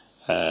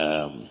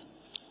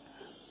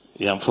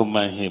 From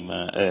him,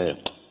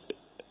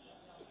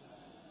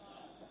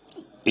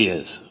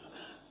 yes.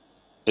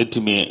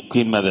 Etime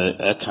Queen Mother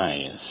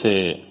Akai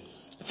say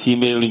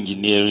female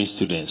engineering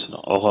students,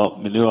 no.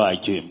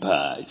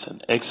 It's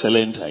an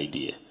excellent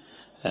idea.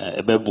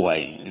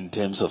 In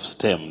terms of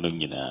STEM,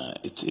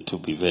 it will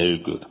be very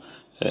good.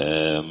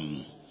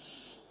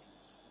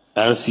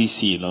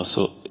 RCC, no,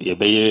 so ye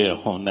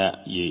hona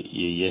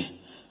ye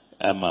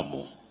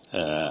amamu.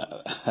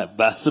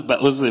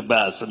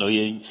 Bas, no,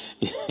 yen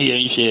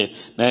share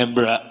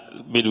Nambra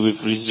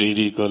Midwifery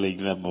Reading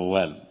College number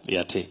 1.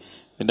 Yate.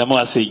 And I'm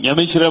going to say,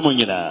 Yamishra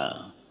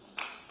Munina.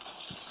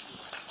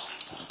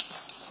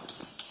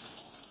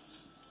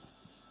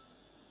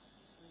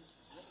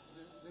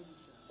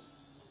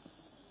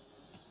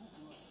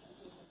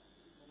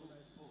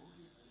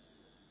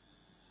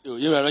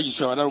 You are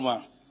registered,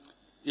 Adama.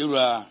 You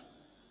are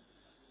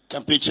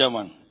campaign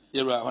chairman.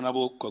 You are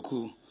Honorable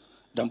Koku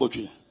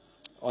Dambochi.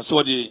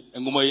 Also, the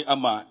Ngumai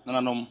Ama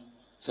Nananom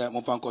say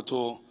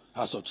Mopankoto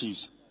House of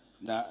Chiefs.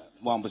 Na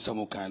one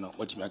Basamo kind of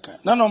what you make.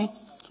 Nanom,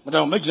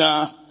 Madam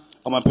Major,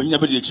 or my Pena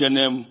Bedi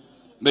name,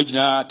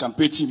 Major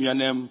campaign team your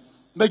name,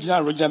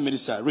 Major Regional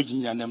Minister,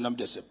 Regional name,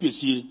 Namdes,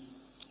 PC,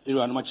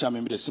 Iran Macham,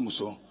 the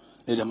Simuso,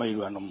 Neda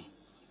Mayuanum.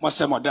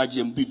 Masama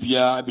Daji and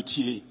Bibia,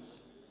 BT.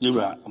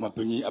 Yura, or my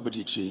penny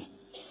abadichi.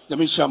 The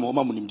Misham or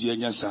Mamunim dear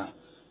Yansa,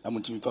 I'm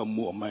going to inform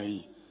more of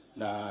my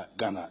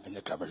Ghana and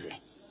your cabaret.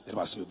 It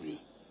must be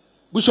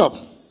Bishop.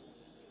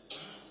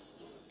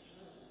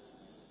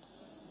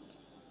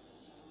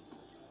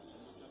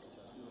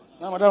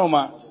 Now,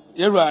 Madame,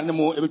 Yura, no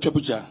more every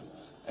chapucha,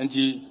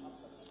 and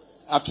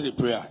after the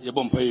prayer, your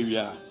bomb pay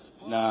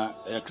na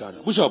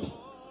aircraft. Bishop,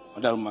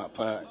 Madame,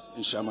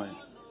 in Shaman.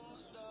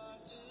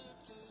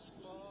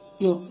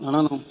 Yo,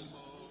 no.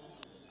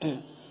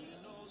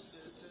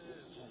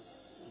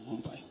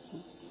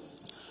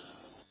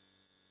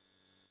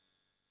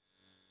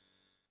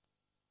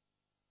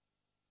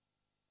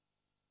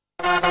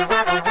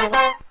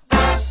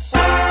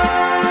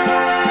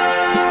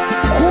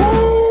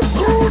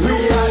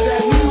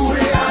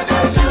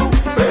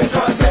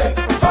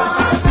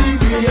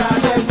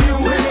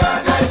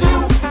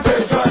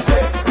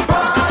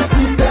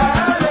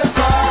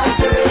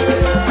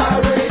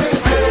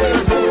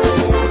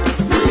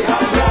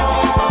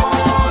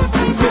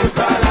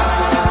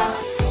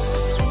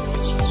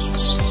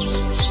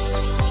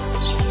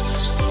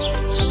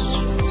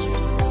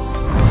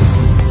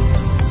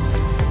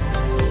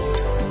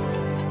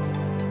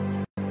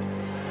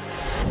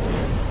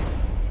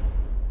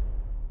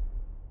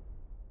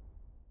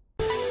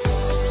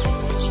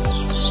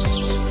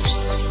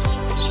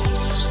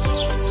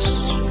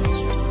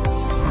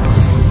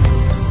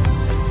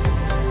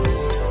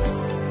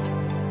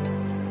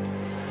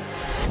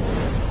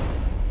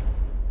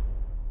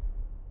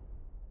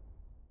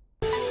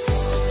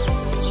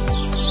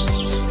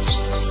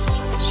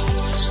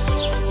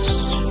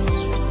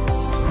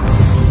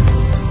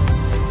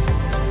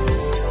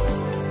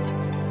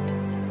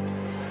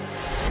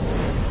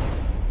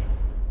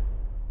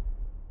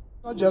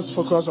 Not just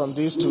focus on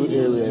these two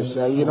areas,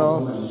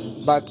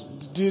 but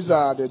these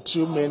are the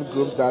two main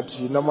groups that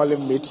he normally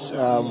meets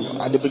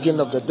at the beginning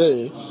of the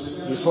day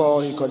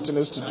before he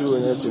continues to do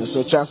anything.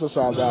 So chances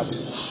are that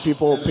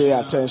people pay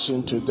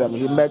attention to them.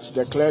 He met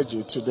the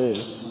clergy today,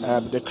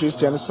 the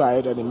Christian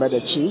side, and he met the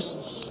chiefs.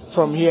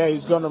 From here,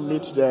 he's going to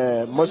meet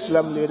the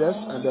Muslim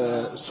leaders and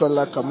the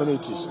settler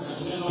communities.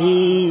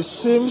 He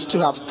seems to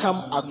have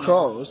come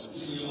across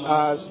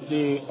as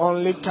the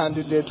only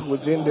candidate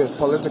within the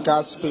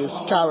political space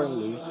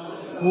currently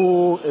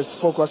who is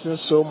focusing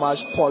so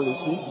much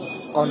policy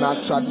on our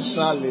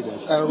traditional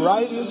leaders. And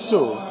rightly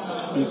so,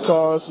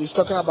 because he's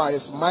talking about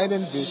his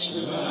mining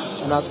vision.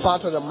 And as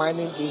part of the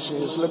mining vision,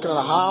 he's looking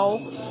at how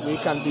we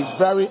can be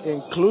very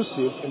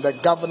inclusive in the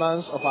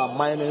governance of our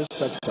mining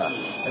sector.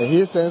 And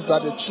he thinks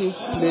that the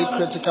chiefs play a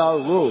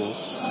critical role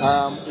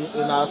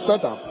in our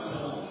setup.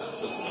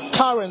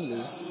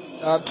 Currently,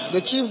 the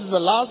chiefs is the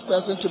last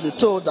person to be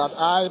told that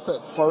I,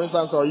 for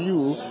instance, or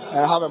you,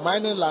 have a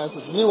mining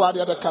license. Meanwhile, they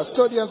are the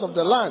custodians of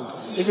the land.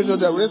 Even though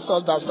the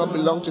resource does not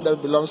belong to them,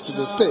 it belongs to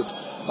the state.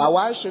 But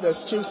why should a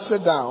chief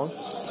sit down,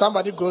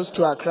 somebody goes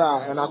to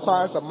Accra and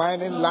acquires a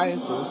mining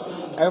license,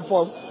 and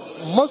for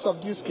most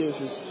of these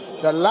cases,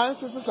 the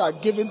licenses are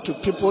given to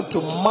people to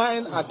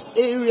mine at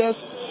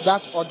areas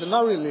that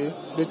ordinarily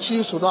the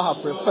chiefs would not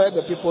have preferred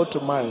the people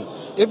to mine.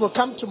 If you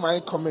come to my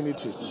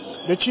community,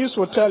 the chiefs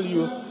will tell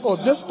you, oh,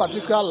 this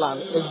particular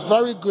land is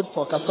very good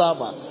for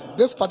cassava.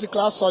 This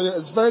particular soil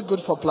is very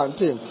good for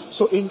plantain.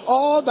 So in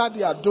all that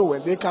they are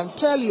doing, they can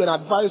tell you and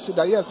advise you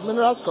that, yes,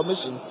 Minerals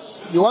Commission,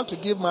 you want to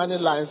give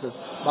mining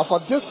licenses, but for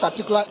this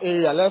particular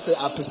area, let's say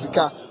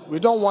Apisika, we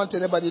don't want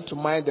anybody to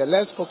mine there.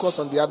 Let's focus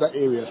on the other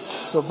areas.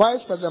 So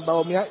Vice President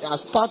Bawumia,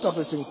 as part of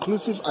his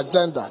inclusive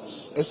agenda,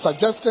 is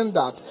suggesting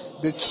that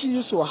the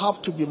chiefs will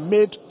have to be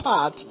made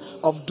part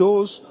of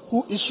those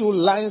who issue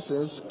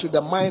licenses to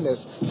the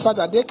miners so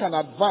that they can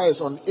advise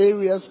on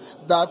areas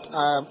that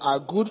are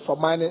good for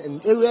mining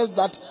and areas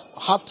that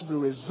have to be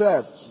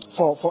reserved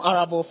for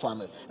arable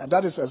farming. And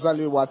that is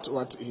exactly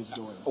what he's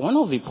doing. One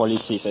of the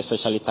policies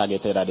especially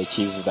targeted at the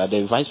chiefs is that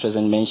the Vice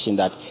President mentioned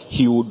that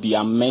he would be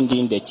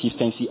amending the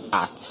Chieftaincy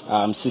Act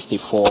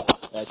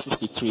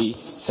 63,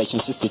 Section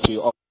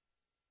 63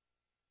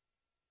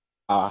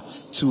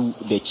 to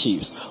the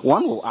chiefs.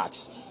 One will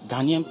ask,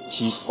 Ghanaian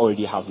chiefs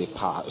already have the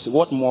power. So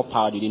what more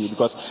power do they need?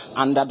 Because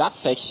under that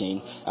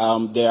section,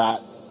 there are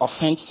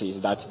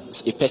offenses that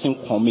a person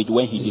commit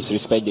when he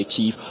disrespects the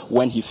chief,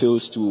 when he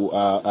fails to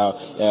honor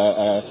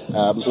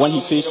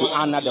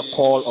the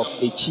call of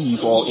a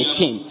chief or a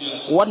king.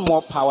 What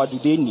more power do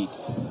they need?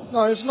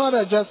 No, it's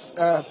not just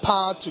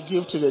power to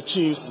give to the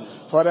chiefs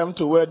for them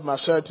to wield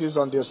machetes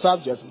on their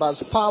subjects, but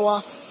it's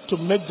power to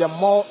make them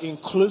more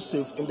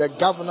inclusive in the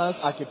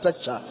governance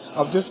architecture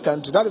of this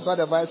country. That is what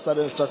the Vice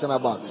President is talking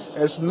about.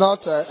 It's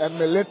not a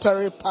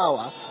military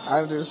power,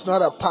 and it's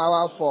not a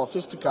power for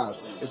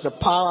fisticuffs. It's a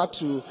power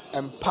to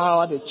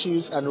empower the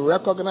chiefs and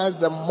recognize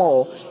them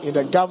more in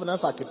the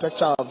governance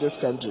architecture of this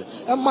country.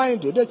 And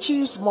mind you, the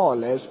chiefs, more or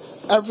less,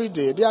 every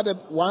day, they are the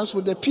ones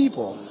with the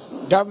people.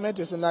 Government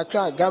is in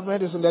Accra,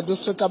 government is in the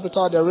district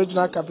capital, the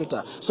regional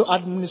capital. So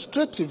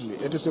administratively,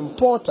 it is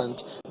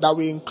important that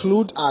we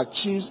include our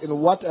chiefs in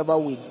whatever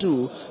we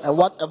do and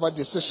whatever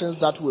decisions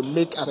that we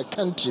make as a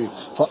country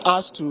for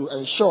us to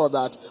ensure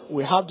that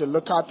we have the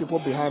local people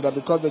behind us,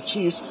 because the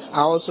chiefs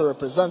are also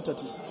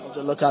representatives of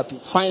the local people.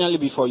 Finally,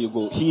 before you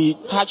go, he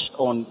touched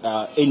on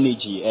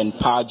energy and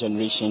power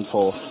generation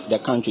for the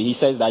country. He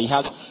says that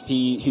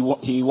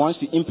he wants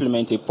to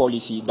implement a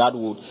policy that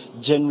would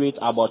generate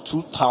about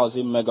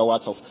 2,000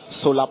 megawatts of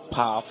solar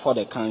power for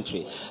the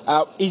country.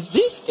 Is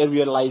this a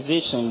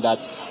realization that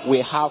we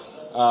have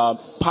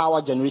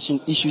power generation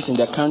issues in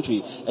the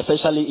country,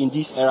 especially in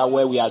this era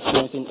where we are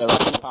experiencing a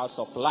rising power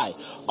supply,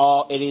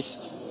 or it is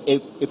a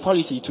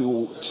policy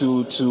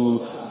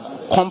to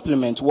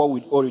complement what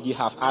we already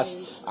have, as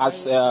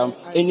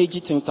energy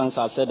think tanks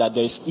have said that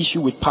there is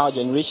issue with power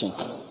generation?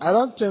 I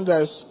don't think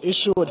there's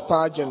issue with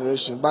power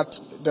generation, but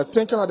the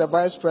thinking of the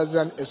vice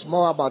president is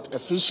more about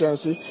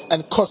efficiency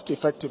and cost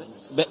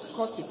effectiveness.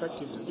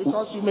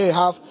 Because you may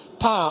have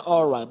power,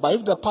 all right, but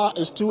if the power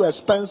is too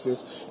expensive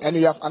and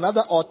you have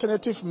another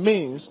alternative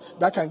means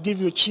that can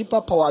give you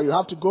cheaper power, you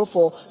have to go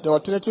for the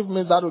alternative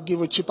means that will give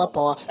you cheaper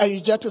power, and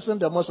you jettison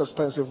the most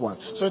expensive one.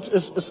 So it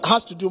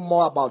has to do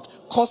more about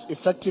cost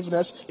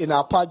effectiveness in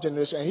our power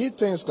generation. And he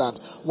thinks that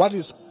what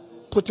is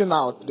putting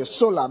out the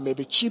solar may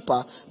be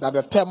cheaper than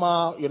the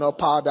thermal,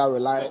 power that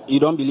rely. You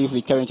don't believe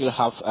we currently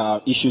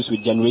have issues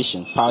with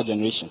generation, power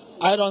generation?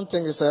 I don't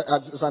think it's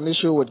an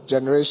issue with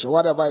generation.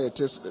 Whatever it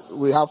is,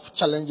 we have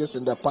challenges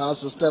in the power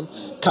system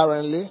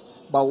currently,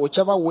 but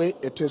whichever way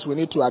it is, we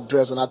need to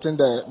address, and I think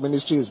the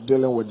ministry is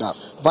dealing with that.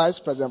 Vice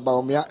President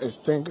Bawumia is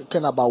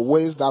thinking about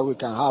ways that we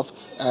can have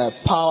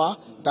power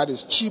that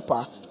is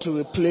cheaper to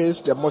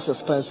replace the most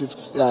expensive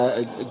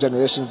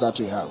generations that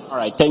we have. All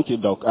right, thank you,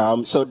 Doc.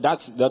 So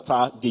that's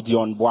Dr.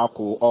 Gideon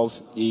Boako,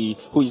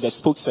 who is the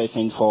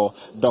spokesperson for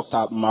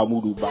Dr.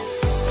 Mahmoud Ba.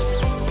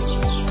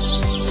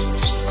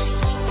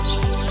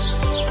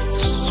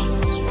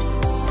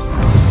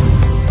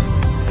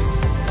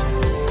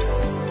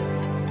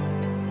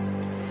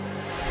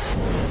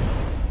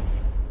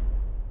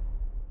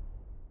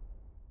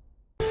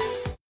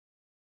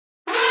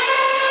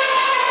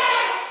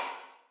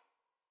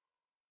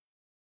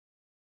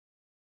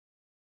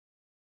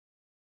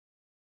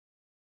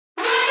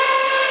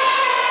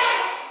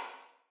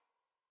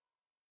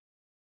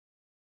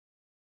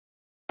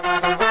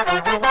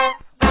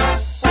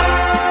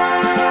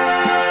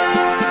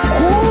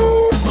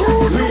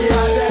 We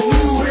are the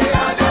new,